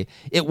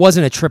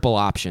a triple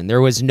option.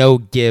 There was no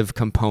give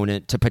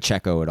component to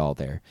Pacheco at all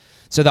there.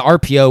 So the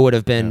RPO would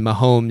have been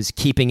Mahomes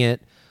keeping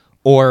it,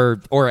 or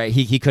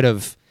he could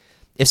have,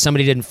 if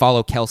somebody didn't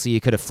follow Kelsey, he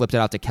could have flipped it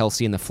out to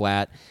Kelsey in the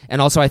flat.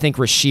 And also I think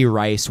Rashee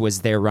Rice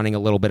was there running a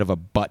little bit of a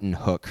button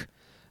hook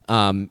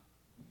as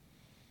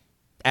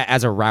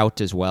a route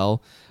as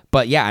well.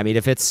 But yeah, I mean,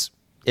 if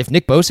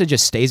Nick Bosa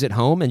just stays at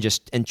home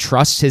and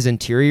trusts his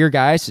interior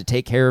guys to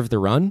take care of the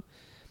run,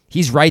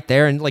 he's right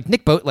there. And like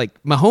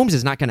Mahomes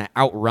is not going to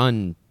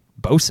outrun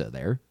Bosa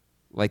there.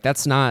 Like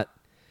that's not.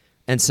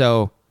 And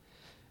so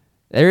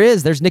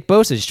there's Nick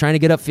Bosa just trying to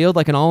get upfield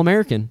like an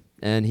All-American,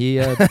 and he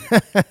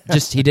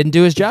he didn't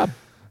do his job.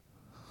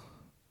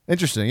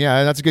 Interesting.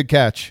 Yeah, that's a good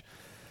catch.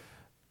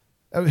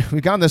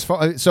 We've gone this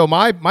far. So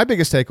my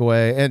biggest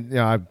takeaway,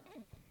 and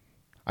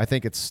I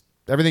think it's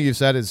everything you've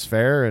said is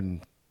fair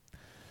and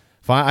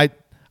fine.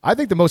 I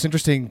think the most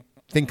interesting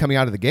thing coming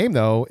out of the game,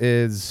 though,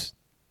 is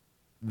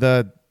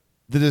the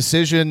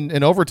decision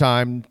in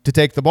overtime to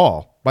take the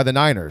ball by the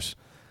Niners.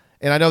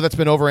 And I know that's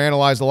been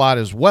overanalyzed a lot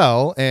as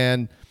well.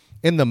 And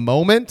in the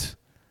moment,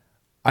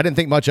 I didn't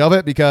think much of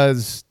it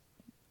because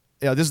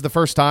this is the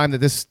first time that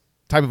this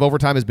type of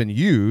overtime has been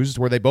used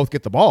where they both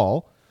get the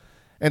ball.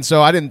 And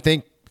so I didn't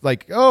think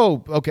like,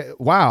 oh, okay,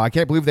 wow, I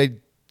can't believe they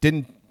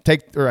didn't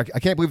take, or I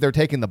can't believe they're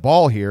taking the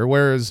ball here.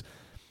 Whereas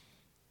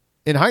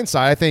in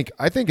hindsight,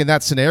 I think in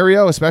that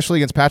scenario, especially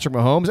against Patrick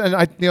Mahomes, and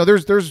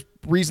there's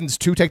reasons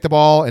to take the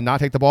ball and not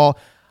take the ball.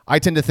 I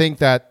tend to think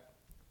that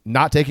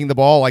not taking the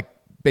ball, like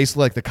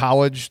basically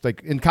like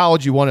like in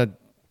college, you want to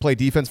play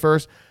defense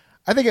first.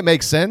 I think it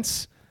makes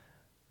sense.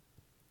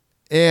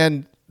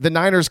 And the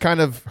Niners kind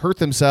of hurt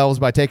themselves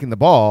by taking the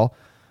ball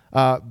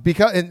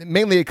because, and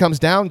mainly it comes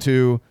down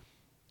to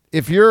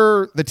if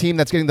you're the team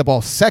that's getting the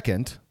ball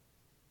second,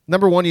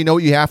 number one, you know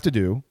what you have to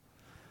do,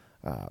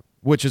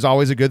 which is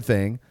always a good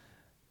thing.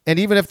 And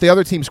even if the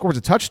other team scores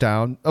a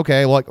touchdown,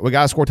 okay, well, we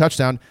got to score a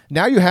touchdown.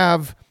 Now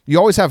you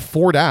always have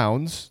 4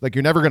 downs. Like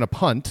you're never going to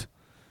punt.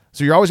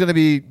 So you're always going to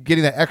be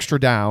getting that extra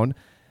down.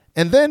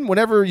 And then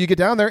whenever you get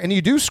down there and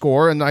you do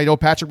score, and I know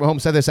Patrick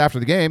Mahomes said this after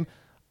the game,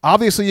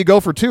 obviously you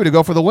go for 2 to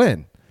go for the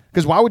win.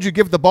 Because why would you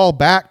give the ball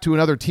back to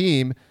another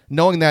team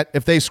knowing that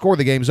if they score,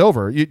 the game's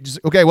over? You just,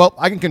 okay, well,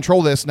 I can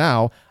control this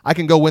now. I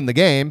can go win the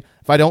game.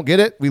 If I don't get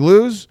it, we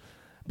lose.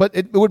 But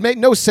it would make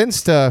no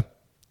sense to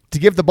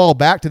give the ball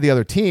back to the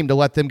other team to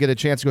let them get a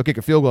chance to go kick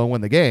a field goal and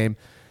win the game.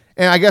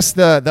 And I guess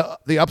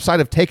the upside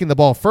of taking the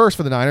ball first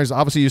for the Niners,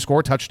 obviously you score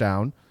a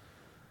touchdown.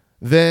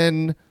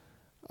 Then,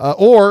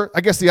 or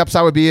I guess the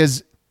upside would be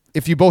is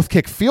if you both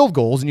kick field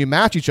goals and you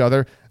match each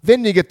other,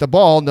 then you get the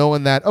ball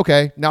knowing that,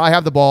 okay, now I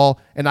have the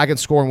ball and I can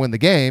score and win the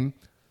game.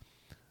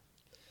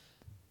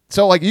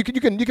 So like you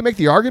can make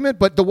the argument,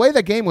 but the way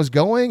that game was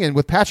going and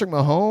with Patrick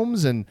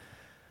Mahomes and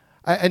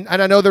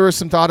I know there was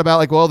some thought about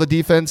like, well, the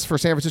defense for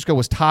San Francisco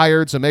was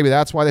tired, so maybe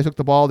that's why they took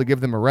the ball to give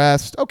them a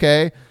rest.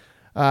 Okay.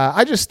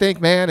 I just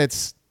think, man,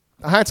 it's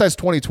hindsight's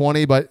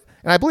 20/20,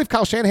 and I believe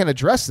Kyle Shanahan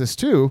addressed this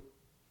too.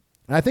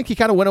 And I think he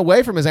kind of went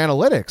away from his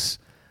analytics.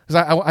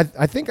 Because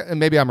I think, and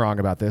maybe I'm wrong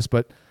about this,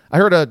 but I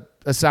heard a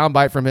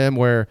soundbite from him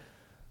where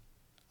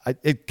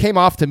it came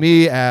off to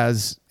me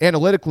as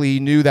analytically he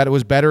knew that it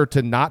was better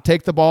to not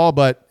take the ball,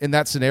 but in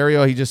that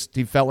scenario,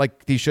 he felt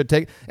like he should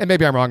take. And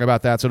maybe I'm wrong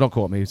about that, so don't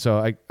quote me. So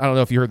I don't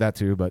know if you heard that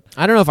too, but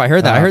I don't know if I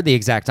heard that. I heard the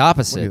exact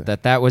opposite.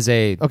 That was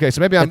a okay.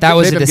 So maybe that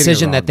was a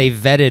decision that they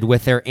vetted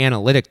with their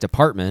analytic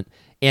department,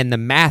 and the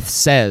math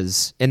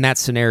says in that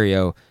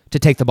scenario to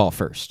take the ball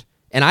first.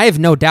 And I have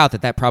no doubt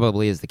that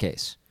probably is the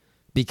case.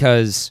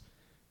 Because,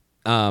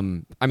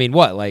 I mean,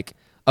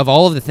 of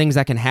all of the things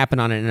that can happen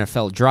on an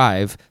NFL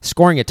drive,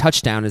 scoring a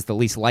touchdown is the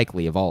least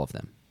likely of all of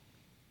them.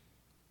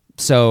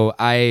 So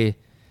I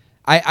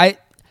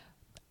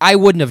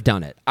wouldn't have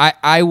done it.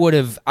 I would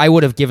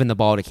have given the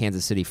ball to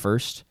Kansas City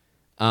first,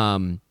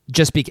 but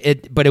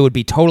it would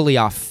be totally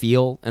off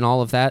feel and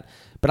all of that.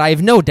 But I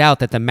have no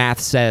doubt that the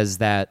math says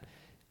that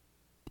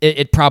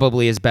it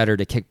probably is better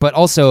to kick. But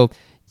also,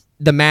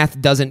 the math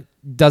doesn't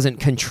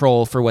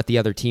control for what the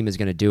other team is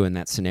going to do in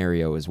that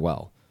scenario as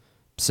well.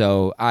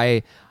 So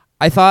I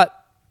thought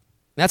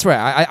that's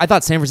right. I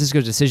thought San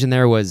Francisco's decision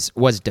there was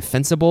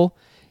defensible.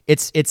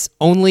 It's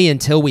only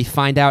until we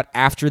find out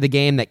after the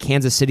game that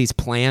Kansas City's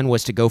plan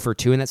was to go for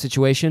 2 in that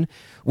situation,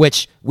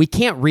 which we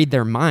can't read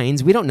their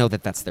minds. We don't know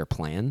that that's their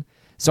plan.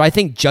 So I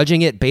think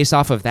judging it based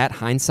off of that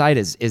hindsight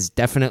is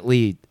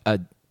definitely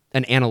an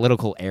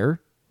analytical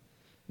error.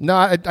 No,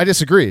 I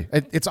disagree.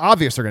 It's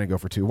obvious they're going to go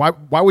for 2.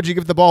 Why would you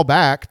give the ball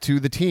back to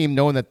the team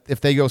knowing that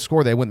if they go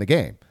score, they win the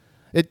game?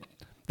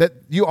 That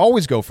you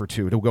always go for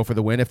 2 to go for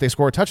the win if they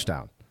score a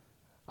touchdown.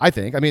 I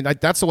think. I mean,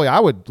 that's the way I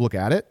would look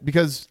at it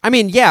because I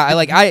mean,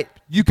 yeah,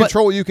 you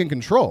control what you can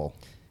control.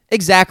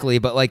 Exactly,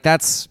 but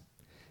that's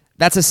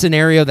a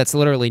scenario that's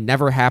literally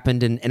never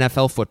happened in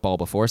NFL football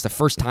before. It's the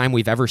first time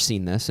we've ever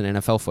seen this in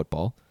NFL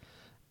football.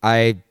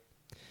 I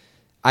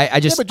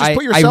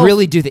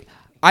really do think.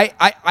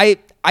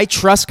 I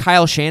trust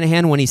Kyle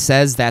Shanahan when he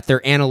says that their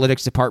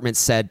analytics department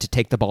said to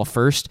take the ball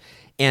first.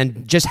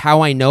 And just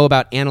how I know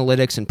about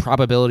analytics and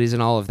probabilities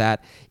and all of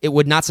that, it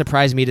would not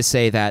surprise me to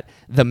say that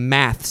the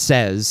math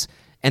says,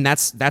 and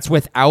that's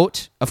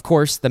without, of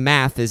course, the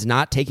math is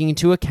not taking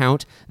into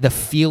account the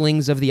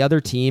feelings of the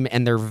other team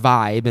and their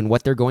vibe and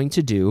what they're going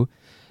to do.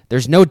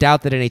 There's no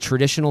doubt that in a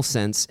traditional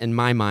sense, in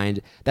my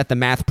mind, that the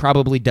math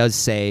probably does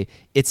say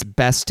it's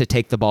best to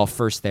take the ball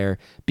first there,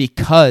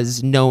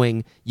 because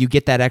knowing you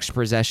get that extra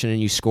possession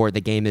and you score, the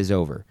game is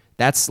over.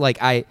 That's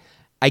like, I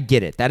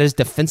get it. That is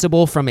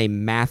defensible from a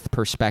math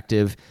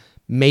perspective,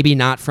 maybe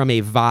not from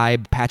a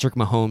vibe Patrick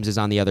Mahomes is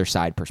on the other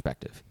side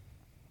perspective.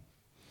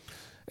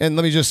 And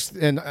let me just,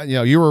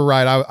 you were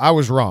right. I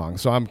was wrong.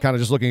 So I'm kind of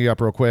just looking you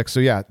up real quick.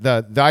 So yeah,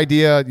 the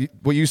idea,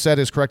 what you said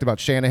is correct about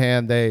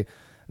Shanahan. They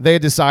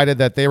had decided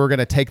that they were going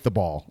to take the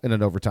ball in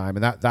an overtime,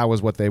 and that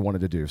was what they wanted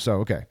to do. So,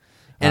 okay.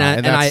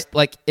 And I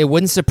like, it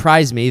wouldn't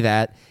surprise me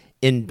that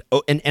in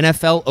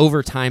NFL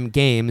overtime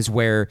games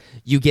where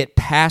you get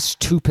past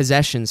 2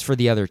 possessions for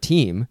the other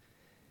team,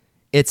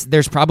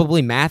 there's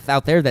probably math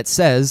out there that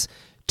says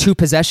 2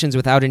 possessions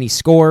without any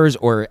scores,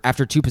 or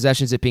after 2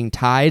 possessions it being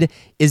tied,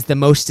 is the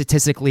most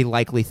statistically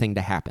likely thing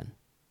to happen.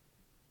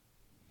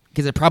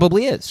 Because it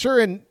probably is. Sure,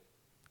 and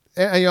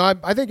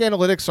I think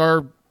analytics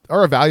are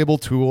a valuable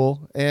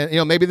tool,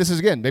 and maybe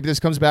this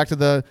comes back to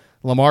the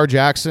Lamar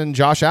Jackson,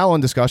 Josh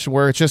Allen discussion,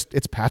 where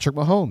it's Patrick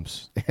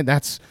Mahomes, and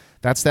that's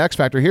the X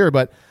factor here.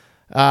 But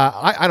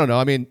I don't know.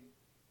 I mean,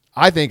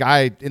 I think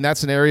in that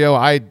scenario,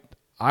 I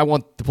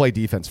want to play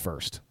defense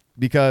first,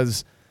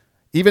 because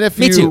even if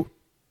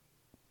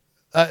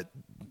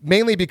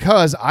mainly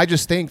because I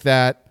just think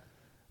that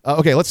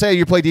okay, let's say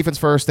you play defense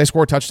first, they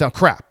score a touchdown.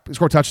 Crap, they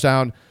score a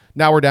touchdown.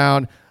 Now we're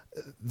down.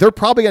 They're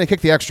probably going to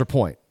kick the extra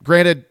point.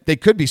 Granted, they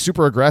could be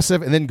super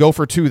aggressive and then go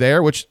for 2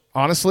 there, which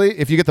honestly,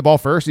 if you get the ball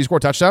first, you score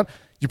a touchdown,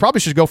 you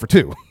probably should go for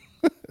 2.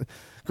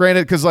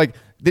 Granted, because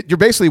you're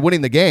basically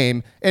winning the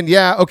game, and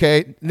yeah,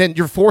 okay, then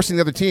you're forcing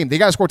the other team. They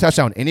got to score a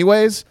touchdown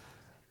anyways.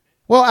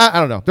 Well, I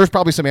don't know. There's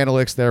probably some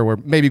analytics there where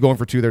maybe going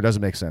for 2 there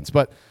doesn't make sense.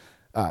 But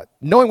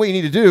knowing what you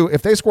need to do,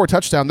 if they score a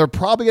touchdown, they're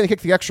probably going to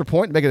kick the extra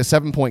point and make it a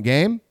 7-point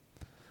game.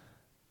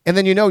 And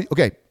then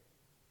okay,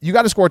 you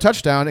got to score a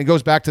touchdown. And it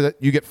goes back to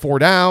you get 4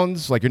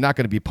 downs. Like, you're not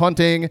going to be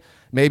punting.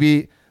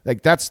 Maybe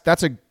that's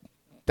an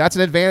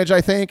advantage,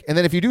 I think. And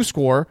then if you do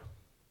score,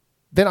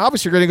 then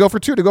obviously you're going to go for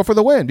 2 to go for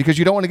the win, because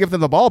you don't want to give them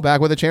the ball back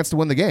with a chance to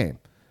win the game.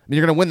 I mean,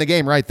 you're going to win the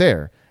game right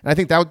there. And I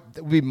think that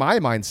would be my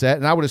mindset.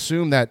 And I would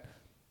assume that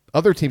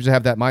other teams would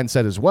have that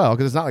mindset as well,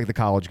 because it's not like the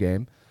college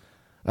game.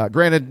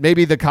 Granted,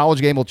 maybe the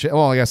college game will change.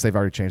 Well, I guess they've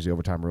already changed the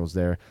overtime rules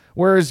there.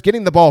 Whereas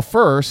getting the ball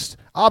first,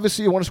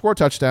 obviously you want to score a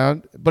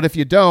touchdown, but if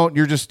you don't,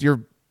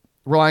 you're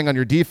relying on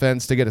your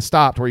defense to get a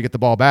stop to where you get the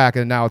ball back,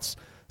 and now it's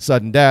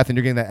sudden death, and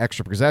you're getting that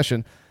extra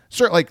possession.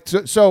 Sure,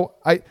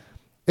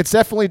 it's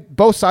definitely,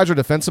 both sides are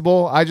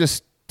defensible. I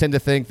just tend to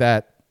think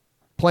that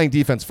playing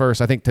defense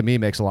first, I think, to me,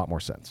 makes a lot more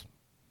sense.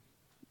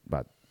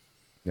 But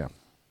yeah,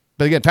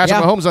 but again, Patrick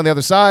Mahomes on the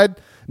other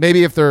side.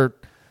 Maybe if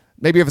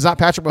it's not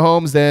Patrick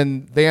Mahomes,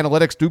 then the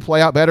analytics do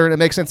play out better, and it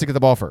makes sense to get the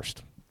ball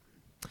first.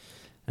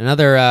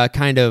 Another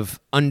kind of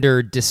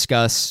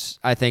under-discussed,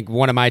 I think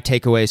one of my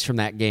takeaways from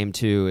that game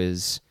too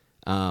is,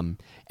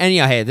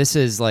 hey, this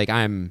is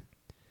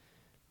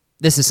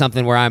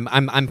something where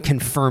I'm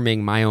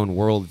confirming my own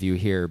worldview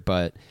here,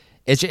 but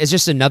it's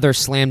just another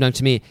slam dunk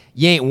to me.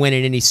 You ain't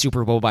winning any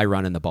Super Bowl by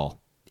running the ball.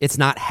 It's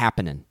not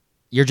happening.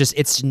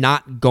 It's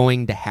not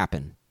going to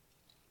happen.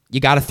 You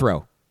got to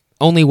throw.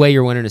 Only way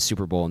you're winning a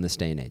Super Bowl in this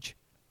day and age.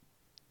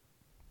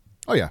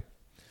 Oh, yeah.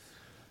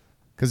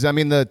 Because, I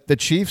mean, the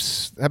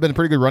Chiefs have been a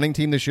pretty good running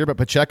team this year, but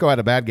Pacheco had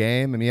a bad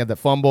game. I mean, he had that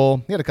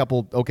fumble. He had a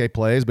couple okay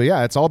plays. But,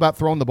 yeah, it's all about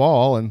throwing the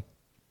ball. And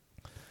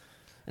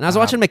I was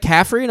watching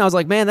McCaffrey, and I was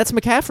like, man, that's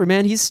McCaffrey,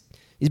 man. He's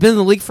been in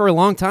the league for a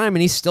long time,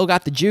 and he's still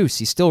got the juice.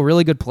 He's still a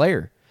really good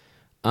player.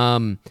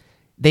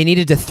 They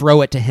needed to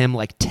throw it to him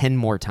like 10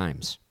 more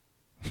times.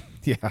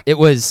 Yeah.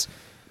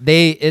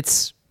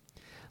 It's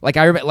like,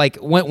 I remember, like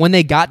when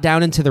they got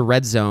down into the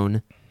red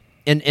zone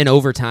in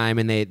overtime,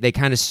 and they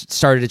kind of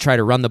started to try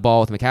to run the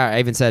ball with McCaffrey. I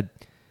even said,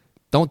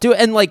 don't do it.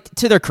 And like,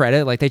 to their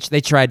credit, like they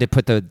tried to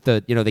put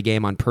the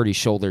game on Purdy's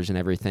shoulders and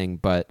everything,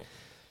 but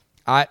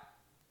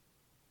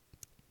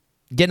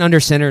getting under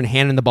center and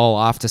handing the ball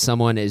off to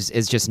someone is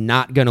just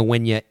not going to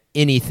win you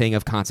anything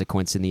of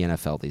consequence in the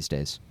NFL these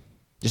days.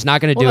 Just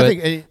not going to do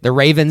it. The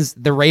Ravens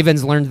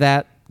learned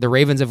that. The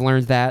Ravens have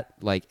learned that.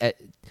 Like,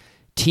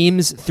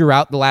 teams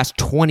throughout the last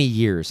 20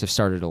 years have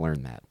started to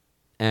learn that.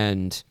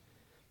 And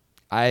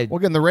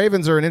again, the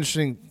Ravens are an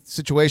interesting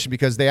situation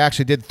because they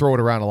actually did throw it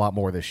around a lot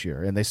more this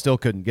year, and they still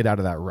couldn't get out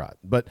of that rut.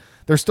 But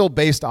they're still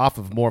based off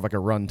of more of like a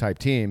run type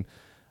team.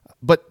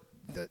 But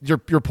your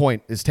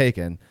point is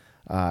taken.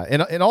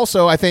 And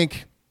also, I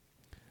think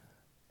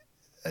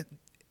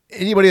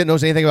anybody that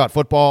knows anything about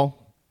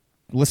football,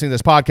 listening to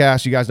this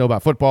podcast, you guys know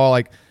about football.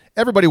 Like,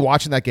 everybody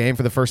watching that game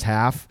for the first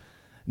half,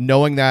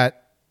 knowing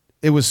that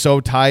it was so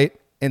tight,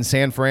 and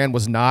San Fran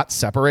was not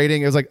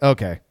separating. It was like,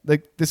 okay,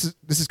 like this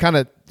is kind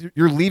of,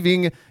 you're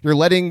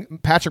letting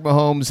Patrick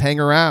Mahomes hang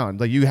around.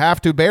 Like, you have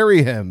to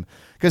bury him,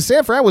 because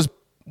San Fran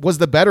was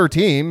the better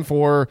team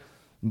for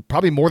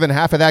probably more than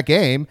half of that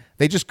game.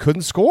 They just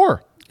couldn't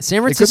score.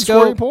 San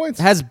Francisco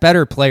has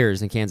better players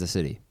than Kansas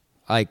City,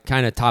 like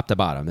kind of top to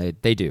bottom.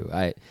 They do.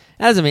 That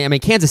doesn't mean, I mean,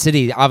 Kansas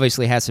City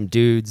obviously has some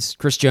dudes: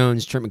 Chris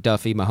Jones, Trent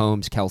McDuffie,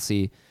 Mahomes,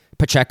 Kelsey,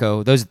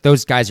 Pacheco.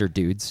 Those guys are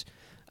dudes.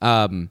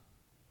 San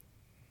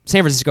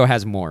Francisco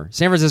has more.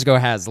 San Francisco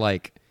has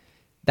like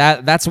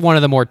that. That's one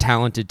of the more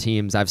talented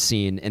teams I've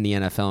seen in the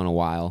NFL in a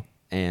while.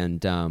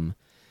 And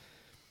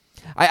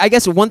I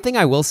guess one thing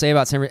I will say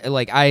about San Francisco,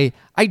 like I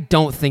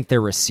don't think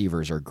their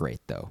receivers are great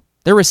though.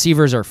 Their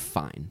receivers are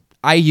fine.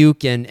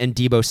 Ayuk and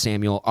Deebo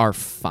Samuel are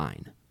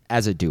fine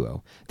as a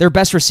duo. Their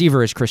best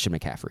receiver is Christian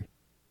McCaffrey.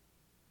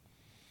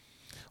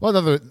 Well,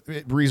 another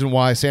reason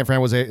why San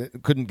Fran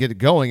couldn't get it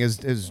going is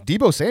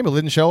Deebo Samuel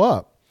didn't show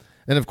up,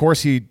 and of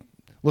course he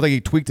looked like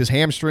he tweaked his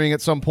hamstring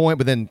at some point,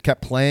 but then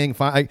kept playing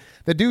fine.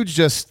 The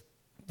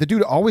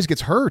dude always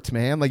gets hurt,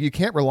 man. Like, you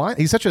can't rely.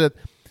 He's such an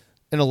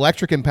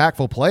electric,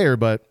 impactful player,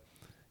 but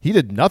he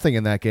did nothing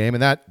in that game,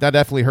 and that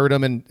definitely hurt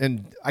him.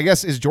 And I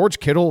guess, is George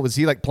Kittle, was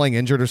he like playing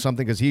injured or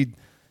something? Because he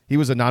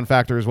was a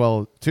non-factor as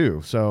well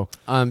too. So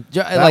I'm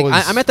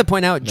at the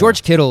point now.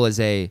 George Kittle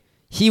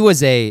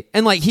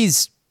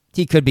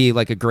he could be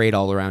like a great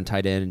all-around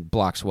tight end,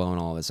 blocks well and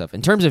all this stuff.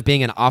 In terms of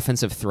being an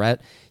offensive threat,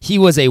 he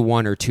was a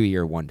 1 or 2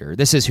 year wonder.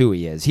 This is who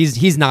he is.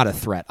 He's not a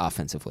threat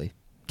offensively,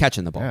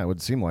 catching the ball. Yeah, it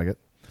would seem like it.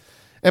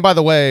 And by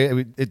the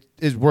way, it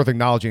is worth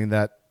acknowledging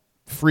that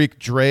freak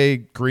Dre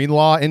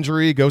Greenlaw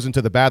injury goes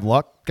into the bad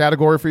luck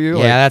category for you.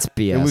 Yeah, that's BS.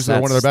 They lose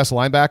one of their best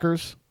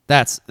linebackers.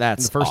 That's in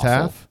the first awful.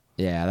 half.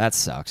 Yeah, that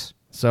sucks.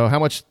 So how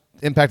much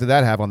impact did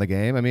that have on the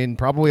game? I mean,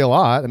 probably a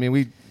lot. I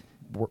mean,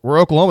 we're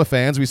Oklahoma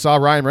fans. We saw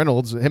Ryan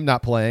Reynolds, him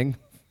not playing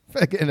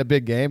in a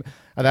big game.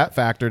 That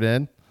factored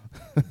in.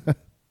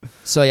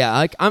 So yeah,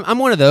 like I'm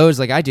one of those.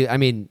 Like I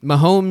mean,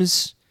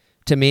 Mahomes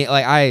to me, it's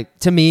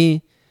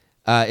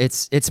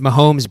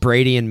Mahomes,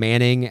 Brady, and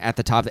Manning at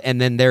the top, and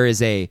then there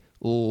is a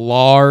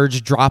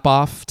large drop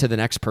off to the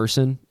next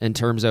person in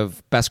terms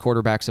of best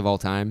quarterbacks of all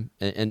time.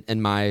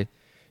 In my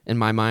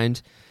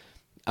mind,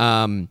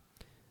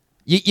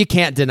 you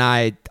can't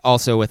deny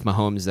also with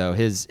Mahomes though,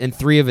 in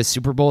 3 of his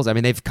Super Bowls, I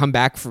mean, they've come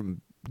back from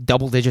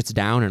double digits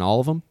down in all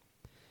of them.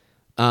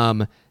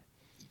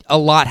 A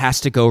lot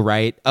has to go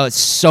right.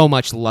 So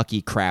much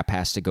lucky crap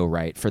has to go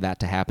right for that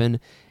to happen.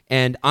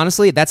 And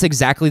honestly, that's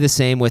exactly the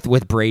same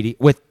with Brady,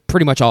 with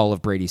pretty much all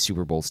of Brady's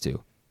Super Bowls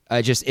too.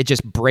 It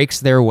just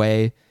breaks their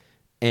way,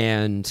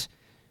 and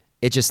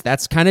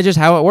that's kind of just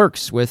how it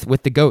works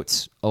with the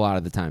GOATs a lot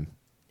of the time.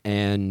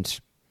 And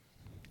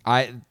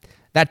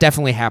that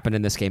definitely happened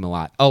in this game a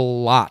lot. A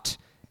lot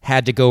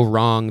had to go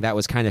wrong. That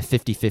was kind of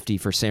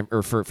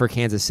 50-50 for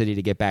Kansas City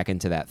to get back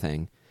into that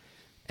thing.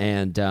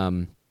 And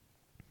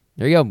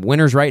there you go.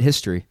 Winners write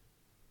history.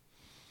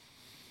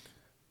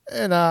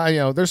 And,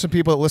 there's some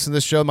people that listen to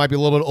this show might be a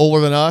little bit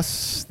older than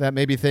us that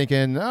may be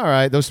thinking, all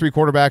right, those 3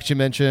 quarterbacks you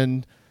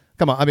mentioned,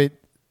 come on. I mean,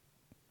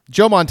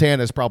 Joe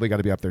Montana's probably got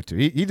to be up there too.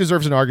 He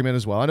deserves an argument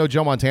as well. I know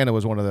Joe Montana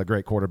was one of the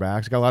great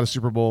quarterbacks. He got a lot of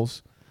Super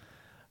Bowls.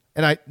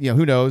 And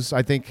who knows?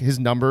 I think his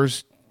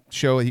numbers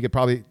show he could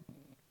probably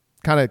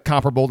kind of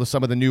comparable to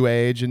some of the new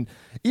age. And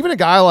even a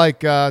guy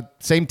like,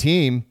 same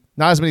team,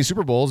 not as many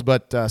Super Bowls,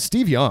 but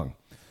Steve Young.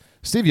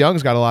 Steve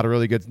Young's got a lot of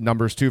really good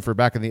numbers too for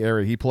back in the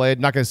era he played.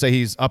 Not going to say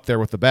he's up there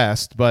with the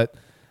best, but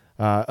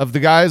of the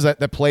guys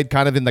that played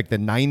kind of in like the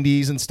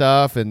 90s and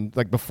stuff, and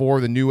like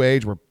before the new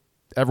age where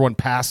everyone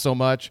passed so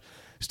much,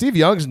 Steve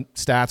Young's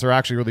stats are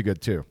actually really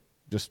good too.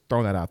 Just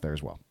throwing that out there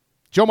as well.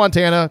 Joe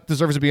Montana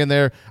deserves to be in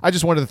there. I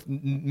just wanted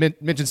to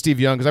mention Steve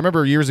Young because I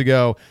remember years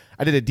ago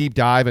I did a deep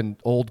dive in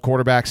old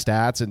quarterback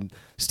stats, and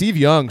Steve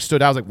Young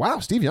stood out. I was like, wow,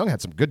 Steve Young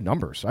had some good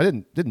numbers. I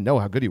didn't know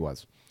how good he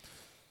was.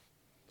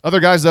 Other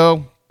guys,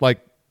 though,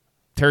 like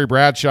Terry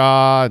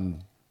Bradshaw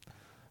and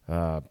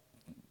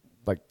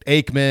like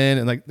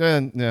Aikman,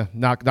 and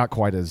not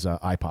quite as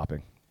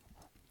eye-popping.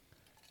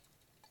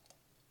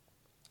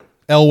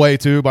 Elway,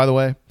 too, by the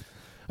way.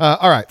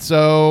 All right,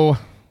 so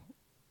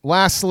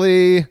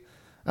lastly...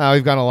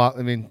 we've got a lot.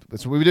 I mean,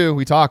 that's what we do.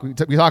 We talk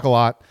a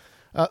lot.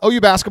 OU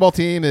basketball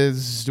team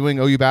is doing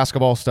OU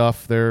basketball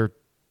stuff. They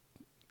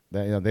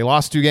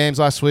lost 2 games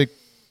last week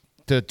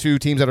to 2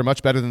 teams that are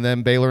much better than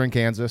them, Baylor and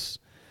Kansas.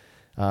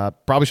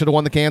 Probably should have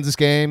won the Kansas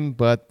game,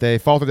 but they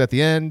faltered at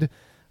the end.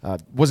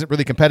 Wasn't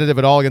really competitive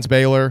at all against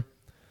Baylor.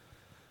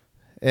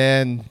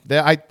 And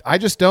I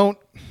just don't.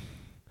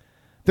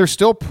 They're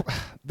still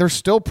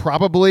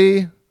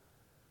probably.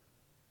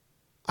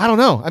 I don't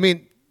know. I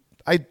mean.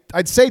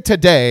 I'd say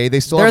today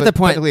they still have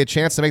technically a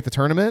chance to make the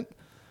tournament.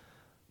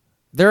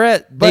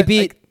 They're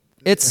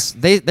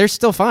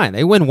still fine.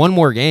 They win one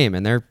more game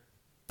and they're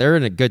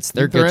in a good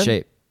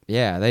shape.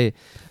 Yeah, they're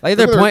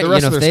the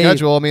rest of their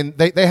schedule. I mean,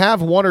 they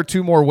have 1 or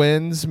 2 more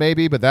wins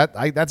maybe, but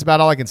that's about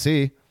all I can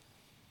see.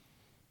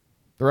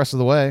 The rest of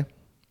the way.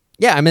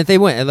 Yeah, I mean, if they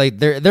win, like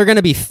there's going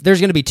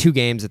to be 2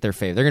 games that they're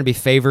favored. They're going to be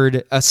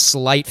favored, a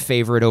slight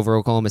favorite over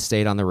Oklahoma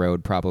State on the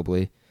road,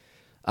 probably.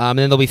 And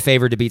then they'll be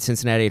favored to beat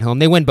Cincinnati at home.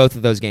 They win both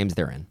of those games,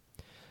 they're in.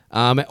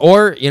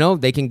 Or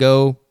they can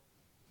go.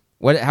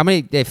 How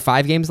many? They have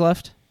 5 games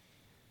left.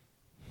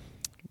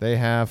 They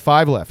have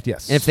 5 left.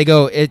 Yes. And if they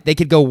go, they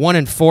could go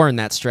 1-4 in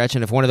that stretch.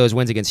 And if one of those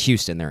wins against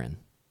Houston, they're in.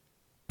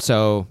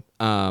 So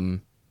I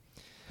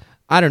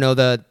don't know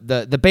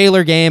the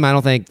Baylor game. I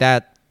don't think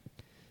that.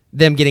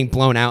 Them getting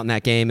blown out in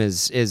that game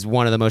is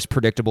one of the most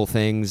predictable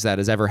things that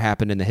has ever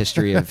happened in the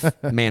history of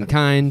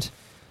mankind.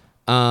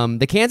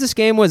 The Kansas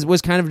game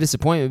was kind of a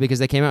disappointment because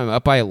they came out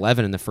up by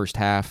 11 in the first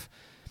half.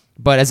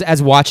 But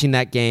as watching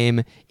that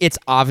game, it's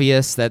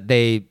obvious that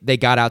they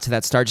got out to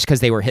that start just because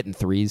they were hitting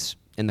threes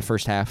in the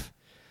first half.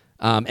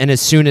 And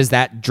as soon as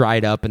that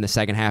dried up in the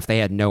second half, they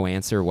had no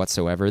answer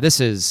whatsoever.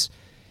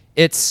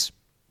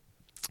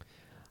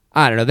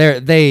 I don't know.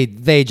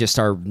 They just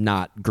are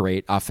not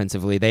great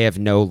offensively. They have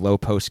no low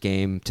post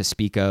game to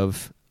speak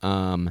of.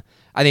 I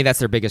think that's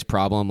their biggest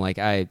problem.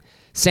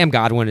 Sam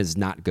Godwin is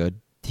not good.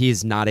 He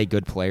is not a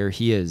good player.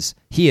 He is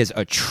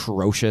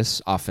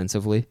atrocious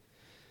offensively.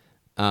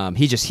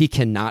 He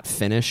cannot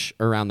finish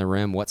around the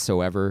rim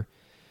whatsoever.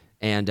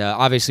 And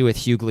obviously with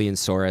Hughley and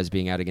Suarez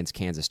being out against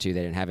Kansas too, they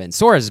didn't have it. And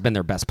Suarez has been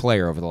their best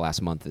player over the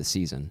last month of the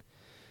season.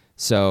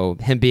 So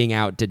him being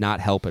out did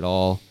not help at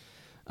all.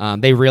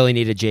 They really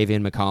needed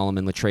Javian McCollum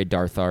and Latrade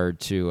Darthard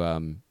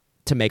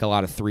to make a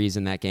lot of threes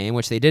in that game,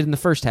 which they did in the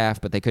first half,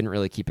 but they couldn't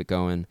really keep it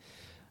going.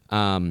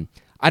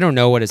 I don't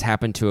know what has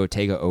happened to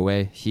Otega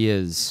Owe.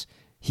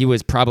 He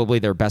was probably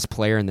their best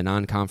player in the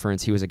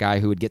non-conference. He was a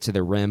guy who would get to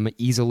the rim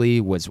easily,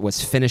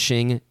 was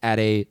finishing at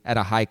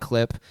a high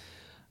clip.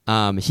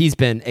 He's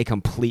been a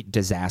complete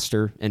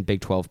disaster in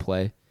Big 12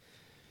 play.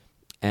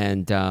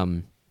 And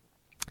I'm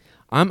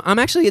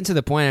actually getting to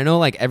the point, I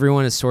know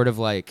everyone is sort of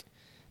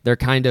they're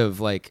kind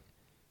of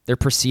they're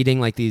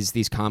proceeding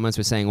these comments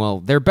with saying, well,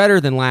 they're better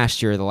than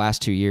last year, the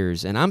last 2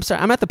 years. And I'm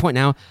at the point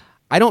now,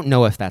 I don't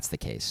know if that's the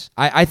case.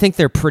 I think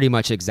they're pretty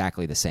much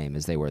exactly the same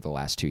as they were the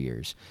last 2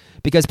 years.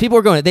 Because people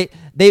are going,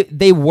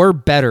 they were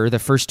better the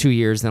first 2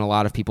 years than a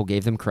lot of people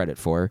gave them credit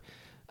for.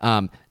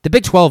 The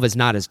Big 12 is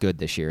not as good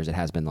this year as it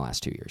has been the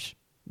last 2 years.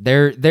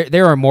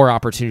 There are more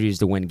opportunities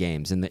to win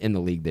games in the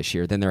league this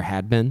year than there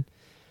had been.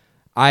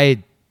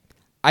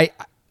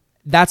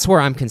 That's where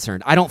I'm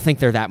concerned. I don't think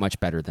they're that much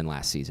better than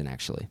last season,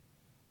 actually,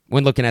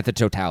 when looking at the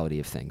totality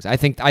of things. I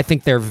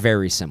think they're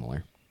very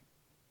similar.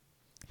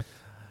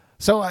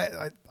 So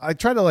I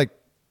try to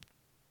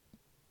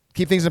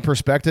keep things in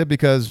perspective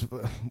because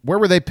where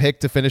were they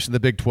picked to finish in the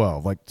Big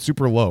 12?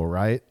 Super low,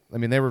 right? I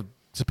mean, they were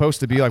supposed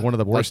to be one of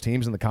the worst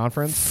teams in the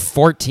conference.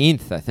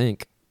 14th, I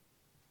think.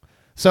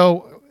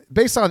 So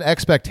based on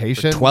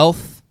expectation,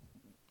 12th.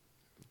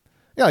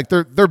 Yeah,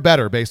 they're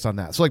better based on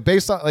that. So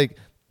based on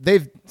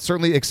they've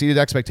certainly exceeded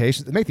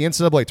expectations. They make the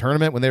NCAA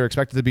tournament when they were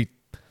expected to be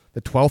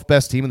the 12th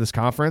best team in this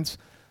conference.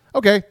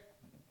 Okay,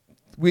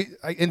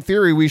 in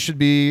theory we should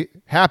be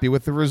happy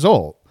with the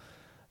result,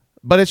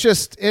 but it's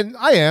just, and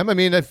I am. I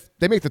mean, if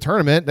they make the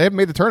tournament, they haven't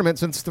made the tournament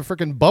since the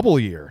freaking bubble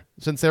year,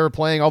 since they were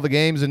playing all the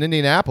games in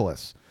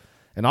Indianapolis,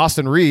 and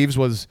Austin Reeves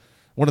was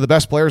one of the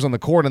best players on the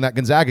court in that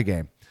Gonzaga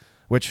game,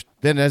 which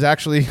then has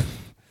actually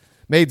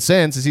made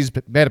sense as he's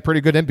had a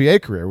pretty good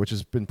NBA career, which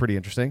has been pretty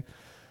interesting.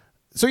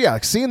 So yeah,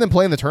 seeing them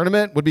play in the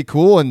tournament would be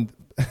cool, and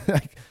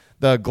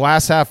the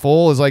glass half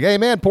full is hey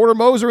man, Porter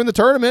Moser in the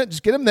tournament,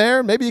 just get him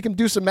there. Maybe he can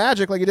do some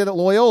magic like he did at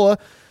Loyola.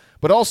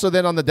 But also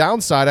then on the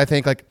downside, I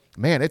think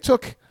man, you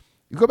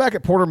go back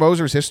at Porter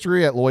Moser's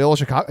history at Loyola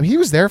Chicago. I mean, he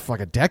was there for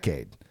a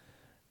decade.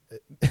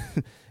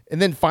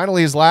 And then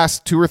finally his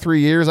last 2 or 3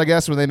 years, I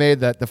guess, when they made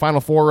the Final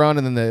Four run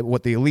and then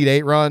the Elite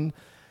Eight run.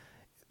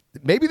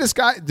 Maybe does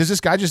this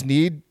guy just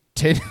need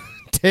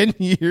 10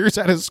 years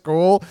out of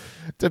school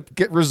to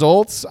get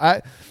results?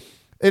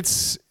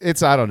 It's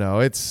I don't know.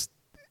 It's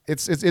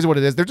what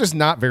it is. They're just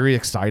not very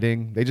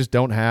exciting. They just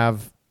don't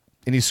have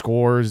any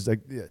scores.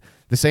 The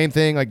same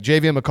thing,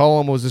 Javian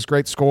McCollum was this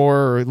great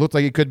scorer, or it looked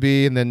like he could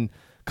be, and then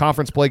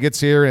conference play gets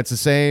here and it's the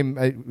same.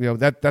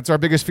 That's our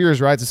biggest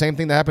fears, right? It's the same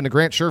thing that happened to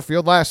Grant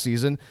Sherfield last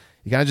season.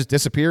 He kind of just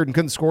disappeared and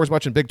couldn't score as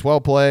much in Big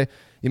 12 play.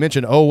 You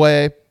mentioned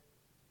Owe.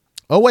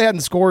 Owe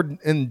hadn't scored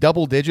in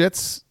double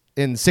digits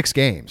in 6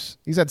 games.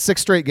 He's had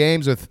 6 straight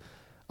games with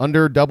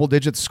under double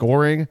digits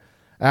scoring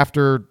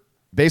after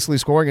basically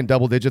scoring in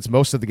double digits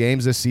most of the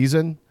games this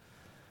season.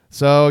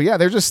 So yeah,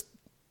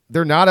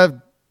 they're not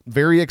a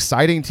very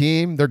exciting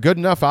team. They're good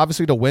enough,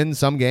 obviously, to win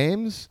some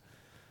games.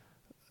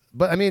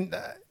 But I mean,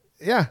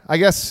 yeah, I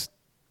guess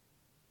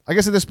at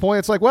this point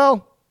it's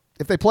well,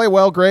 if they play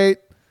well, great.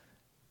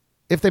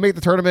 If they make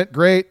the tournament,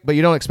 great. But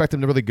you don't expect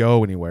them to really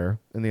go anywhere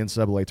in the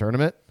NCAA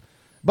tournament.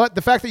 But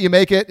the fact that you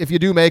make it, if you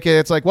do make it,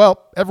 it's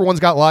well, everyone's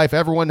got life.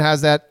 Everyone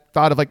has that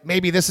thought of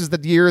maybe this is the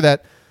year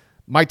that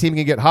my team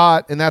can get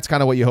hot, and that's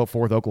kind of what you hope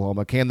for with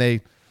Oklahoma. Can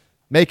they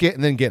make it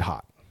and then get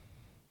hot?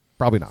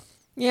 Probably not.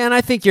 Yeah, and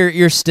I think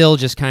you're still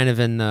just kind of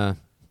in the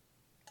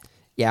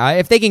Yeah,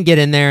 if they can get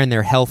in there and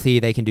they're healthy,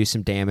 they can do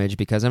some damage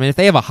because, I mean, if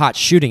they have a hot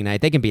shooting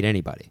night, they can beat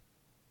anybody.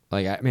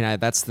 Like, I mean,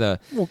 that's the...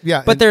 Well,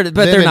 yeah, but they're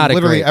not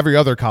literally every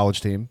other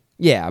college team.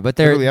 Yeah, but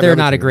they're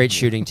not a great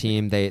shooting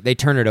team. They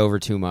turn it over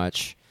too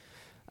much.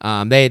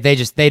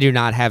 They do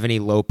not have any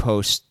low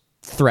post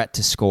threat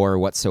to score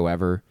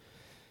whatsoever.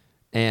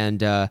 And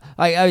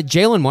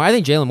Jalen Moore, I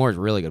think Jalen Moore is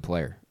a really good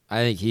player.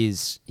 I think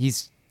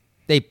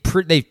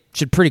they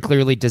should pretty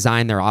clearly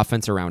design their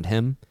offense around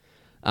him.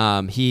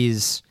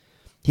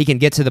 He can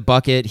get to the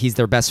bucket. He's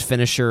their best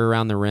finisher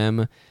around the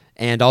rim,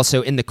 and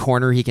also in the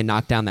corner he can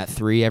knock down that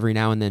three every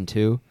now and then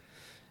too.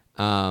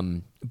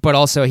 But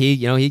also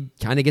he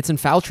kind of gets in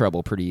foul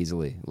trouble pretty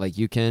easily. Like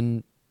you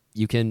can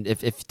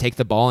if you take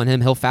the ball on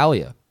him, he'll foul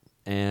you.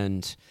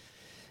 And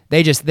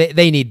they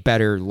need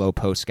better low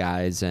post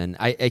guys. And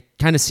it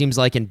kind of seems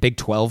like in Big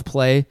 12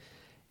 play,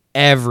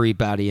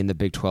 everybody in the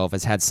Big 12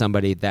 has had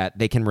somebody that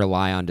they can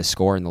rely on to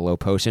score in the low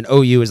post. And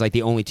OU is like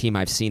the only team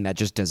I've seen that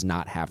just does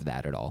not have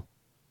that at all.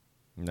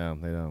 No,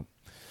 they don't.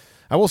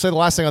 I will say the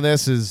last thing on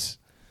this is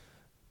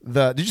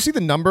did you see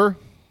the number?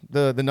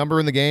 The number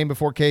in the game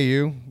before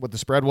KU, what the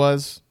spread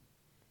was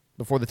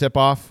before the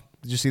tip-off?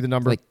 Did you see the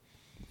number?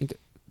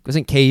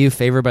 Wasn't KU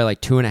favored by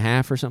like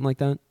 2.5 or something like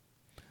that?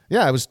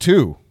 Yeah, it was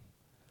 2,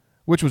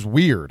 which was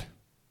weird.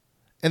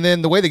 And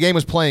then the way the game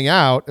was playing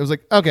out, it was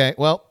like, okay,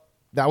 well,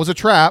 that was a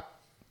trap.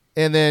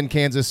 And then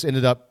Kansas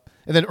ended up,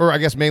 or I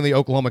guess mainly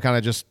Oklahoma kind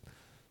of just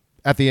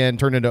at the end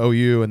turned into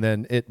OU, and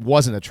then it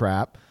wasn't a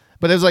trap.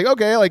 But it was like,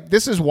 okay, like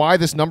this is why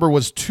this number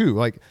was 2.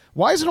 Like,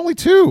 why is it only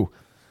 2?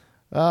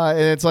 And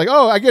it's like,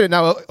 oh, I get it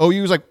now.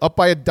 OU was like up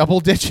by a double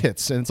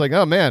digits, and it's like,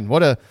 oh man,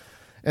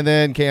 and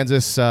then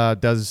Kansas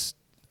does.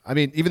 I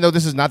mean, even though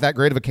this is not that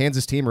great of a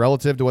Kansas team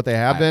relative to what they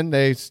have been,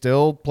 they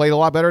still played a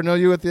lot better than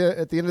OU at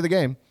the end of the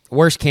game.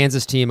 Worst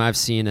Kansas team I've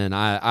seen in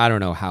I don't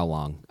know how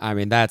long. I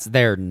mean,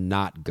 they're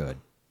not good.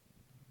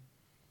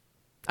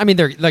 I mean,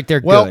 they're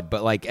good,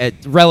 but like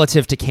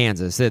relative to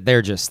Kansas,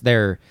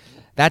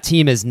 that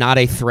team is not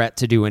a threat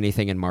to do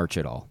anything in March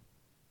at all.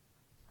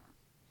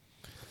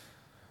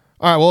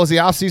 All right, well, as the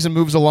offseason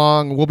moves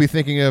along, we'll be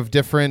thinking of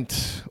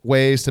different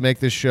ways to make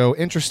this show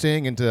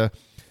interesting and to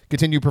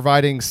continue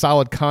providing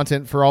solid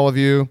content for all of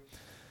you.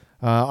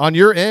 On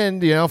your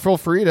end, feel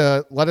free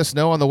to let us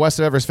know on the West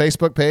of Everest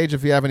Facebook page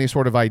if you have any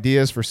sort of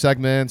ideas for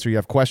segments or you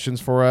have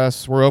questions for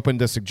us. We're open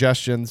to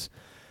suggestions.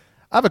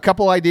 I have a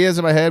couple ideas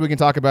in my head. We can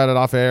talk about it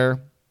off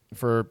air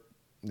for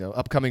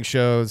upcoming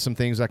shows, some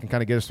things that can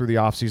kind of get us through the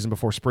offseason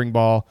before spring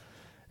ball,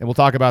 and we'll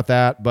talk about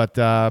that. But,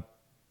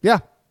 yeah,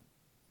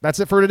 that's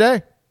it for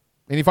today.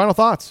 Any final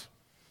thoughts?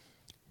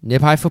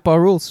 Nib High football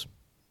rules.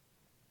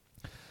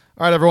 All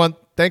right, everyone.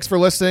 Thanks for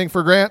listening.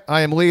 For Grant,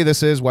 I am Lee.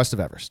 This is West of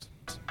Everest.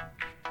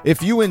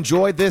 If you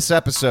enjoyed this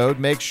episode,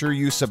 make sure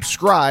you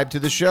subscribe to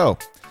the show.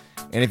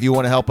 And if you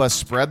want to help us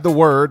spread the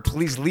word,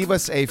 please leave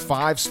us a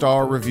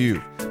 5-star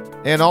review.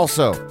 And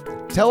also,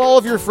 tell all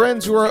of your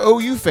friends who are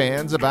OU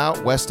fans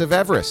about West of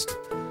Everest.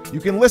 You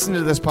can listen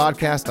to this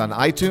podcast on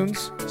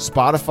iTunes,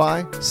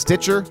 Spotify,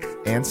 Stitcher,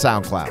 and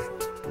SoundCloud.